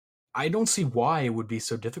I don't see why it would be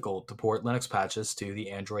so difficult to port Linux patches to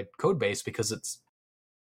the Android code base, because it's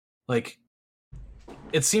like,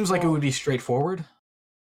 it seems like it would be straightforward.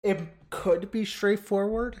 It could be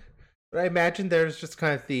straightforward, but I imagine there's just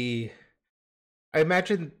kind of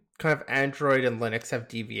kind of Android and Linux have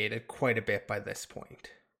deviated quite a bit by this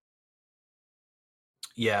point.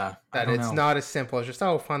 Yeah. That it's not as simple as just,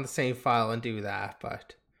 find the same file and do that,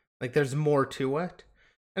 but like there's more to it.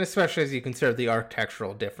 And especially as you consider the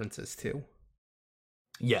architectural differences too.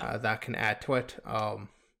 Yeah. That can add to it.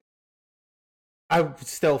 I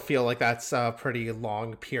still feel like that's a pretty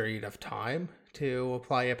long period of time to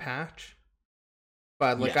apply a patch.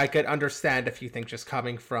 But I could understand if you think just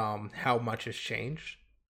coming from how much has changed.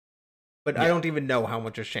 But I don't even know how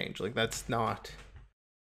much has changed. Like, that's not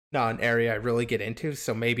an area I really get into,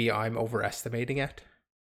 so maybe I'm overestimating it.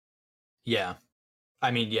 Yeah.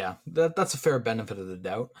 I mean, yeah, that's a fair benefit of the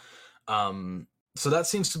doubt. So that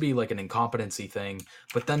seems to be like an incompetency thing.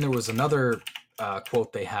 But then there was another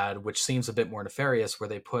quote they had, which seems a bit more nefarious, where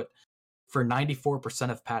they put, for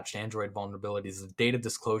 94% of patched Android vulnerabilities, the data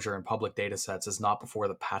disclosure in public data sets is not before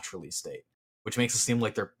the patch release date, which makes it seem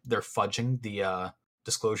like they're fudging the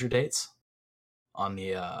disclosure dates on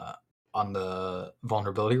the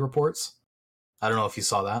vulnerability reports. I don't know if you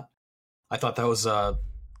saw that. I thought that was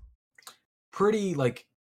pretty, like,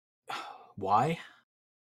 why?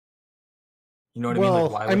 You know what I mean?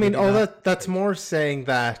 Like, why I mean, that's more saying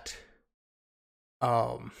that.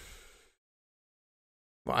 I'm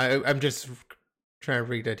just trying to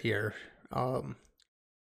read it here.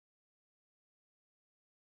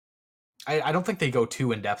 I don't think they go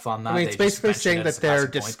too in depth on that. I mean, it's basically saying that they're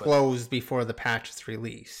disclosed before the patch is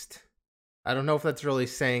released. I don't know if that's really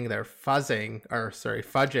saying they're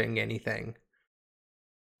fudging anything.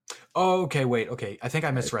 Oh, okay, wait, okay. I think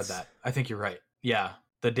I misread that. I think you're right. Yeah,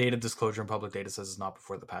 the data disclosure in public data says is not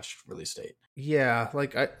before the patch release date. Yeah,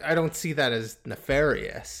 like, I don't see that as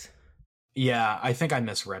nefarious. Yeah, I think I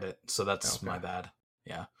misread it, so that's my bad.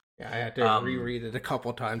 Yeah. Yeah, I had to reread it a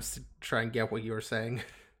couple times to try and get what you were saying.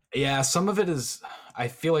 Yeah, some of it is, I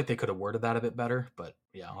feel like they could have worded that a bit better, but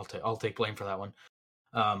yeah, I'll take blame for that one.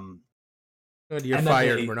 Good, you're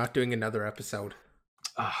fired. We're not doing another episode.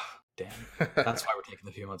 Damn. That's why we're taking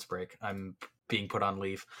the few months break. I'm being put on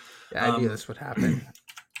leave. Yeah, I knew this would happen.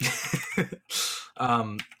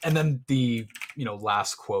 And then the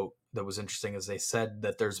last quote that was interesting is they said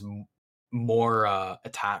that there's more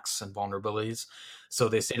attacks and vulnerabilities. So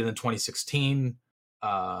they stated in 2016,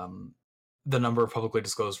 the number of publicly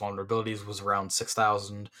disclosed vulnerabilities was around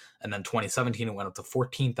 6,000, and then 2017 it went up to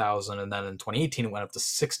 14,000, and then in 2018 it went up to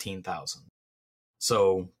 16,000.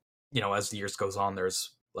 So, as the years goes on,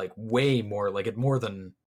 there's like way more, like it more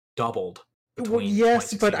than doubled. Well,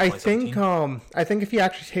 yes, but I think if you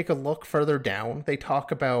actually take a look further down, they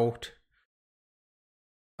talk about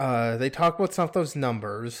some of those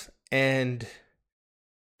numbers, and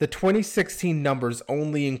the 2016 numbers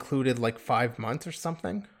only included like 5 months or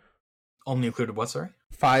something. Only included what, sorry?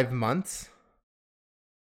 5 months.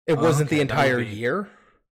 It wasn't the entire year.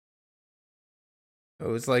 It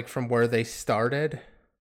was like from where they started,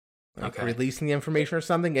 releasing the information or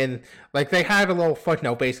something. And like they had a little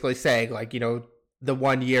footnote basically saying like, the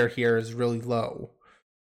 1 year here is really low.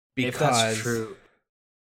 Because, if that's true.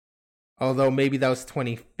 Although maybe that was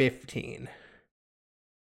 2015.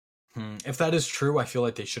 If that is true, I feel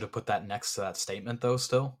like they should have put that next to that statement though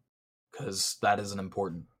still. Because that is an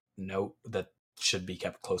important note that should be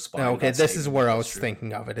kept close by. Okay, this is where I was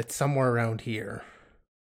thinking of it. It's somewhere around here.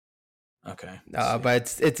 Okay.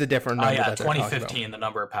 But it's a different number. Yeah, 2015, the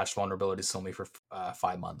number of patched vulnerabilities is only for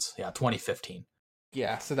 5 months. Yeah, 2015.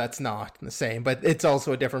 Yeah, so that's not the same, but it's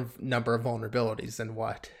also a different number of vulnerabilities than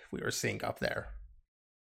what we were seeing up there.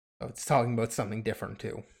 So it's talking about something different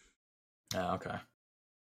too. Yeah, okay.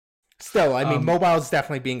 Still, I mean, mobile is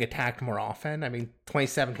definitely being attacked more often. I mean,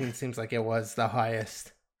 2017 seems like it was the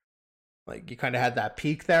highest. Like, you kind of had that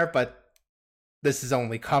peak there, but this is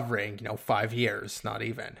only covering, 5 years, not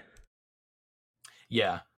even.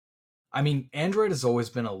 Yeah. I mean, Android has always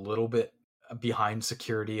been a little bit behind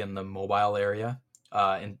security in the mobile area.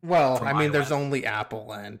 Well, From I mean, iOS. there's only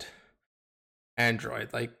Apple and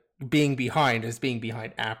Android. Like, being behind is being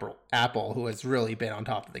behind Apple, who has really been on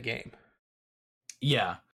top of the game.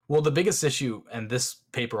 Yeah. Well, the biggest issue, and this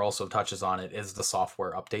paper also touches on it, is the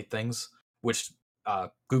software update things, which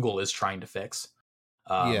Google is trying to fix.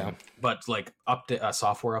 Yeah. But like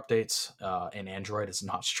software updates in Android is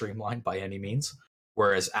not streamlined by any means,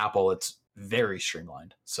 whereas Apple, it's very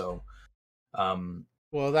streamlined. So,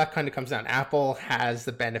 well, that kind of comes down. Apple has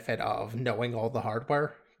the benefit of knowing all the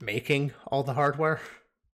hardware, making all the hardware.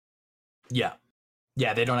 Yeah.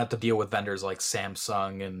 Yeah, they don't have to deal with vendors like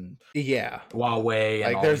Samsung and yeah, Huawei.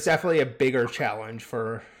 And like, there's definitely a bigger challenge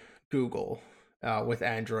for Google with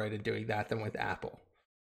Android and doing that than with Apple.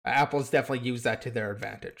 Apple's definitely used that to their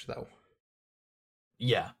advantage, though.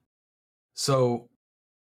 Yeah. So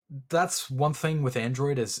that's one thing with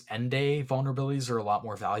Android is end-day vulnerabilities are a lot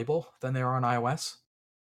more valuable than they are on iOS.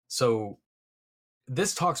 So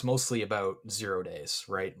this talks mostly about 0 days,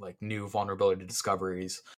 right? Like new vulnerability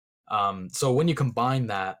discoveries. So when you combine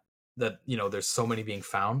that there's so many being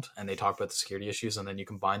found, and they talk about the security issues, and then you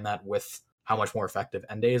combine that with how much more effective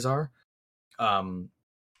end days are,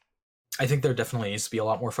 I think there definitely needs to be a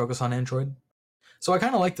lot more focus on Android. So I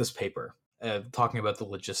kind of like this paper talking about the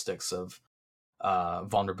logistics of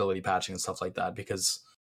vulnerability patching and stuff like that, because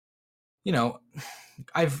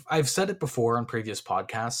I've said it before on previous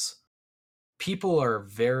podcasts. People are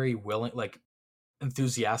very willing, like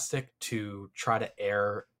enthusiastic to try to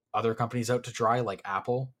air other companies out to dry, like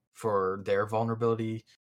Apple, for their vulnerability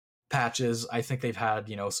patches. I think they've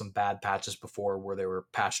had some bad patches before where they were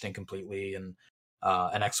patched incompletely, and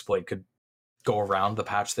an exploit could go around the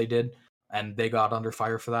patch they did, and they got under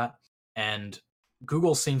fire for that. And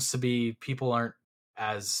Google seems to be, people aren't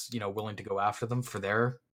as willing to go after them for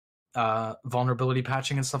their vulnerability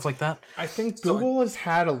patching and stuff like that. I think Google has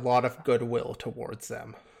had a lot of goodwill towards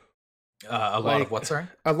them. A lot of what, sorry?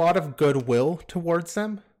 A lot of goodwill towards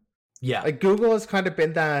them. Yeah. Like, Google has kind of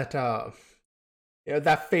been that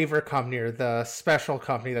that favorite company, or the special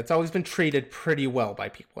company that's always been treated pretty well by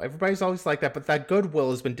people. Everybody's always like that, but that goodwill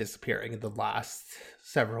has been disappearing in the last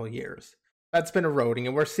several years. That's been eroding,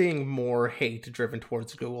 and we're seeing more hate driven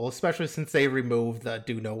towards Google, especially since they removed the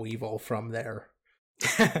do no evil from there.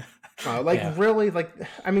 Really,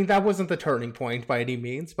 I mean, that wasn't the turning point by any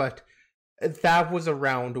means, but that was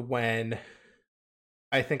around when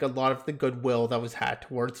I think a lot of the goodwill that was had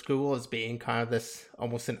towards Google as being kind of this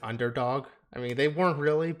almost an underdog. I mean, they weren't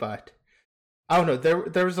really, but I don't know.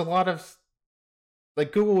 There was a lot of,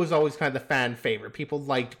 like, Google was always kind of the fan favorite. People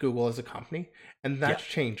liked Google as a company, and that's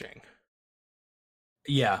changing.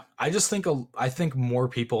 Yeah, I think more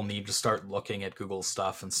people need to start looking at Google's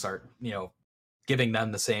stuff and start, giving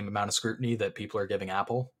them the same amount of scrutiny that people are giving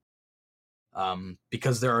Apple.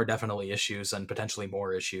 Because there are definitely issues, and potentially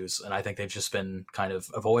more issues, and I think they've just been kind of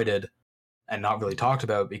avoided and not really talked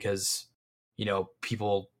about because,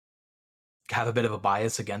 people have a bit of a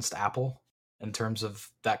bias against Apple in terms of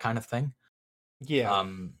that kind of thing. Yeah.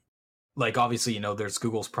 Like, obviously, there's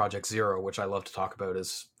Google's Project Zero, which I love to talk about,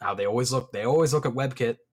 is how they always look at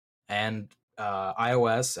WebKit and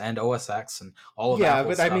iOS and OS X and all of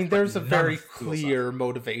Apple's stuff. I mean, there's a very clear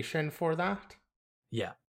motivation for that.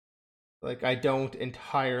 Yeah. Like, I don't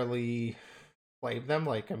entirely blame them.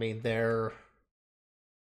 Like, I mean,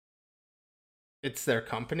 it's their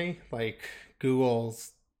company. Like,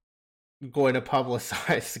 Google's going to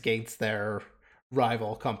publicize against their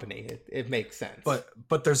rival company. It makes sense.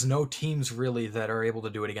 But there's no teams really that are able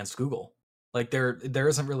to do it against Google. Like, there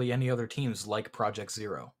isn't really any other teams like Project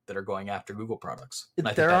Zero that are going after Google products.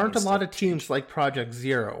 There aren't a lot of teams like Project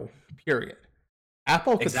Zero, period.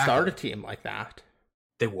 Apple could start a team like that.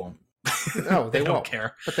 They won't. No, they don't won't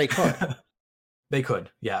care. But they could. They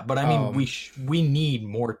could, yeah. But I mean, we need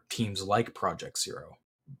more teams like Project Zero.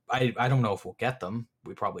 I don't know if we'll get them.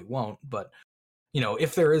 We probably won't. But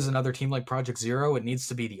if there is another team like Project Zero, it needs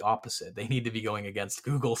to be the opposite. They need to be going against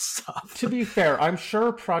Google stuff. To be fair, I'm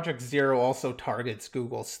sure Project Zero also targets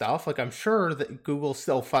Google stuff. Like, I'm sure that Google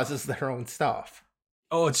still fuzzes their own stuff.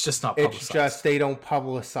 Oh, it's just not publicized. It's just they don't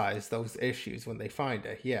publicize those issues when they find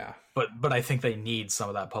it, yeah. But I think they need some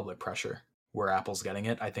of that public pressure where Apple's getting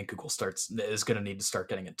it. I think Google is going to need to start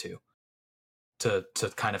getting it too, to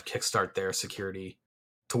kind of kickstart their security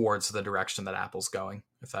towards the direction that Apple's going,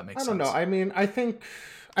 if that makes sense. I don't know. I mean, I think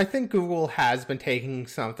Google has been taking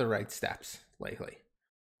some of the right steps lately.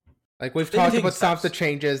 Like, we've talked about some of the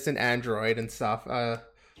changes in Android and stuff. They're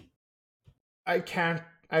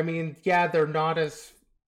not as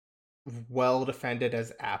well defended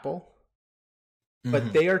as Apple,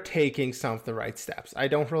 but they are taking some of the right steps. I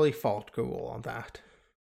don't really fault Google on that.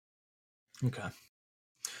 Okay.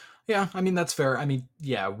 Yeah, I mean, that's fair. I mean,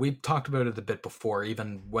 yeah, we talked about it a bit before,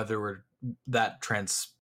 even whether that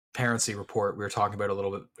transparency report we were talking about a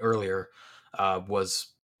little bit earlier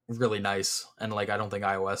was really nice. And like, I don't think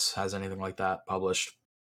iOS has anything like that published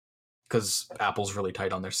because Apple's really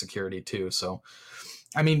tight on their security too. So,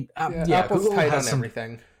 I mean, Apple's Google tight has on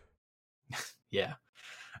everything. Yeah.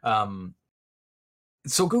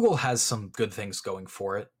 So Google has some good things going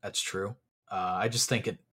for it. That's true. I just think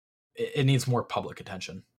it needs more public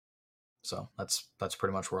attention. So that's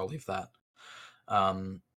pretty much where I'll leave that.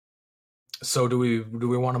 So do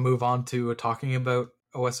we want to move on to talking about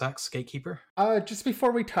OS X Gatekeeper? Just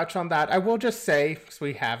before we touch on that, I will just say, because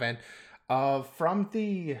we haven't, from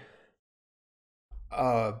the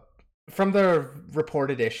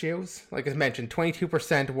reported issues, like I mentioned,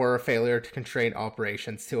 22% were a failure to constrain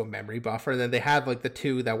operations to a memory buffer. And then they had like the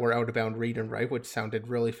 2 that were out of bound read and write, which sounded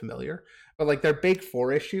really familiar. But like their big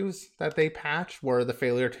 4 issues that they patched were the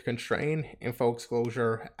failure to constrain, info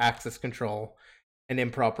exposure, access control, and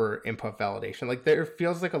improper input validation. Like there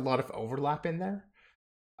feels like a lot of overlap in there.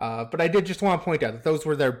 But I did just want to point out that those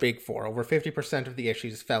were their big 4. Over 50% of the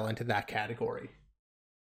issues fell into that category.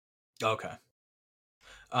 Okay.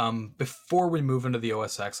 Before we move into the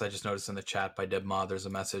OS X, I just noticed in the chat by Dibma, there's a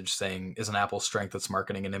message saying, "Is an Apple strength its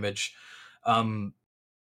marketing and image?"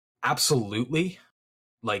 Absolutely.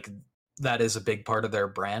 Like that is a big part of their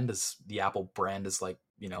brand. Is the Apple brand is like,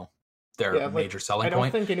 their major selling point. I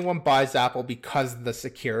don't think anyone buys Apple because of the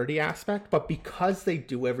security aspect, but because they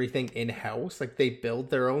do everything in-house. Like they build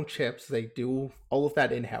their own chips, they do all of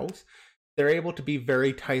that in-house. They're able to be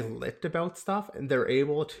very tight-lipped about stuff, and they're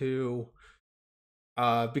able to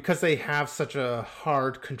because they have such a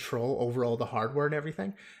hard control over all the hardware and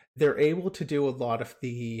everything, they're able to do a lot of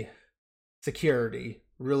the security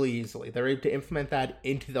really easily. They're able to implement that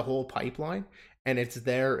into the whole pipeline, and it's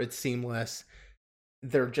there, it's seamless.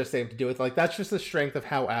 They're just able to do it. Like that's just the strength of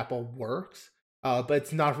how Apple works, but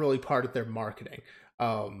it's not really part of their marketing.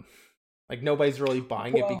 Like nobody's really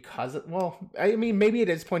buying it because I mean, maybe it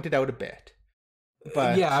is pointed out a bit.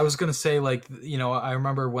 But yeah, I was going to say, like, I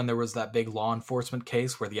remember when there was that big law enforcement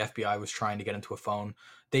case where the FBI was trying to get into a phone.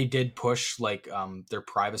 They did push like their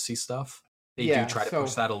privacy stuff. They do try to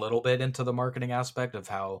push that a little bit into the marketing aspect of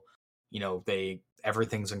how,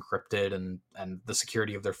 everything's encrypted and the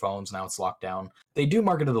security of their phones, now it's locked down. They do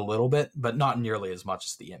market it a little bit, but not nearly as much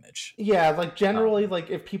as the image. Yeah, like generally,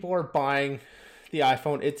 like if people are buying the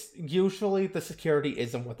iPhone, it's usually the security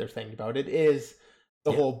isn't what they're thinking about. It is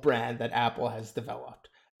the whole brand that Apple has developed.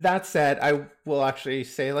 That said, I will actually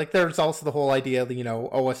say, like, there's also the whole idea that,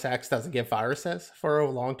 OS X doesn't get viruses. For a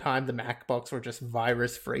long time, the MacBooks were just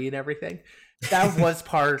virus-free and everything. That was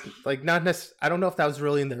part, like, not necessarily, I don't know if that was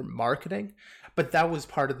really in their marketing, but that was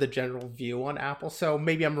part of the general view on Apple. So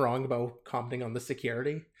maybe I'm wrong about commenting on the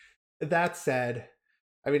security. That said,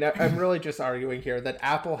 I mean, I'm really just arguing here that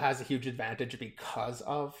Apple has a huge advantage because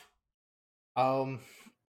of how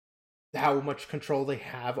much control they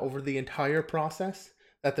have over the entire process,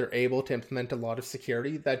 that they're able to implement a lot of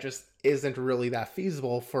security that just isn't really that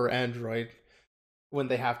feasible for Android when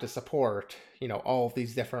they have to support, all of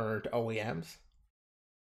these different OEMs.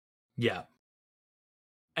 Yeah.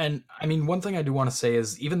 And I mean, one thing I do want to say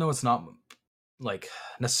is, even though it's not like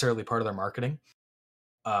necessarily part of their marketing,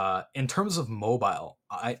 in terms of mobile,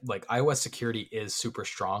 iOS security is super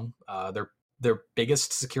strong. Their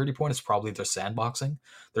biggest security point is probably their sandboxing.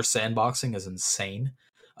 Their sandboxing is insane.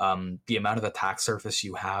 The amount of attack surface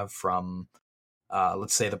you have from,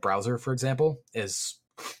 let's say, the browser, for example, is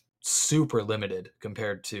super limited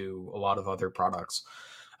compared to a lot of other products.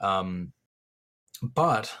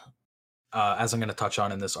 But as I'm going to touch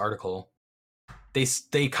on in this article,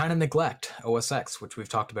 they kind of neglect OS X, which we've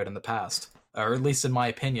talked about in the past, or at least in my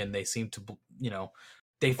opinion, they seem to,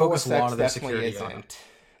 they focus a lot of their security on it.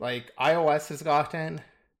 Like, iOS has gotten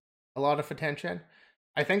a lot of attention.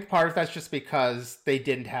 I think part of that's just because they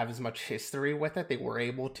didn't have as much history with it. They were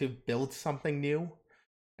able to build something new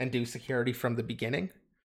and do security from the beginning.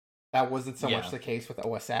 That wasn't so much the case with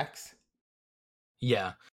OS X.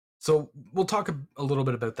 Yeah. So we'll talk a little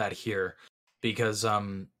bit about that here, because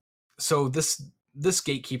so this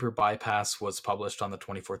Gatekeeper bypass was published on the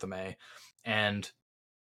 24th of May, and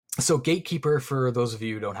so Gatekeeper, for those of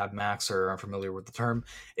you who don't have Macs or aren't familiar with the term,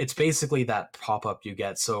 it's basically that pop-up you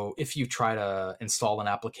get. So if you try to install an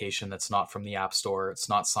application that's not from the App Store, it's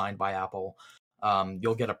not signed by Apple,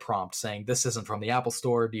 you'll get a prompt saying, "This isn't from the Apple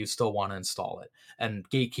Store. Do you still want to install it?" And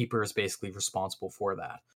Gatekeeper is basically responsible for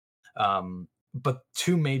that. But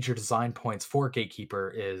two major design points for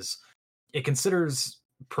Gatekeeper is it considers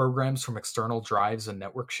programs from external drives and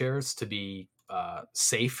network shares to be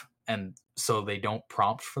safe, and so they don't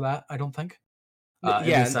prompt for that, I don't think. At least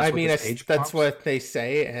Yeah, that's I what mean, this page that's prompts. what they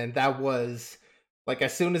say, and that was like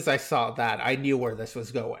as soon as I saw that, I knew where this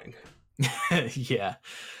was going. Yeah.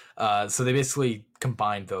 So they basically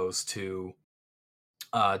combined those to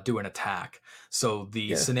do an attack. So the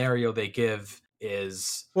Yeah. scenario they give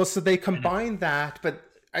is Well, so they combine that, but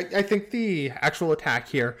I think the actual attack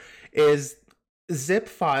here is zip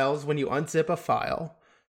files. When you unzip a file,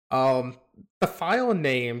 the file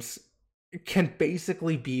names can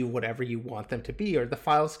basically be whatever you want them to be, or the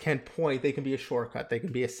files can point. They can be a shortcut. They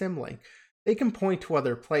can be a symlink. They can point to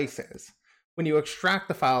other places. When you extract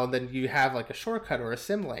the file, then you have like a shortcut or a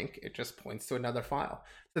symlink. It just points to another file.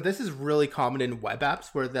 So this is really common in web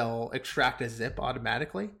apps where they'll extract a zip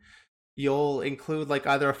automatically. You'll include like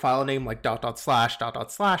either a file name like dot dot slash dot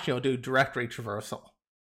dot slash. You'll do directory traversal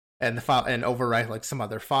and the file and overwrite like some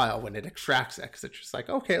other file when it extracts it, because it's just like,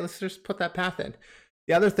 okay, let's just put that path in.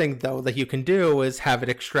 The other thing though that you can do is have it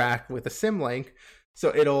extract with a symlink,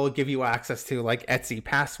 so it'll give you access to like Etsy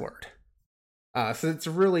password. So it's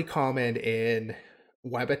really common in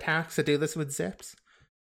web attacks to do this with zips.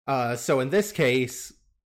 So in this case,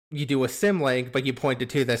 you do a symlink, but you point it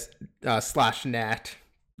to this /net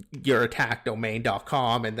your attack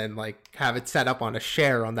domain.com, and then like have it set up on a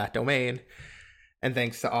share on that domain. And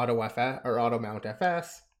thanks to AutoFS or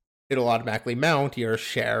AutoMountFS, it'll automatically mount your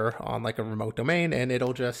share on like a remote domain, and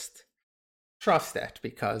it'll just trust it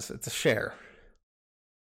because it's a share.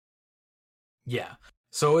 Yeah.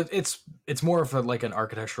 So it's more of like an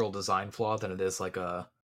architectural design flaw than it is like a,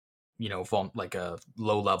 you know, like a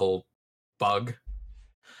low level bug.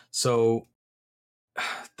 So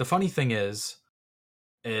the funny thing is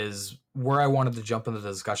where I wanted to jump into the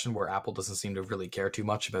discussion where Apple doesn't seem to really care too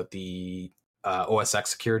much about the OS X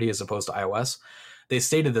security as opposed to iOS. They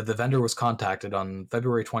stated that the vendor was contacted on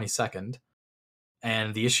February 22nd,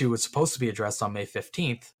 and the issue was supposed to be addressed on May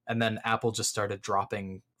 15th, and then Apple just started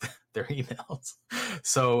dropping their emails.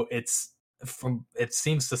 So it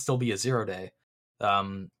seems to still be a 0 day.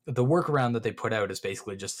 The workaround that they put out is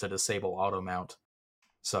basically just to disable auto mount.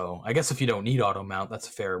 So I guess if you don't need auto mount, that's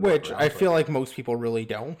a fair. Which I feel like most people really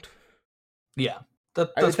don't. Yeah.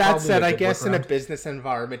 That said, I guess in a business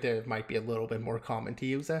environment, it might be a little bit more common to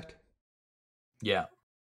use it. Yeah.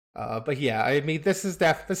 But yeah, I mean, this is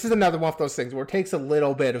another one of those things where it takes a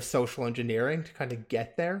little bit of social engineering to kind of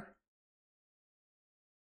get there.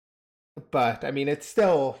 But I mean, it's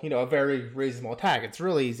still, you know, a very reasonable attack. It's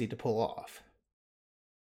really easy to pull off.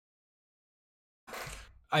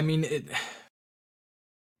 I mean,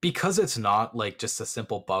 because it's not like just a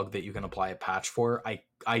simple bug that you can apply a patch for.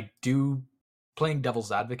 I do, playing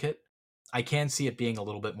devil's advocate, I can see it being a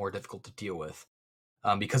little bit more difficult to deal with.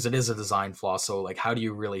 Because it is a design flaw, so like, how do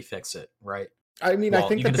you really fix it, right? I mean, I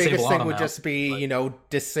think the biggest thing would just be, you know,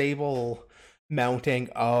 disable mounting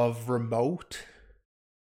of remote,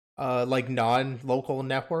 like non-local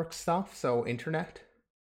network stuff, so internet.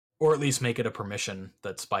 Or at least make it a permission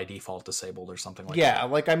that's by default disabled or something like that. Yeah,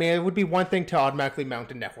 like, I mean, it would be one thing to automatically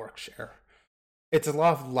mount a network share. It's a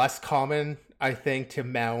lot less common, I think, to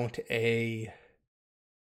mount a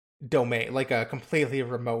domain, like a completely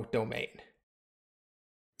remote domain.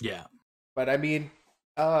 Yeah. But I mean,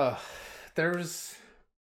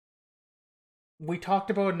 we talked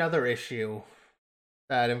about another issue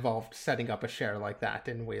that involved setting up a share like that,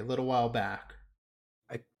 didn't we? A little while back.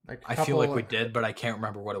 I feel like we did, but I can't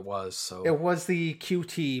remember what it was. So it was the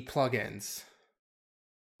Qt plugins.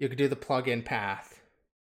 You could do the plugin path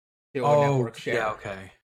to a network share. Yeah,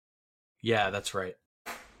 okay. Yeah, that's right.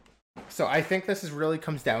 So I think this really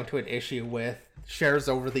comes down to an issue with shares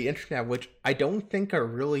over the internet, which I don't think are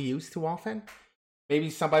really used too often. Maybe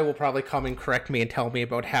somebody will probably come and correct me and tell me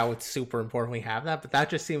about how it's super important we have that, but that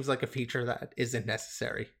just seems like a feature that isn't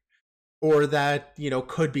necessary. Or that, you know,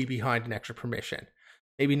 could be behind an extra permission.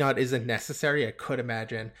 Maybe not isn't necessary, I could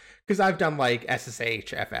imagine. Because I've done like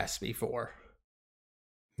SSH FS before.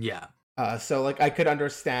 Yeah. So like I could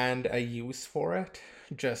understand a use for it.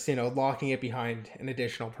 Just, you know, locking it behind an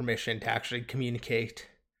additional permission to actually communicate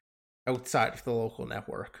outside of the local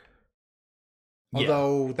network. Yeah.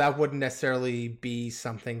 Although that wouldn't necessarily be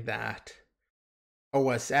something that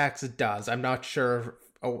OS X does. I'm not sure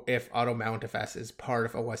if AutoMountFS is part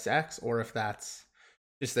of OS X or if that's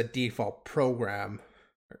just a default program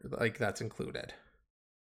like that's included.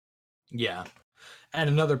 Yeah. And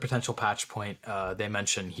another potential patch point they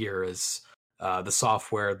mention here is the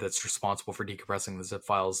software that's responsible for decompressing the zip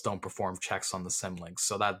files don't perform checks on the symlinks.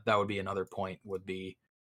 So that would be another point, would be...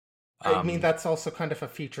 I mean, that's also kind of a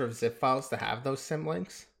feature of zip files to have those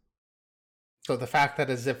symlinks. So the fact that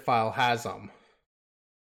a zip file has them.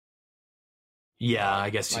 Yeah, I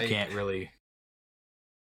guess you can't really.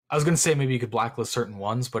 I was gonna say maybe you could blacklist certain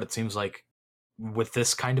ones, but it seems like with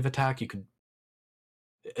this kind of attack, you could.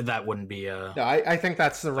 That wouldn't be a. No, I think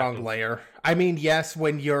that's the wrong layer. I mean, yes,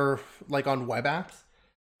 when you're like on web apps,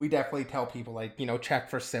 we definitely tell people like, check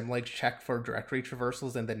for symlinks, check for directory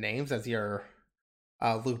traversals in the names as you're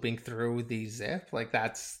looping through the zip. Like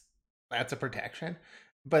that's a protection.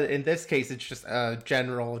 But in this case, it's just a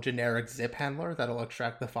generic zip handler that'll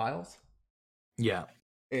extract the files. Yeah.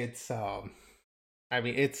 It's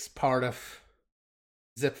it's part of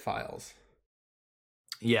zip files.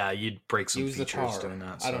 Yeah, you'd break some features doing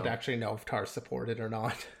that. So. I don't actually know if tar supported or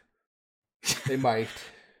not. They might.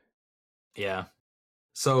 Yeah.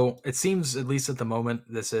 So it seems, at least at the moment,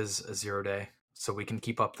 this is a 0 day. So we can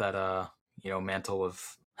keep up that mantle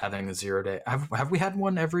of having a 0 day. Have we had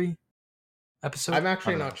one every episode? I'm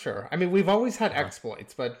actually not sure. I mean, we've always had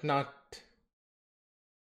exploits, but not.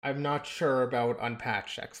 I'm not sure about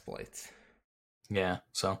unpatched exploits. Yeah,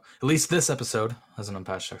 so at least this episode has an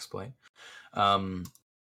unpatched exploit.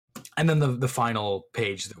 And then the final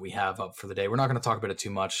page that we have up for the day. We're not going to talk about it too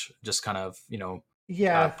much. Just kind of,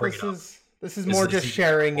 Yeah, this is more just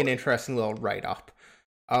sharing an interesting little write-up.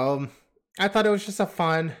 I thought it was just a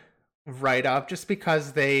fun write-up just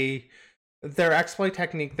because their exploit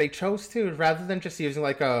technique, they chose to, rather than just using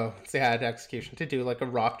like they had execution to do like a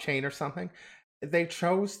ROP chain or something, they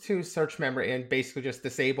chose to search memory and basically just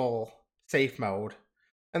disable safe mode.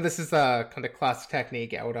 And this is a kind of classic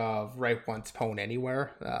technique out of Write Once, Pwn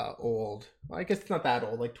Anywhere. Old, I guess it's not that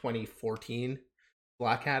old, like 2014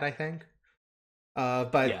 Black Hat, I think.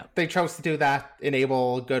 But they chose to do that,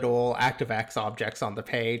 enable good old ActiveX objects on the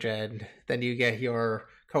page, and then you get your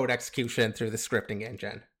code execution through the scripting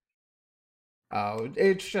engine.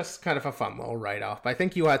 It's just kind of a fun little write-up. I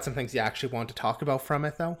think you had some things you actually want to talk about from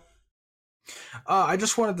it, though. I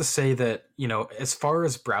just wanted to say that, as far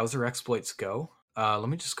as browser exploits go, let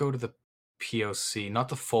me just go to the POC, not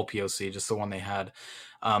the full POC, just the one they had.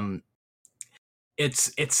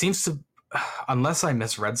 It seems to, unless I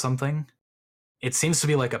misread something, it seems to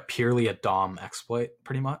be like purely a DOM exploit,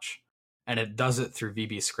 pretty much, and it does it through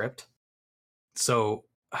VB script. So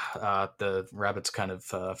the rabbit's kind of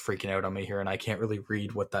freaking out on me here, and I can't really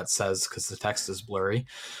read what that says because the text is blurry.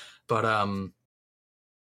 But I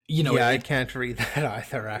can't read that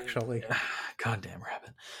either, actually. Goddamn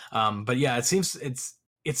rabbit. But yeah, it seems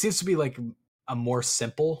to be like a more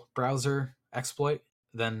simple browser exploit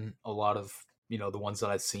than a lot of the ones that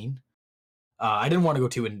I've seen. I didn't want to go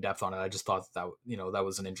too in depth on it. I just thought that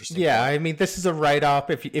was an interesting. Yeah, point. I mean, this is a write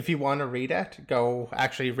up. If you want to read it, go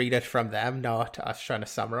actually read it from them, not us trying to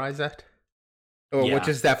summarize it. Which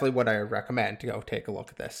is definitely what I recommend. To go take a look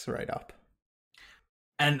at this write up.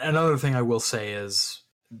 And another thing I will say is,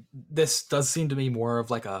 this does seem to me more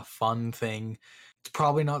of like a fun thing. It's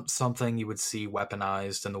probably not something you would see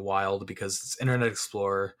weaponized in the wild because it's Internet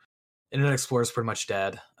Explorer. Internet Explorer is pretty much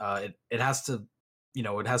dead. It has to.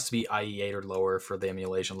 It has to be IE8 or lower for the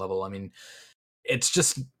emulation level. I mean,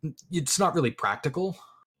 it's not really practical.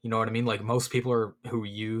 You know what I mean? Like most people who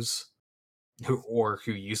used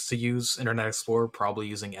to use Internet Explorer probably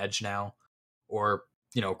using Edge now, or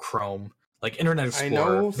Chrome. Like Internet Explorer,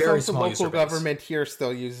 I know very some small local government here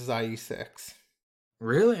still uses IE6.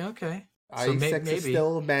 Really? Okay. IE6 is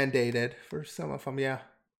still mandated for some of them. Yeah.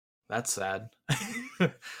 That's sad.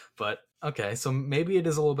 But okay, so maybe it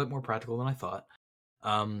is a little bit more practical than I thought.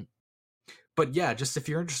 But yeah, just if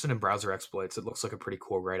you're interested in browser exploits, it looks like a pretty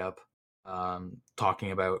cool write-up,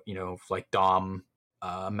 talking about, like DOM,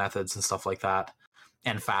 methods and stuff like that,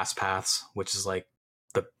 and fast paths, which is like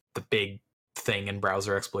the big thing in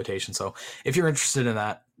browser exploitation. So if you're interested in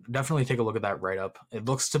that, definitely take a look at that write-up. It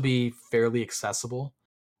looks to be fairly accessible,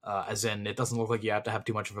 as in it doesn't look like you have to have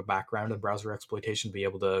too much of a background in browser exploitation to be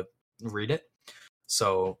able to read it.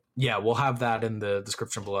 So yeah, we'll have that in the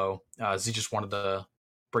description below. Z just wanted to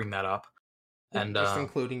bring that up, and just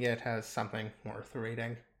including it has something worth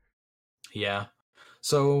reading. Yeah.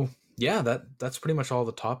 So yeah, that's pretty much all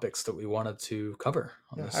the topics that we wanted to cover.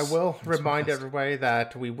 I will remind everybody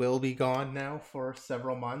that we will be gone now for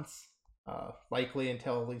several months, likely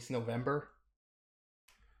until at least November.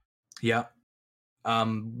 Yeah.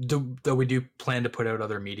 Though we do plan to put out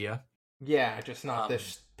other media. Yeah, just not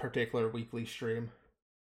this particular weekly stream.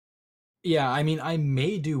 Yeah, I mean, I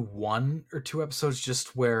may do 1 or 2 episodes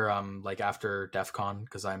just where, like after DEF CON,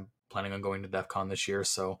 because I'm planning on going to DEF CON this year.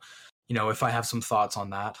 So, if I have some thoughts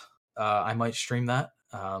on that, I might stream that,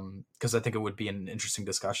 because I think it would be an interesting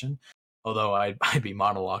discussion. Although I'd be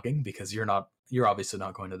monologuing because you're obviously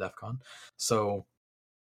not going to DEF CON. So,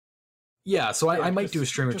 Yeah, so I might do a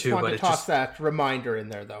stream or two, but it toss that reminder in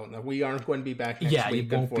there though. That we aren't going to be back next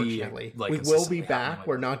week. Unfortunately, we will be back.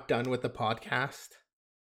 We're not done with the podcast.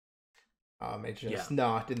 It's just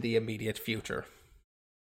not in the immediate future.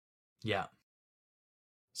 Yeah.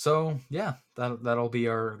 So yeah, that'll be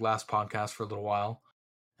our last podcast for a little while,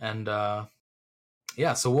 and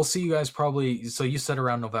yeah. So we'll see you guys probably. So you said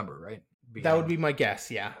around November, right? That would be my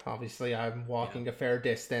guess. Yeah. Obviously, I'm walking a fair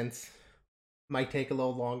distance. Might take a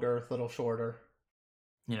little longer, a little shorter.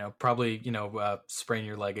 Probably, sprain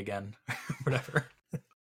your leg again, whatever.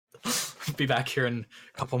 Be back here in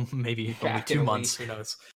a couple, maybe only 2 months. Who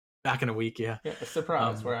knows? Back in a week, yeah.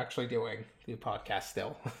 Surprise! We're actually doing the podcast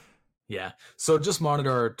still. Yeah. So just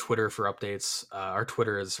monitor our Twitter for updates. Our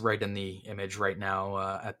Twitter is right in the image right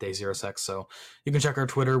now at Day06. So you can check our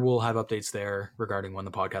Twitter. We'll have updates there regarding when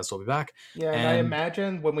the podcast will be back. Yeah, and I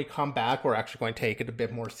imagine when we come back, we're actually going to take it a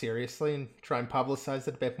bit more seriously and try and publicize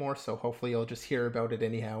it a bit more. So hopefully you'll just hear about it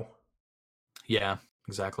anyhow. Yeah,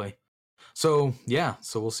 exactly. So yeah,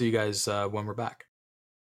 so we'll see you guys when we're back.